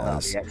Eddie passed. Oh,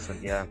 that'd be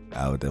excellent, yeah.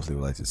 I would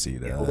definitely like to see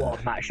that. Yeah, what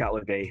a match that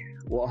would be.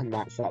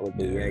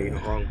 Yeah, you're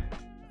not wrong.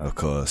 Of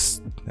course,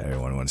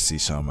 everyone wants to see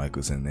Shawn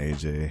Michaels and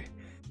AJ.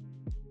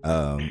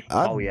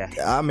 Yeah.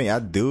 I mean, I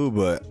do,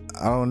 but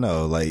I don't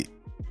know. Like,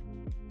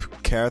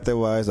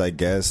 character-wise, I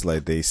guess,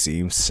 like, they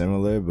seem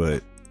similar,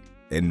 but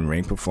in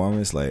ring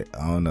performance, like,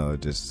 I don't know,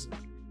 just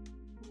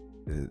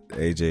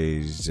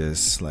AJ's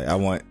just like, I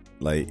want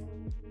like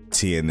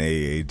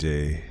TNA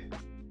AJ.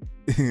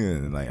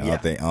 Like,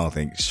 I don't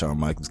think Shawn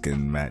Michaels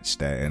can match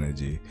that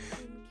energy,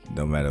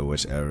 no matter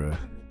which era.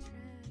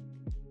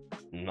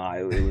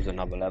 No, it was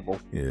another level.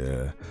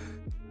 Yeah.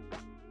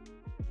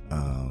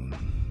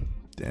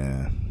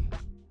 Damn.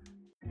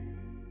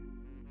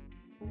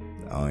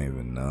 I don't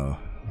even know.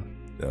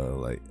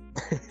 Like,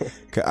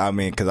 I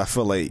mean, because I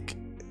feel like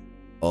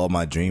all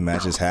my dream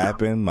matches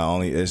happen. My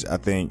only issue, I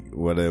think,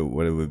 what it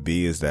would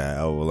be is that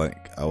I would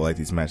like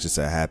these matches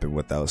to happen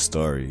without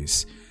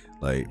stories,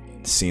 like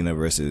Cena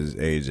versus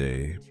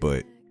AJ,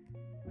 but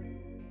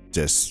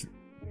just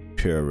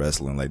pure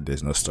wrestling. Like,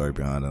 there's no story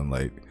behind them.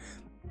 Like,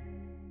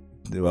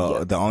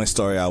 well, the only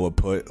story I would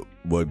put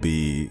would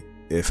be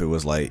if it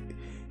was like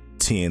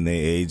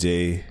TNA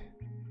AJ.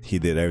 He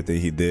did everything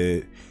he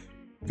did.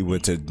 He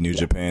went to New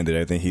Japan, did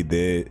everything he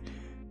did,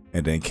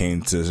 and then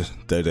came to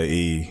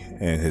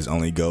WWE, and his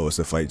only goal was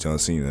to fight John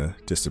Cena,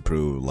 just to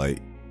prove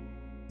like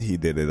he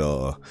did it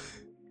all.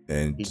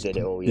 And he did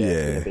it all,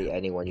 yeah. Beat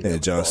anyone.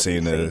 And John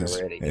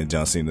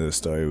Cena's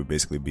story would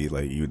basically be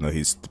like, even though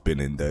he's been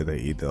in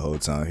WWE the whole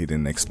time, he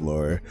didn't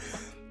explore,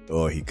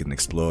 or he can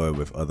explore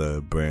with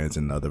other brands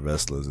and other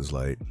wrestlers. It's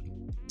like,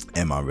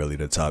 am I really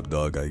the top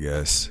dog? I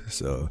guess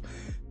so.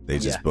 They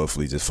just both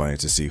just fighting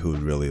to see who's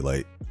really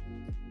like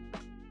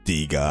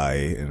the guy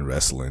in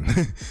wrestling.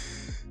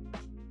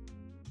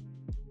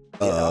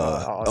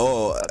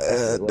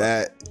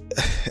 That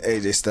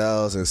AJ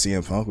Styles and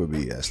CM Punk would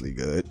be actually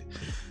good.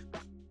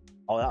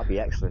 Oh, that'd be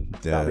excellent.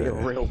 Yeah. That'd be a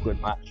real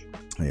good match.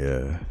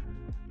 Yeah.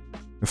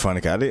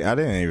 Funny, I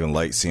didn't even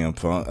like CM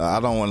Punk. I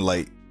don't want to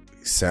like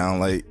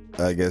sound like,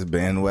 I guess,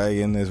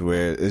 bandwagon is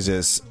where it's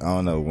just, I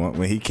don't know,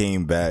 when he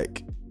came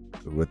back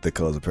with the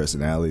Cult of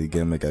Personality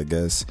gimmick, I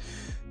guess,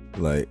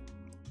 like,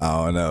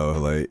 I don't know,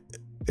 like,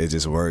 it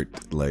just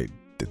worked. Like,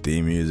 the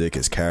theme music,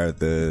 his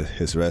character,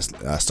 his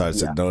wrestling, I started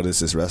to notice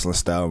his wrestling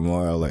style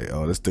more. I was like,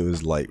 oh, this dude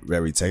is like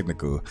very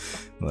technical.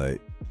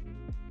 Like,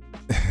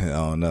 I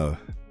don't know,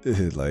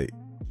 like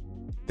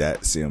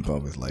that CM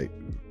Punk was like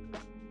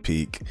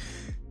peak,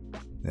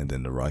 and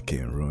then The Rock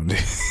came and ruined it.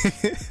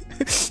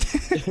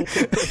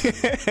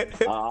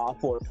 I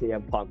thought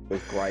CM Punk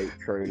was great,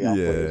 truly.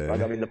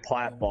 I mean, the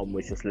pipe bomb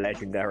was just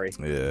legendary.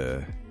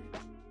 Yeah.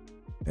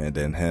 And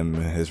then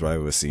his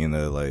rival with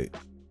Cena, like,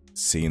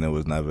 Cena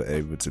was never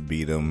able to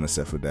beat him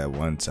except for that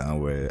one time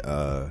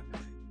where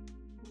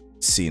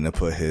Cena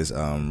put his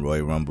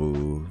Royal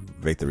Rumble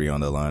victory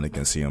on the line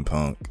against CM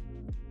Punk.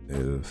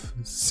 If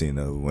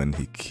Cena win,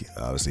 he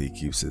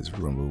keeps his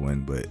Rumble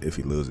win, but if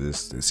he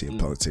loses, then CM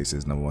Punk takes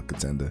his number one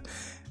contender.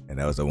 and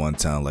that was the one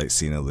time like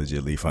Cena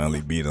legitimately finally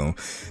beat him.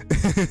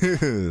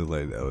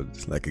 Like that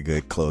was like a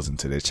good closing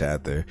to the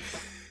chapter.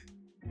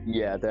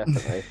 Yeah,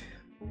 definitely.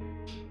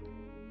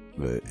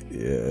 But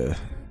yeah,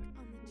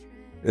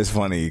 it's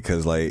funny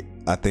because like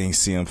I think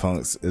CM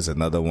Punk is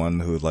another one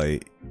who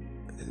like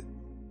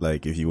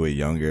if you were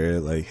younger,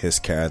 like his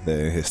character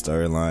and his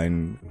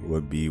storyline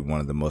would be one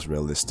of the most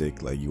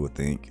realistic. Like you would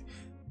think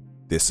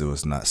this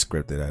was not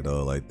scripted at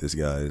all. Like this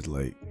guy is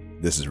like,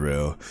 this is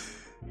real.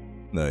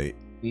 Like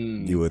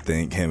you would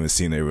think him and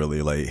Cena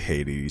really like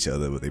hated each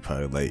other, but they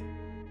probably like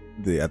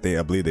I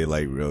believe they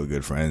like real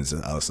good friends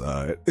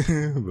outside.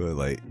 But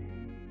like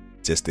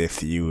just their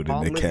feud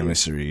and their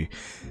chemistry,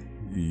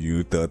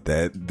 you thought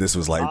that this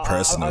was like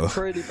personal. I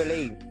truly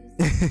believe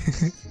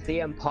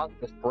CM Punk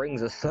just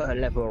brings a certain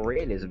level of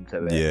realism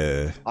to it.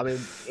 Yeah. I mean,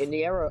 in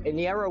the era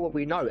where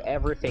we know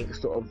everything's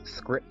sort of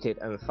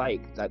scripted and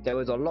fake, like there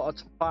was a lot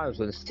of times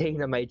when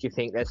Cena made you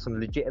think there's some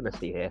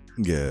legitimacy here.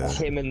 Yeah.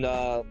 Him and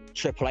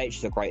Triple H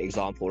is a great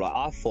example. Like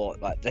I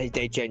thought, like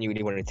they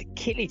genuinely wanted to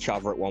kill each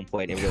other at one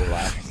point in real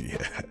life.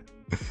 Yeah.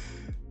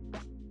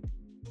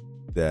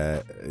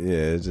 That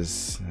it's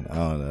just I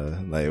don't know.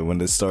 Like when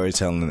the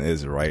storytelling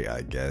is right,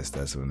 I guess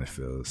that's when it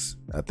feels.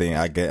 I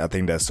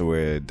think that's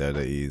where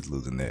WWE is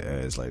losing their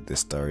edge. Like the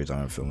stories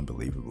aren't feeling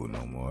believable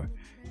no more.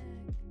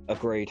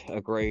 Agreed.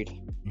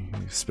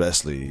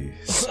 Especially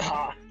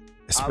I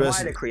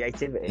like the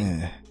creativity.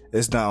 Yeah,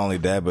 it's not only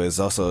that, but it's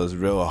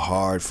real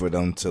hard for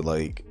them to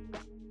like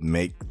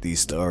make these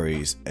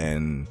stories,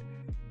 and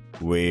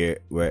we're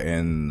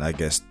in I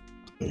guess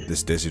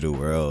this digital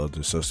world,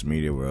 the social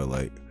media world,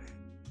 like.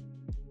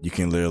 You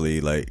can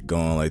literally like go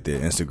on like their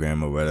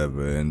Instagram or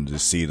whatever and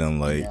just see them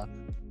like,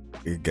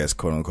 I guess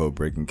quote unquote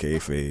breaking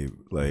kayfabe,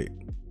 like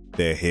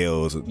their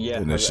heels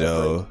in the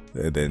show,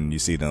 and then you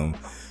see them,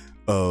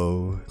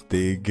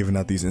 they giving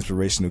out these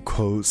inspirational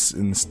quotes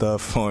and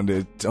stuff on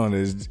his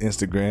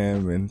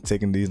Instagram and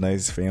taking these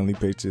nice family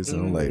pictures.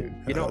 And I'm like,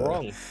 you're not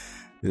wrong.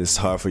 It's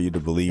hard for you to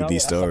believe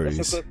these stories.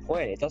 That's a good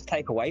point. It does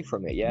take away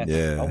from it.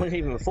 Yeah. I wouldn't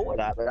even have thought of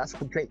that, but that's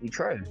completely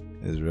true.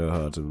 It's real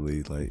hard to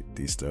believe like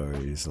these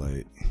stories,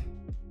 like.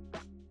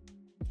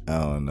 I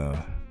don't know.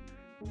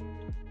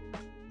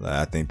 Like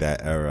I think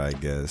that era, I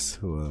guess,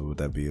 would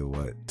that be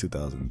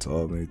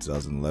 2012, maybe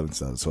 2011,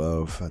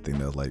 2012? I think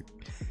that was like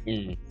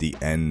the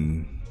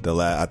end.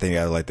 I think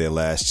that was like their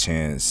last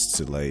chance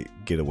to like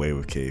get away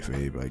with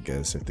kayfabe, I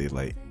guess, if they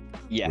like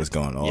was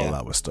going all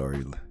out with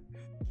story.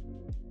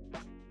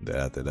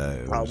 After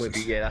that,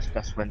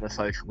 that's when the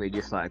social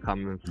media started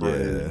coming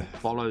through. Yeah.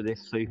 Follow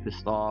this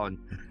superstar, and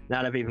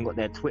now they've even got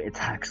their Twitter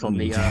tags on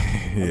the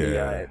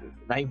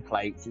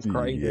nameplates. It's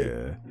crazy.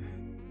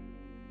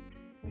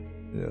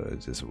 Yeah,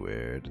 it's just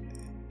weird.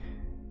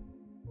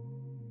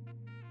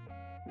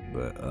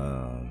 But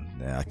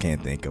I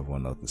can't think of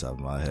one off the top of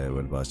my head.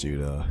 What about you,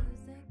 though?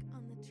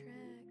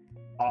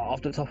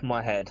 Off the top of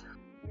my head,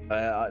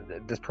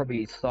 there's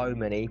probably so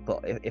many,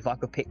 but if I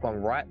could pick one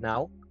right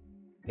now,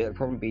 it would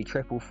probably be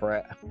triple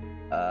threat.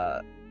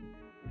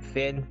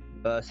 Finn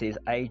versus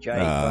AJ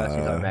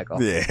versus Omega.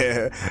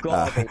 Yeah.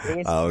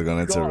 I was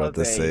gonna interrupt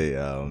to say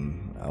I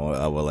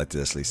would like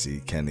to actually see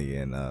Kenny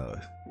and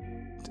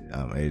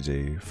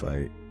AJ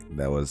fight.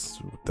 That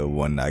was the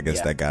one I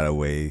guess that got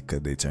away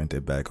because they turned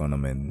it back on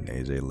him and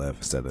AJ left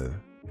instead of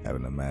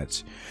having a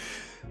match.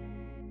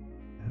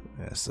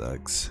 That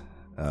sucks.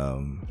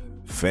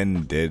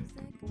 Finn did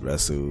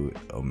wrestle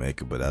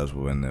Omega, but that was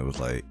when it was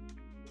like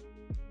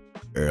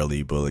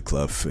early Bullet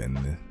Club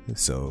Finn,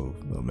 so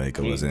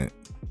Omega wasn't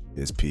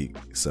his peak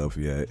self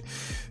yet.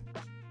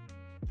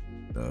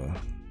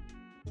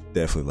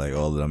 Definitely like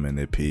all of them in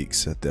their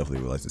peaks. I definitely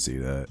would like to see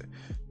that.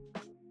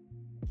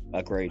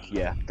 Agreed.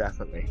 Yeah,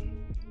 definitely.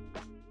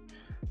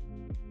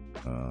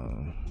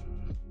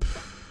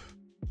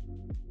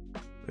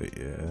 But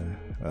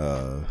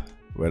yeah.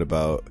 What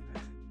about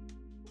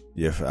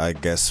I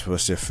guess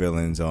what's your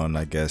feelings on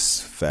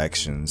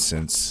factions,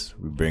 since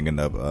we're bringing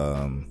up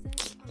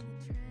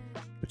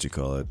what you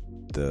call it,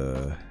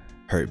 the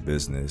Hurt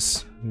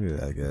Business,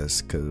 I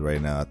guess, because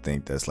right now I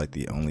think that's like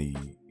the only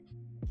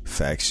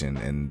faction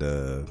in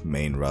the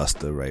main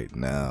roster right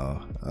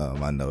now.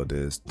 I know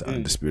there's the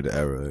Undisputed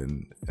Era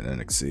in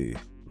NXT,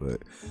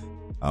 but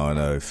I don't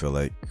know, I feel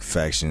like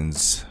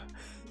factions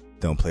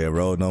don't play a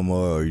role no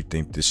more, or you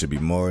think there should be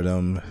more of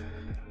them?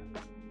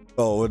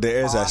 Oh, well,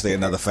 there is actually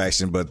another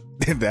faction, but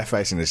that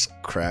faction is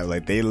crap.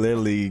 Like they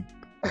literally,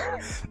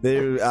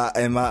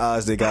 in my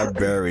eyes, they got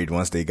buried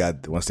once they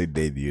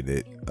debuted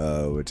it.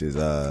 Which is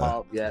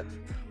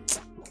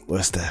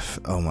what's that?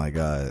 Oh my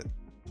god,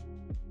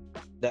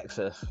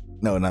 Nexus.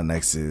 No, not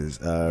Nexus.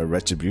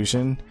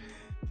 Retribution.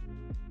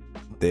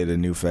 They're the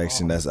new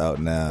faction that's out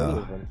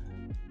now.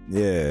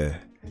 Yeah.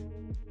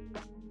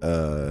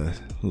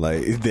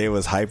 Like they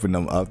was hyping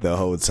them up the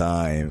whole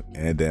time,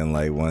 and then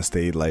like once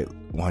they like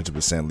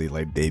 100%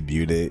 like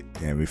debuted it,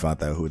 and we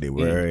found out who they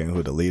were and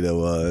who the leader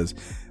was,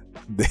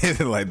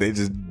 They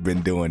just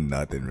been doing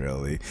nothing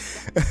really.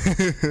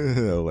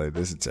 Like,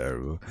 this is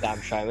terrible.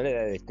 Damn shame.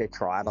 They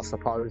tried, I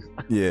suppose.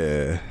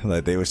 Yeah,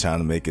 like they was trying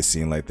to make it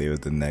seem like they was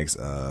the next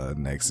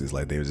Nexus.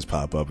 Like they would just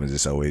pop up and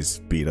just always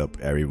beat up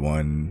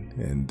everyone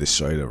and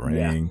destroy the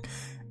ring.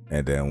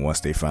 And then once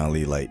they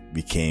finally like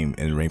became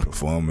in-ring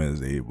performers,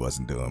 they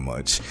wasn't doing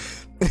much.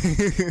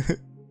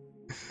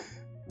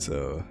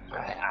 So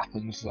it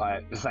happens.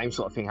 Like the same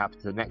sort of thing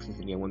happened to the Nexus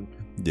in the end.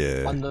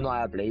 yeah,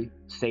 Undeniably,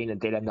 Cena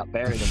did end up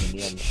burying them in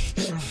the end.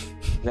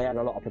 They had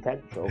a lot of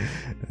potential.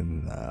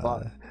 nah,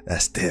 But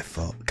that's their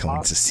fault.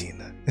 Coming to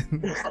Cena.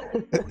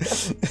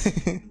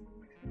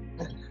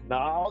 no,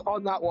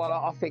 on that one,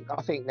 I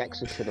think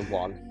Nexus should have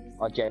won.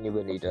 I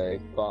genuinely do.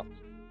 But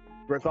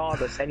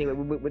regardless, anyway,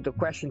 with the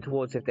question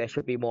towards if there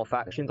should be more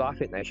factions, I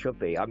think there should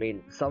be. I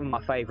mean, some of my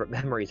favourite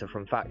memories are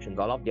from factions.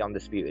 I love the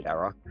Undisputed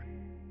Era.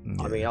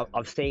 Yeah. I mean,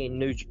 I've seen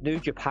New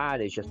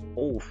Japan is just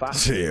all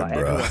factions. Yeah, like,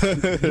 bro.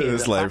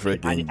 It's like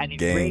freaking and it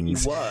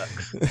gangs. really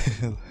works.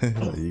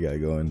 You gotta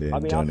go in there and I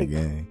mean, join I the think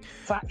gang.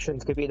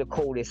 factions could be the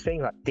coolest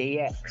thing, like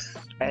DX,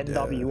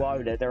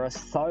 NWO. There are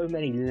so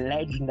many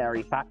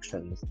legendary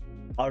factions.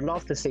 I'd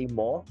love to see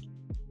more,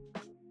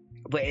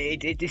 but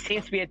it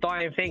seems to be a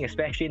dying thing,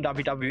 especially in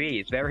WWE.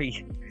 It's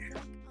very,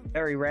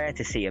 very rare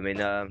to see them in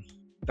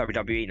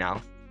WWE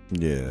now.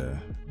 Yeah,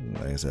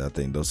 like I said, I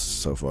think those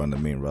so far in the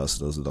main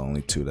roster, those are the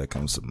only two that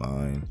comes to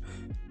mind.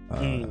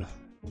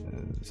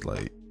 It's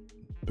like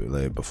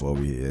before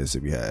we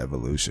had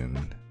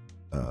Evolution.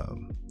 I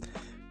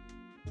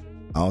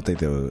don't think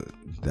there was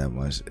that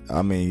much.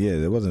 I mean, yeah,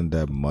 there wasn't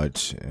that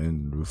much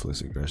in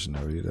Ruthless Aggression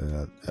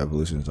either.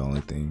 Evolution is the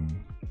only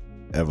thing.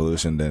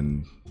 Evolution,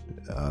 then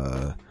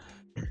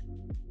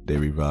they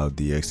revived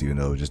DX, even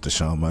though it was just the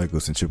Shawn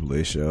Michaels and Triple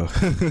H show.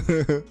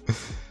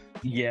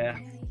 Yeah.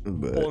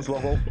 But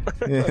Hornswoggle.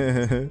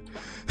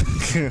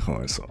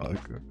 Hornswoggle.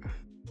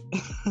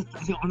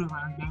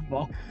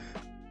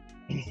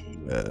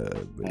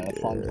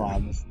 Fun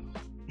times.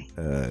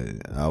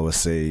 I would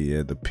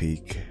say the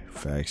peak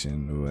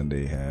faction when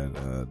they had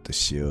the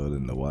Shield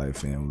and the Wyatt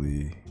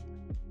family,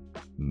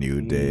 New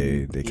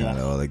Day. They kind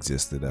of all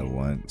existed at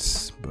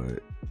once,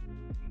 but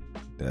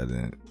that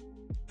didn't.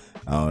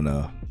 I don't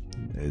know.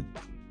 It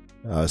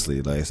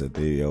honestly, like I said,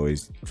 they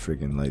always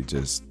freaking like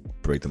just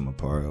break them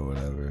apart or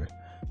whatever.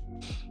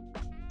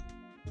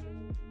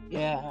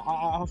 Yeah,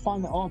 I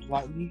find that odd.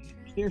 Like,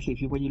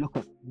 seriously, when you look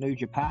at New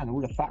Japan, all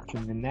the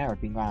factions in there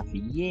have been going for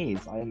years,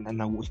 and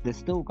they're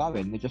still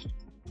going. They're just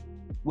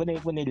when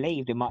they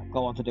leave, they might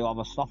go on to do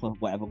other stuff or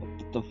whatever.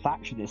 But the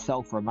faction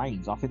itself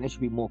remains. I think there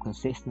should be more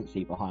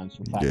consistency behind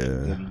some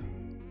factions in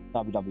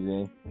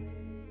WWE.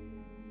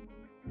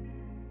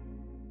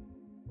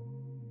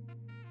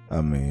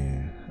 I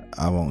mean,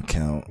 I won't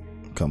count.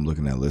 I'm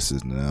looking at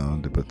lists now,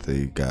 but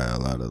they got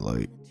a lot of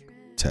like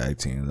tag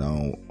teams. I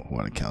don't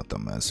want to count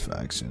them as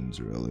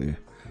factions really,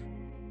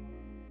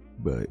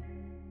 but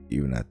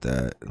even at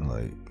that,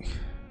 like,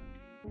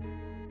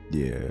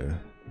 yeah,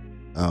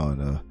 I don't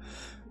know.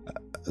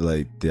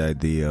 Like the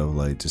idea of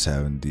like just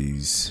having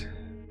these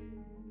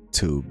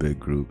two big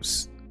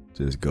groups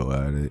just go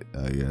at it,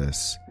 I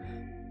guess.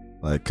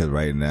 Like, cause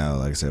right now,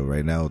 like I said,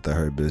 right now with the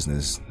Hurt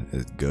Business,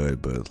 it's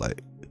good, but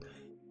like,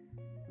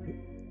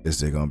 is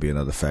there gonna be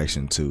another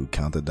faction to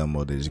counter them,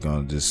 or they just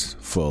gonna just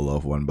fall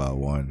off one by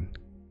one?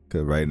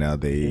 Because right now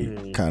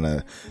they kind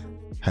of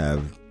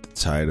have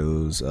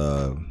titles.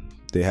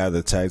 They have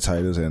the tag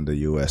titles and the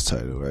US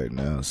title right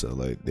now, so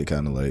like they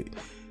kind of like,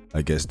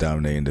 I guess,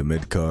 dominating the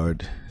mid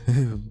card.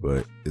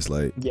 But it's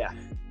like,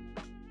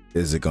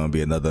 is it gonna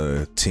be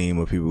another team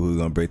of people who's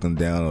gonna break them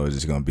down, or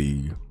is it gonna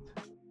be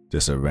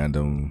just a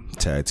random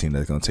tag team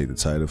that's gonna take the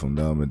title from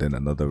them, and then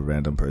another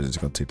random person is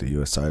gonna take the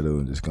US title,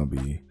 and just gonna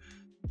be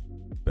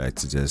back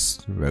to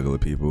just regular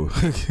people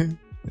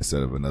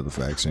instead of another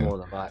faction? More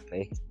than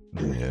likely.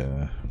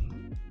 Yeah.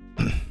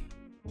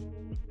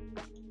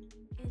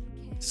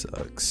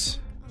 Sucks.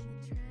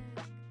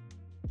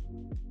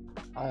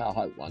 I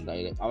hope one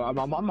day. I'm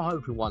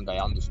hoping one day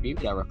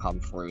Undisputed Era come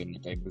through and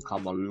they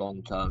become a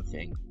long-term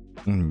thing.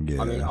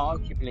 Yeah. I mean,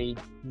 arguably,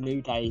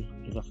 New Day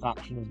is a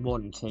faction of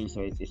 1 and 2,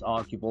 so it's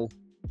arguable.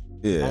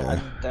 Yeah.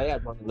 And they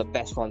had one of the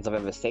best ones I've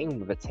ever seen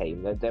with a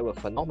team. They were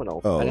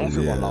phenomenal. Oh, and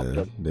everyone yeah. loved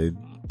them.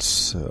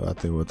 So I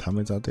think how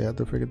many times they had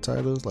the freaking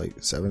titles?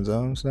 Like 7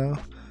 zones now?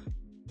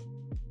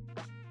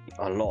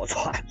 A lot of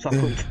times. I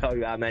couldn't tell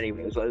you how many.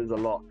 It was a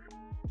lot.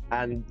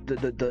 And the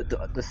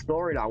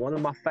storyline, one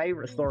of my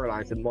favourite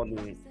storylines in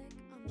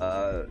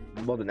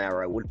modern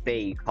era would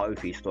be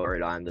Kofi's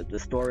storyline. The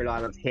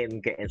storyline of him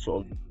getting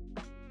sort of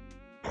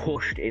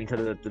pushed into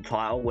the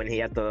title when he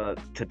had to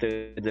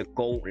do the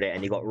gauntlet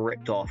and he got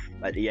ripped off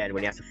at the end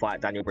when he had to fight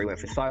Daniel Bryan. He went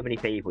for so many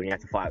people and he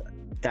had to fight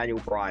Daniel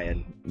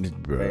Bryan.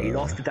 He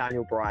lost to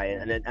Daniel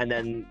Bryan, and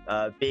then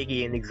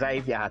Biggie and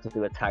Xavier had to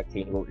do a tag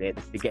team gauntlet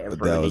to get him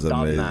through. That was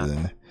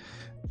amazing. That.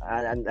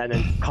 And then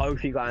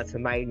Kofi going to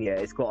Mania,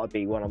 it's got to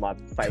be one of my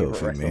favourite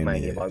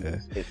WrestleMania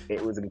moments.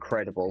 It was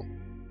incredible.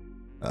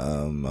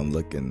 I'm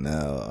looking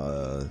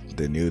now.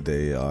 The New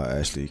Day are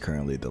actually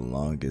currently the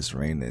longest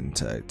reigning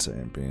tag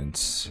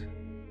champions.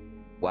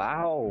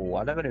 Wow,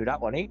 I never knew that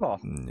one either.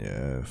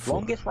 Yeah,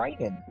 Longest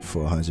reigning.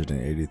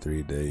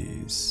 483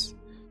 days.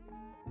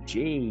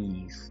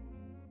 Jeez,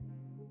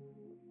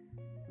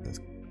 That's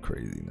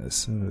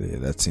craziness. Yeah,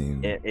 that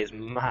team. it is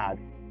mad.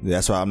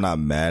 That's why I'm not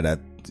mad at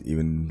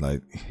even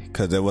like,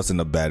 cause it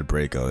wasn't a bad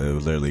breakout. It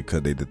was literally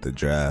cause they did the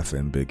draft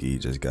and Big E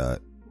just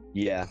got.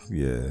 Yeah.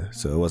 Yeah,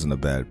 so it wasn't a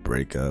bad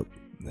breakup,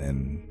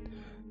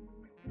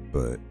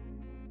 but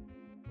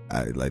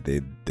I like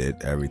they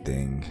did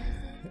everything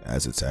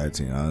as a tag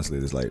team. Honestly,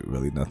 there's like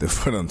really nothing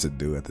for them to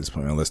do at this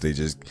point unless they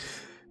just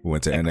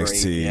went to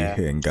NXT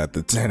and got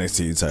the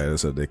NXT title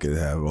so they could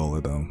have all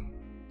of them.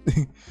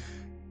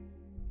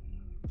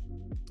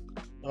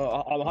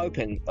 I'm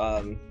hoping,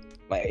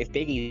 like if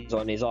Biggie's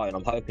on his own,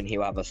 I'm hoping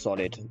he'll have a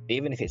solid,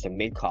 even if it's a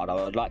mid card. I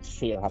would like to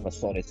see him have a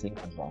solid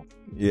singles run.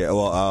 Yeah,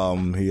 well,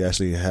 he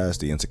actually has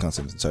the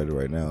Intercontinental title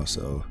right now,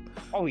 so.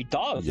 Oh, he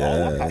does. Yeah.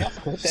 Oh, okay, that's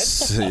good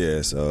then.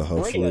 Yeah, so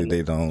hopefully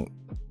they don't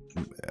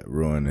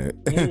ruin it.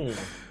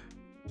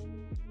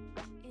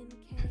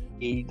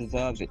 He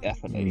deserves it,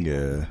 definitely.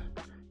 Yeah.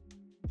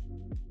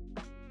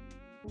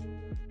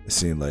 It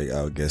seemed like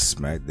I would guess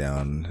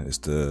SmackDown is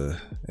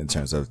in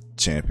terms of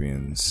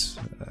champions,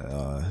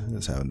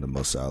 is having the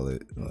most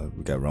solid.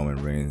 We got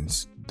Roman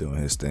Reigns doing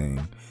his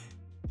thing.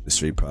 The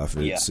Street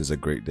Profits is a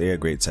great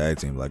tag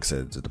team. Like I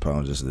said, the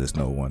problem is there's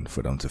no one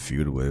for them to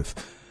feud with.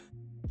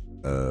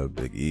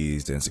 Big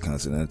E's the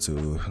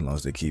Intercontinental. As long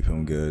as they keep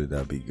him good,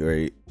 that'd be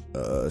great.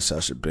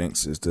 Sasha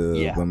Banks is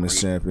the women's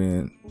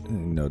champion. You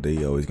know,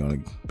 they always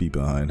gonna be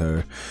behind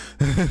her.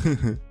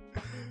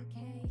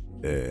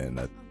 And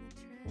I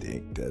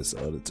think that's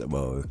all the time.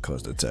 Well, it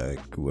cost the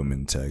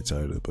women tag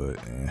title, but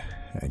I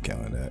ain't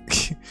counting that.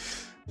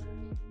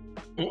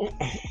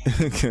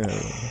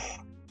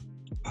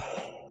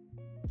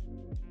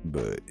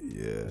 But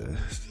yeah,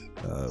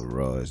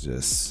 Raw is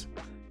just,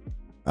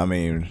 I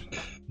mean,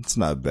 it's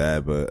not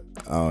bad, but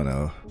I don't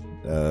know.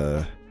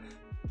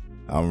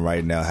 I'm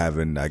right now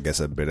having, I guess,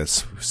 a bit of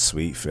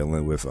sweet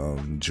feeling with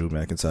Drew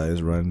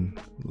McIntyre's run.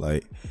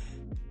 Like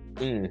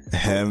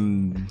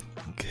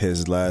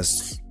his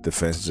last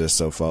defense just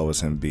so far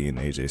was him being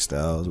AJ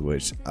Styles,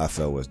 which I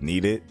felt was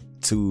needed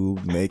to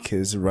make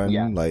his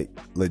run like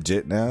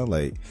legit now.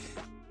 Like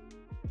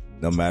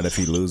no matter if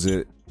he lose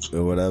it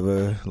or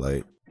whatever,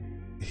 like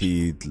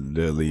he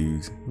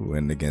literally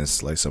went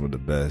against like some of the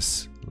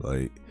best,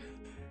 like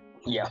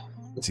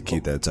to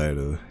keep that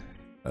title.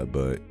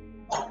 But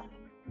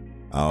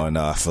I don't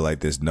know. I feel like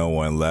there's no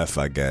one left,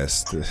 I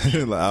guess. Like,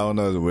 I don't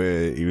know. It's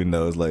weird. Even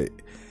though it's like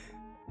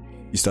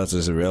you start to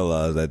just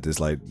realize that there's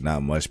like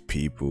not much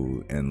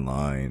people in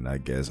line, I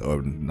guess,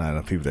 or not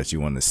enough people that you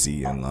want to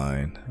see in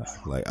line.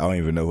 Like I don't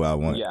even know who I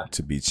want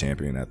to be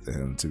champion after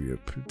him. To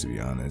be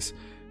honest,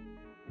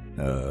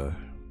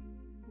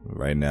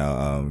 right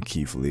now,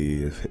 Keith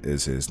Lee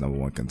is his number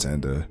one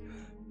contender,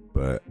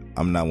 but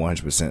I'm not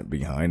 100%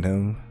 behind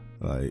him.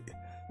 Like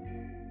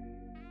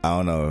I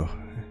don't know.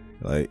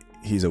 Like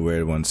he's a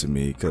weird one to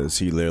me because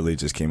he literally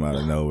just came out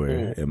of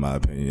nowhere, in my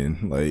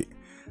opinion. Like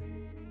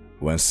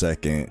 1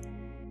 second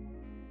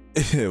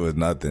it was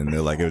nothing.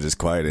 It was just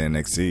quiet in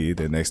NXT.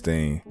 The next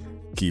thing,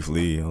 Keith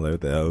Lee, I'm like,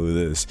 what the hell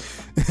is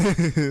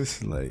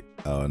this? Like,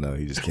 I don't know.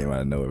 He just came out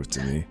of nowhere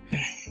to me.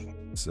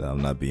 So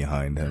I'm not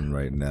behind him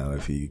right now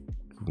if he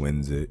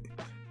wins it.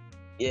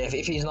 Yeah,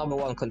 if he's number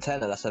one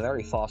contender, that's a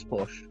very fast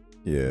push.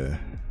 Yeah.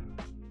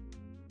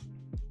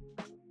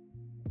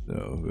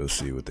 So we'll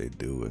see what they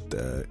do with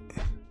that.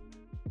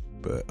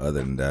 But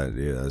other than that,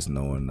 there's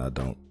no one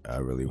I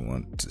really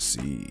want to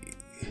see.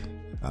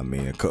 I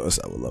mean, of course,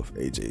 I would love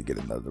AJ to get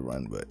another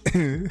run, but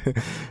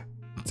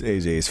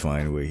AJ is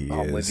fine where he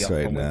is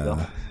right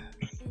now.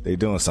 They're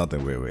doing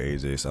something weird with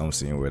AJ, so I'm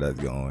seeing where that's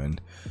going.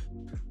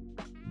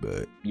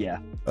 But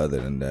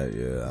other than that,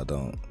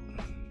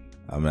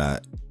 I'm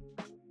not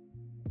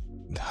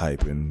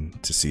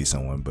hyping to see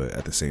someone, but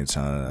at the same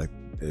time,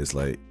 it's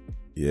like,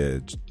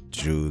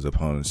 Drew's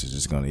opponents is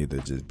just gonna either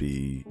just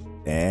be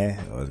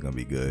or it's gonna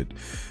be good.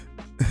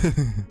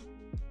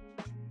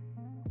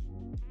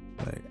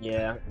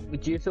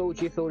 Do you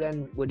feel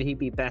then would he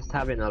be best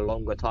having a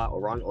longer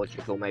title run, or do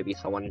you feel maybe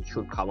someone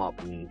should come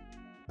up and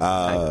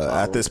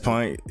at this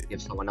point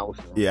give someone else?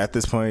 At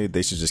this point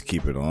they should just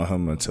keep it on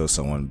him until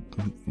someone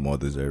more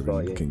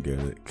deserving can get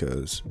it.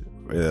 Because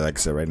like I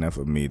said, right now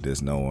for me,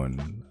 there's no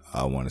one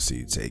I want to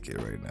see take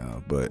it right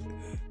now. But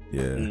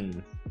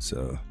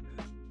so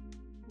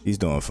he's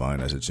doing fine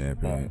as a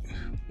champion.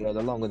 The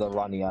longer the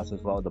run he has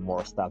as well, the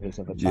more established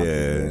of a champion.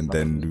 Yeah, and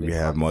then we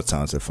have more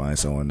time to find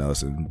someone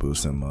else and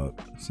boost him up.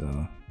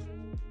 So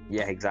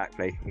yeah,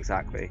 exactly.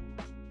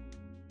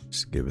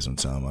 Just give it some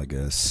time, I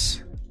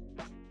guess.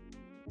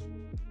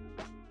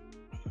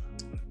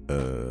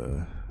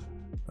 Other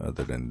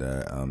than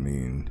that, I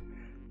mean,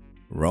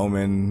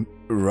 Roman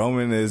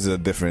is a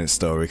different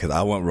story because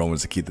I want Roman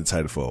to keep the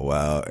title for a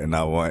while, and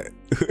I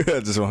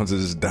just want him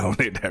to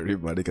dominate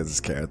everybody because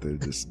his character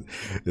is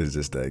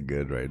just that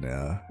good right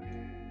now.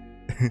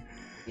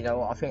 You know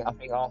what? I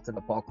think after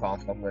the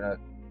podcast, I'm gonna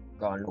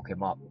go and look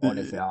him up.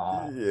 Honestly,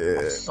 Yeah.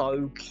 I'm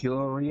so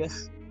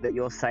curious that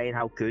you're saying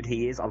how good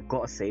he is. I've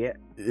got to see it.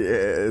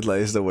 Yeah,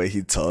 like it's the way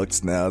he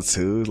talks now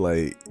too.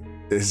 Like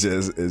it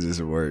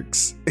just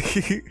works.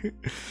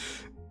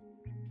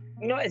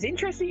 You know, it's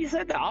interesting you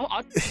said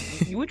that.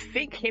 You would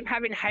think him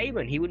having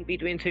Heyman, he wouldn't be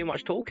doing too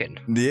much talking.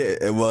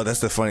 Yeah, well, that's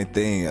the funny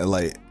thing.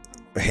 Like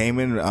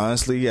Heyman,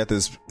 honestly, at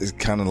this is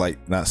kind of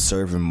like not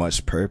serving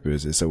much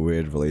purpose. It's a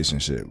weird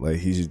relationship. Like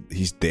he's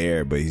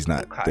there, but he's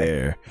not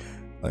there.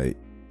 Like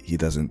he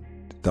doesn't.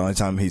 The only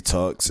time he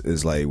talks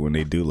is like when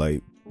they do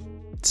like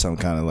some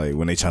kind of like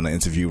when they trying to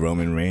interview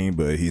Roman Reigns,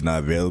 but he's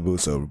not available,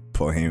 so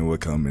Paul Heyman would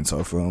come and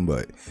talk for him.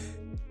 But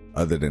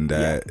other than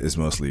that, it's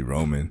mostly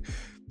Roman.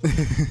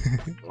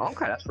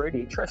 Okay, that's really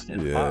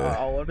interesting. Yeah.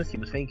 I honestly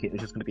was thinking it was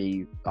just going to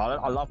be.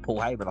 I love Paul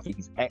Heyman. I think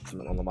he's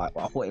excellent on the mic,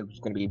 but I thought it was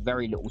going to be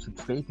very little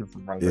speaking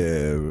from Roman.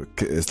 Yeah,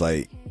 it's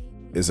like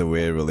it's a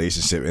weird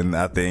relationship, and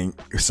I think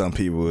some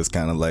people is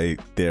kind of like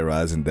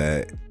theorizing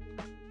that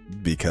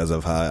because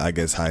of how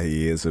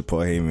he is with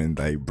Paul Heyman,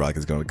 like Brock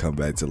is going to come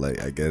back to like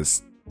I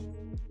guess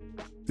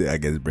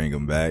bring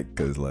him back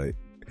because like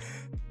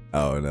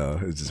I don't know,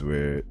 it's just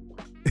weird.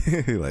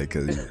 Like,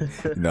 cause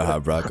you know how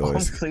Brock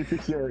always. I'm super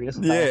curious.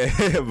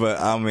 Yeah,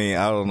 but I mean,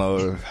 I don't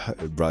know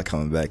if Brock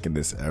coming back in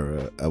this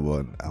era. I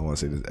want to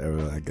say this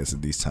era. I guess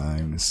at these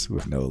times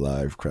with no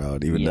live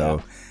crowd, even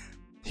though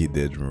he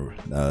did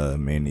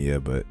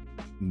Mania, but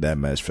that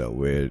match felt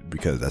weird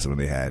because that's when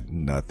they had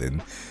nothing.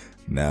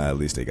 Now at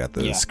least they got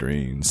the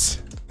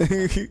screens.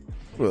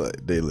 Well,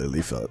 they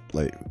literally felt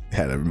like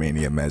had a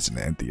Mania match in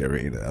the empty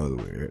arena. That was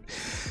weird.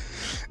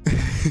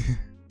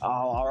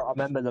 Oh, I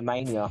remember the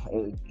Mania.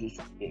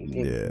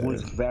 It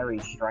was very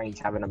strange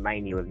having a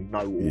Mania with no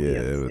audience. Yeah,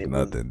 it was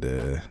nothing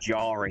there.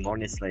 Jarring,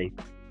 honestly.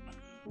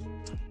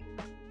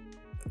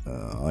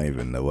 I don't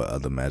even know what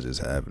other matches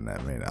happened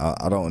that Mania.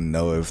 I don't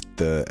know if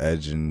the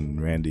Edge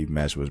and Randy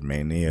match was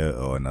Mania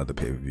or another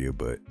pay-per-view,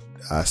 but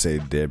I say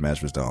their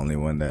match was the only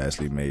one that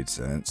actually made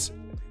sense.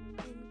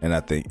 And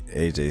I think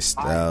AJ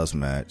Styles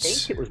match. I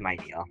think it was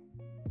Mania.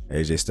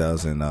 AJ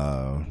Styles and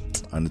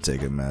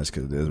Undertaker match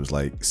because this was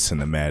like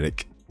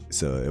cinematic.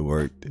 So it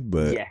worked,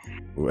 but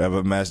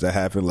whatever match that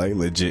happened, like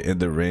legit in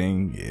the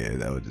ring,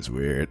 that was just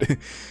weird.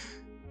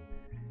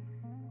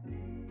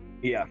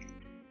 Yeah,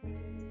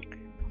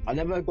 I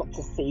never got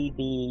to see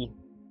the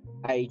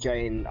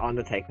AJ and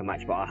Undertaker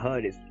match, but I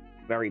heard it's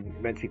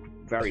meant to be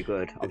very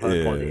good. I've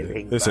heard positive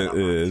things. It's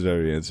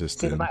very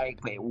interesting. Cinematic,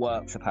 but it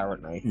works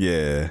apparently.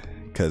 Yeah,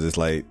 because it's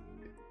like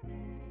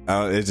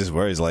it just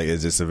works. Like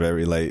it's just a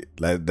very like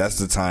that's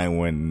the time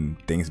when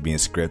things being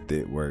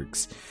scripted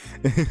works.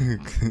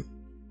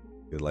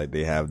 Like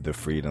they have the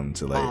freedom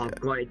to like. Oh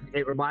god,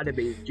 it reminded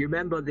me. Do you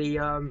remember the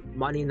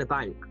Money in the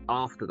Bank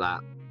after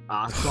that?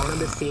 So I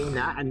remember seeing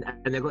that, and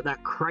they got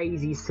that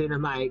crazy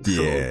cinematic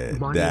sort of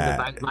Money in the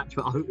Bank match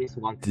for Otis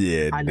one.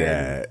 Yeah, and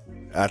that.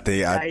 I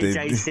think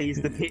AJ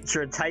sees the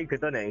picture of Taker,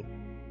 doesn't he?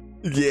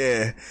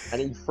 Yeah.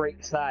 And he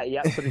freaks out. He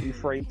absolutely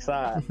freaks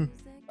out.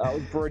 That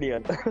was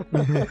brilliant.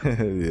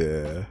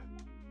 Yeah.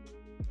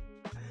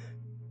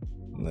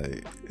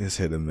 Like it's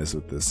hit and miss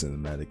with the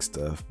cinematic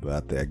stuff,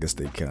 but I guess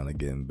they kind of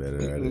getting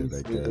better at it.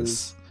 I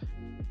guess.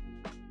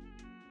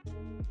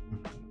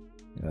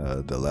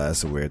 The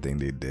last weird thing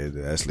they did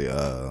actually,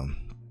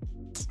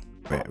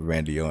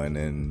 Randy Orton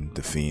and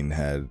The Fiend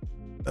had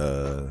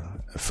a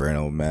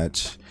Inferno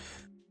match,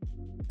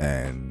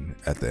 and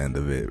at the end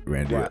of it,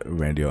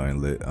 Randy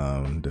Orton lit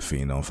The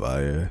Fiend on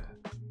fire,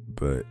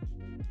 but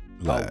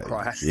like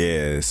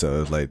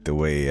so it's like the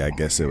way I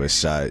guess it was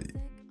shot.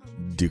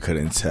 You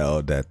couldn't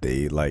tell that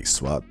they like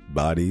swapped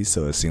bodies,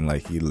 so it seemed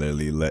like he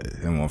literally lit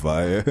him on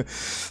fire.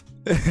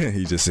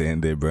 He just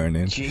sitting there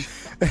burning.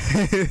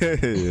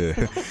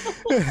 Yeah.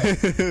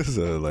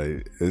 So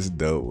like it's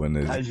dope when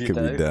it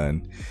can be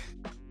done.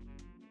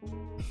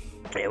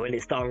 Yeah, when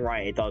it's done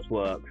right, it does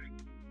work.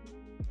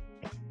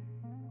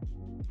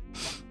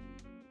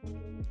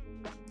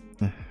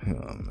 Oh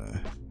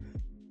man,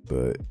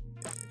 but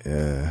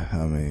yeah,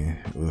 I mean,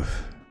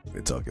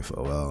 we're talking for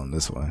a while on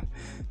this one.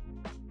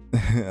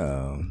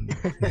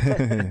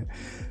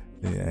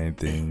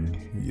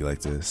 Anything you like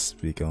to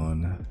speak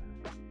on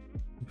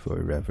before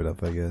we wrap it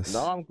up? I guess.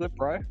 No, I'm good,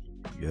 bro.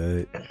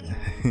 Good.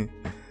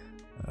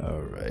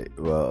 All right.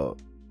 Well,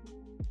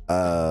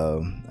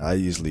 I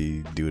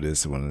usually do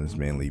this when it's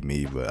mainly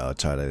me, but I'll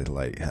try to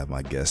like have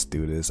my guests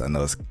do this. I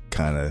know it's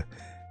kind of,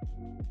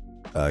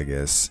 I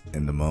guess,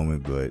 in the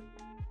moment, but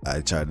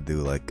I try to do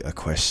like a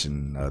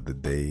question of the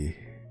day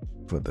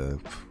for the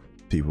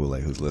people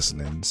like who's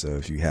listening. So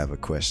if you have a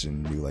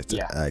question you like to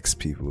ask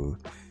people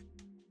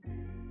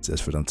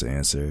just for them to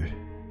answer,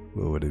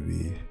 what would it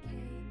be?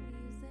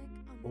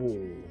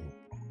 Ooh.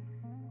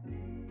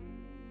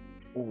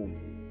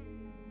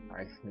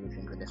 Alright, let me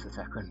think of this a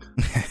second.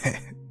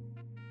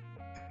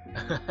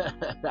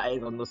 That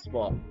is on the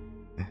spot.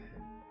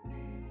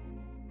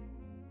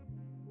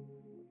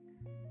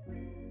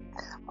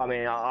 I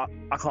mean, I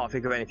can't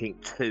think of anything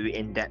too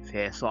in depth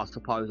here, so I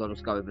suppose I'll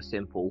just go with a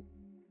simple.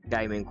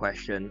 gaming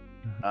question.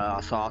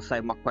 So I'll say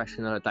my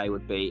question of the day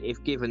would be: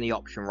 if given the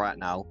option right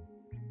now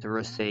to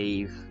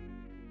receive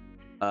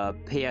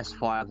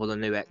PS5 or the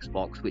new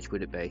Xbox, which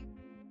would it be?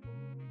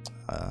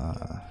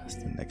 It's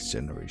the next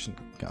generation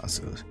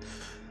consoles.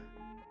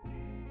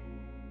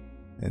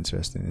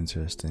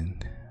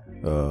 Interesting.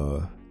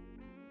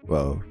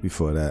 Well,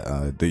 before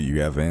that, do you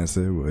have an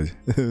answer? What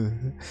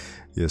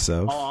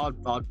yourself? Oh,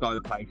 I'd go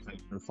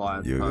PlayStation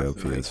 5. You go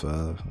personally.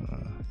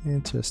 PS5.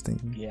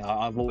 Interesting. Yeah,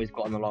 I've always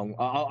gotten along.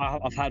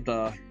 I've had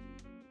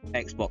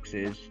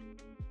Xboxes,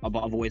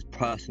 but I've always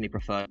personally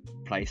preferred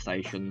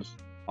PlayStations.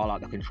 I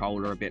like the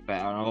controller a bit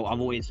better. I've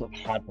always sort of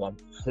had one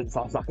since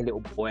I was like a little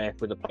boy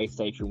with a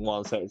PlayStation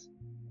 1. So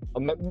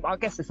I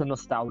guess it's a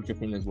nostalgia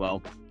thing as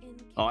well.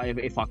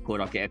 If I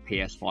could, I'd get a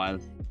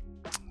PS5.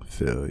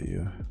 Feel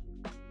you.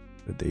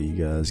 But there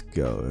you guys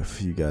go.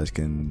 If you guys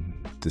can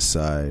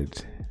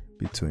decide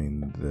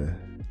between the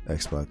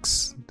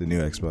Xbox, the new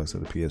Xbox or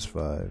the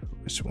PS5,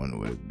 which one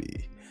would it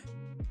be?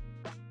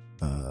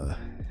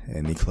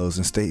 Any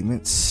closing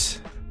statements?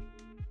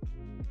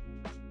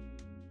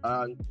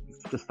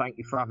 Just thank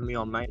you for having me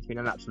on, mate. It's been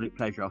an absolute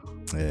pleasure.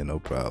 Yeah, no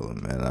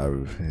problem, man.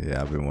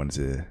 I've been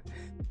wanting to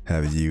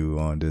have you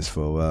on this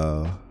for a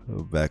while.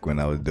 Back when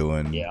I was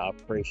doing I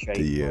appreciate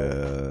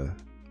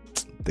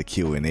the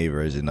Q&A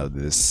version of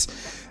this.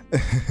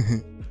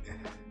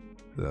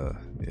 So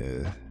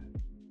yeah,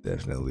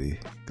 definitely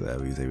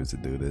glad we was able to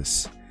do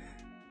this.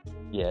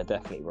 Yeah,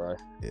 definitely, bro.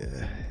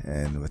 Yeah,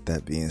 and with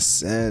that being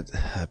said,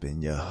 I've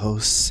been your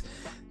host,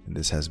 and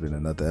this has been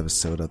another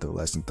episode of the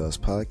Relaxing Thoughts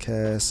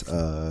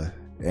podcast.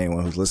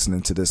 Anyone who's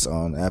listening to this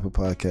on Apple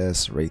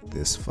Podcasts, rate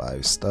this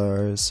 5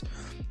 stars.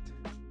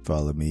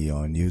 Follow me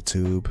on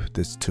YouTube,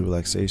 Digital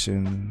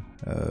Relaxation,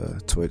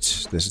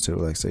 Twitch, Digital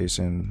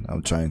Relaxation.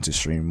 I'm trying to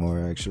stream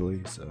more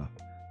actually, so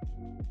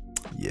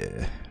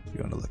yeah,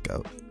 be on the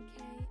lookout.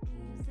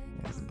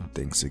 And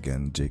thanks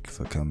again, Jake,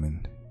 for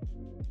coming.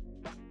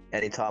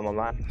 Anytime, my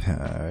man.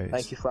 All right.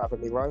 Thank you for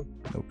having me, bro.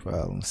 No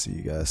problem. See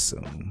you guys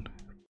soon.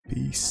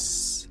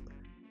 Peace.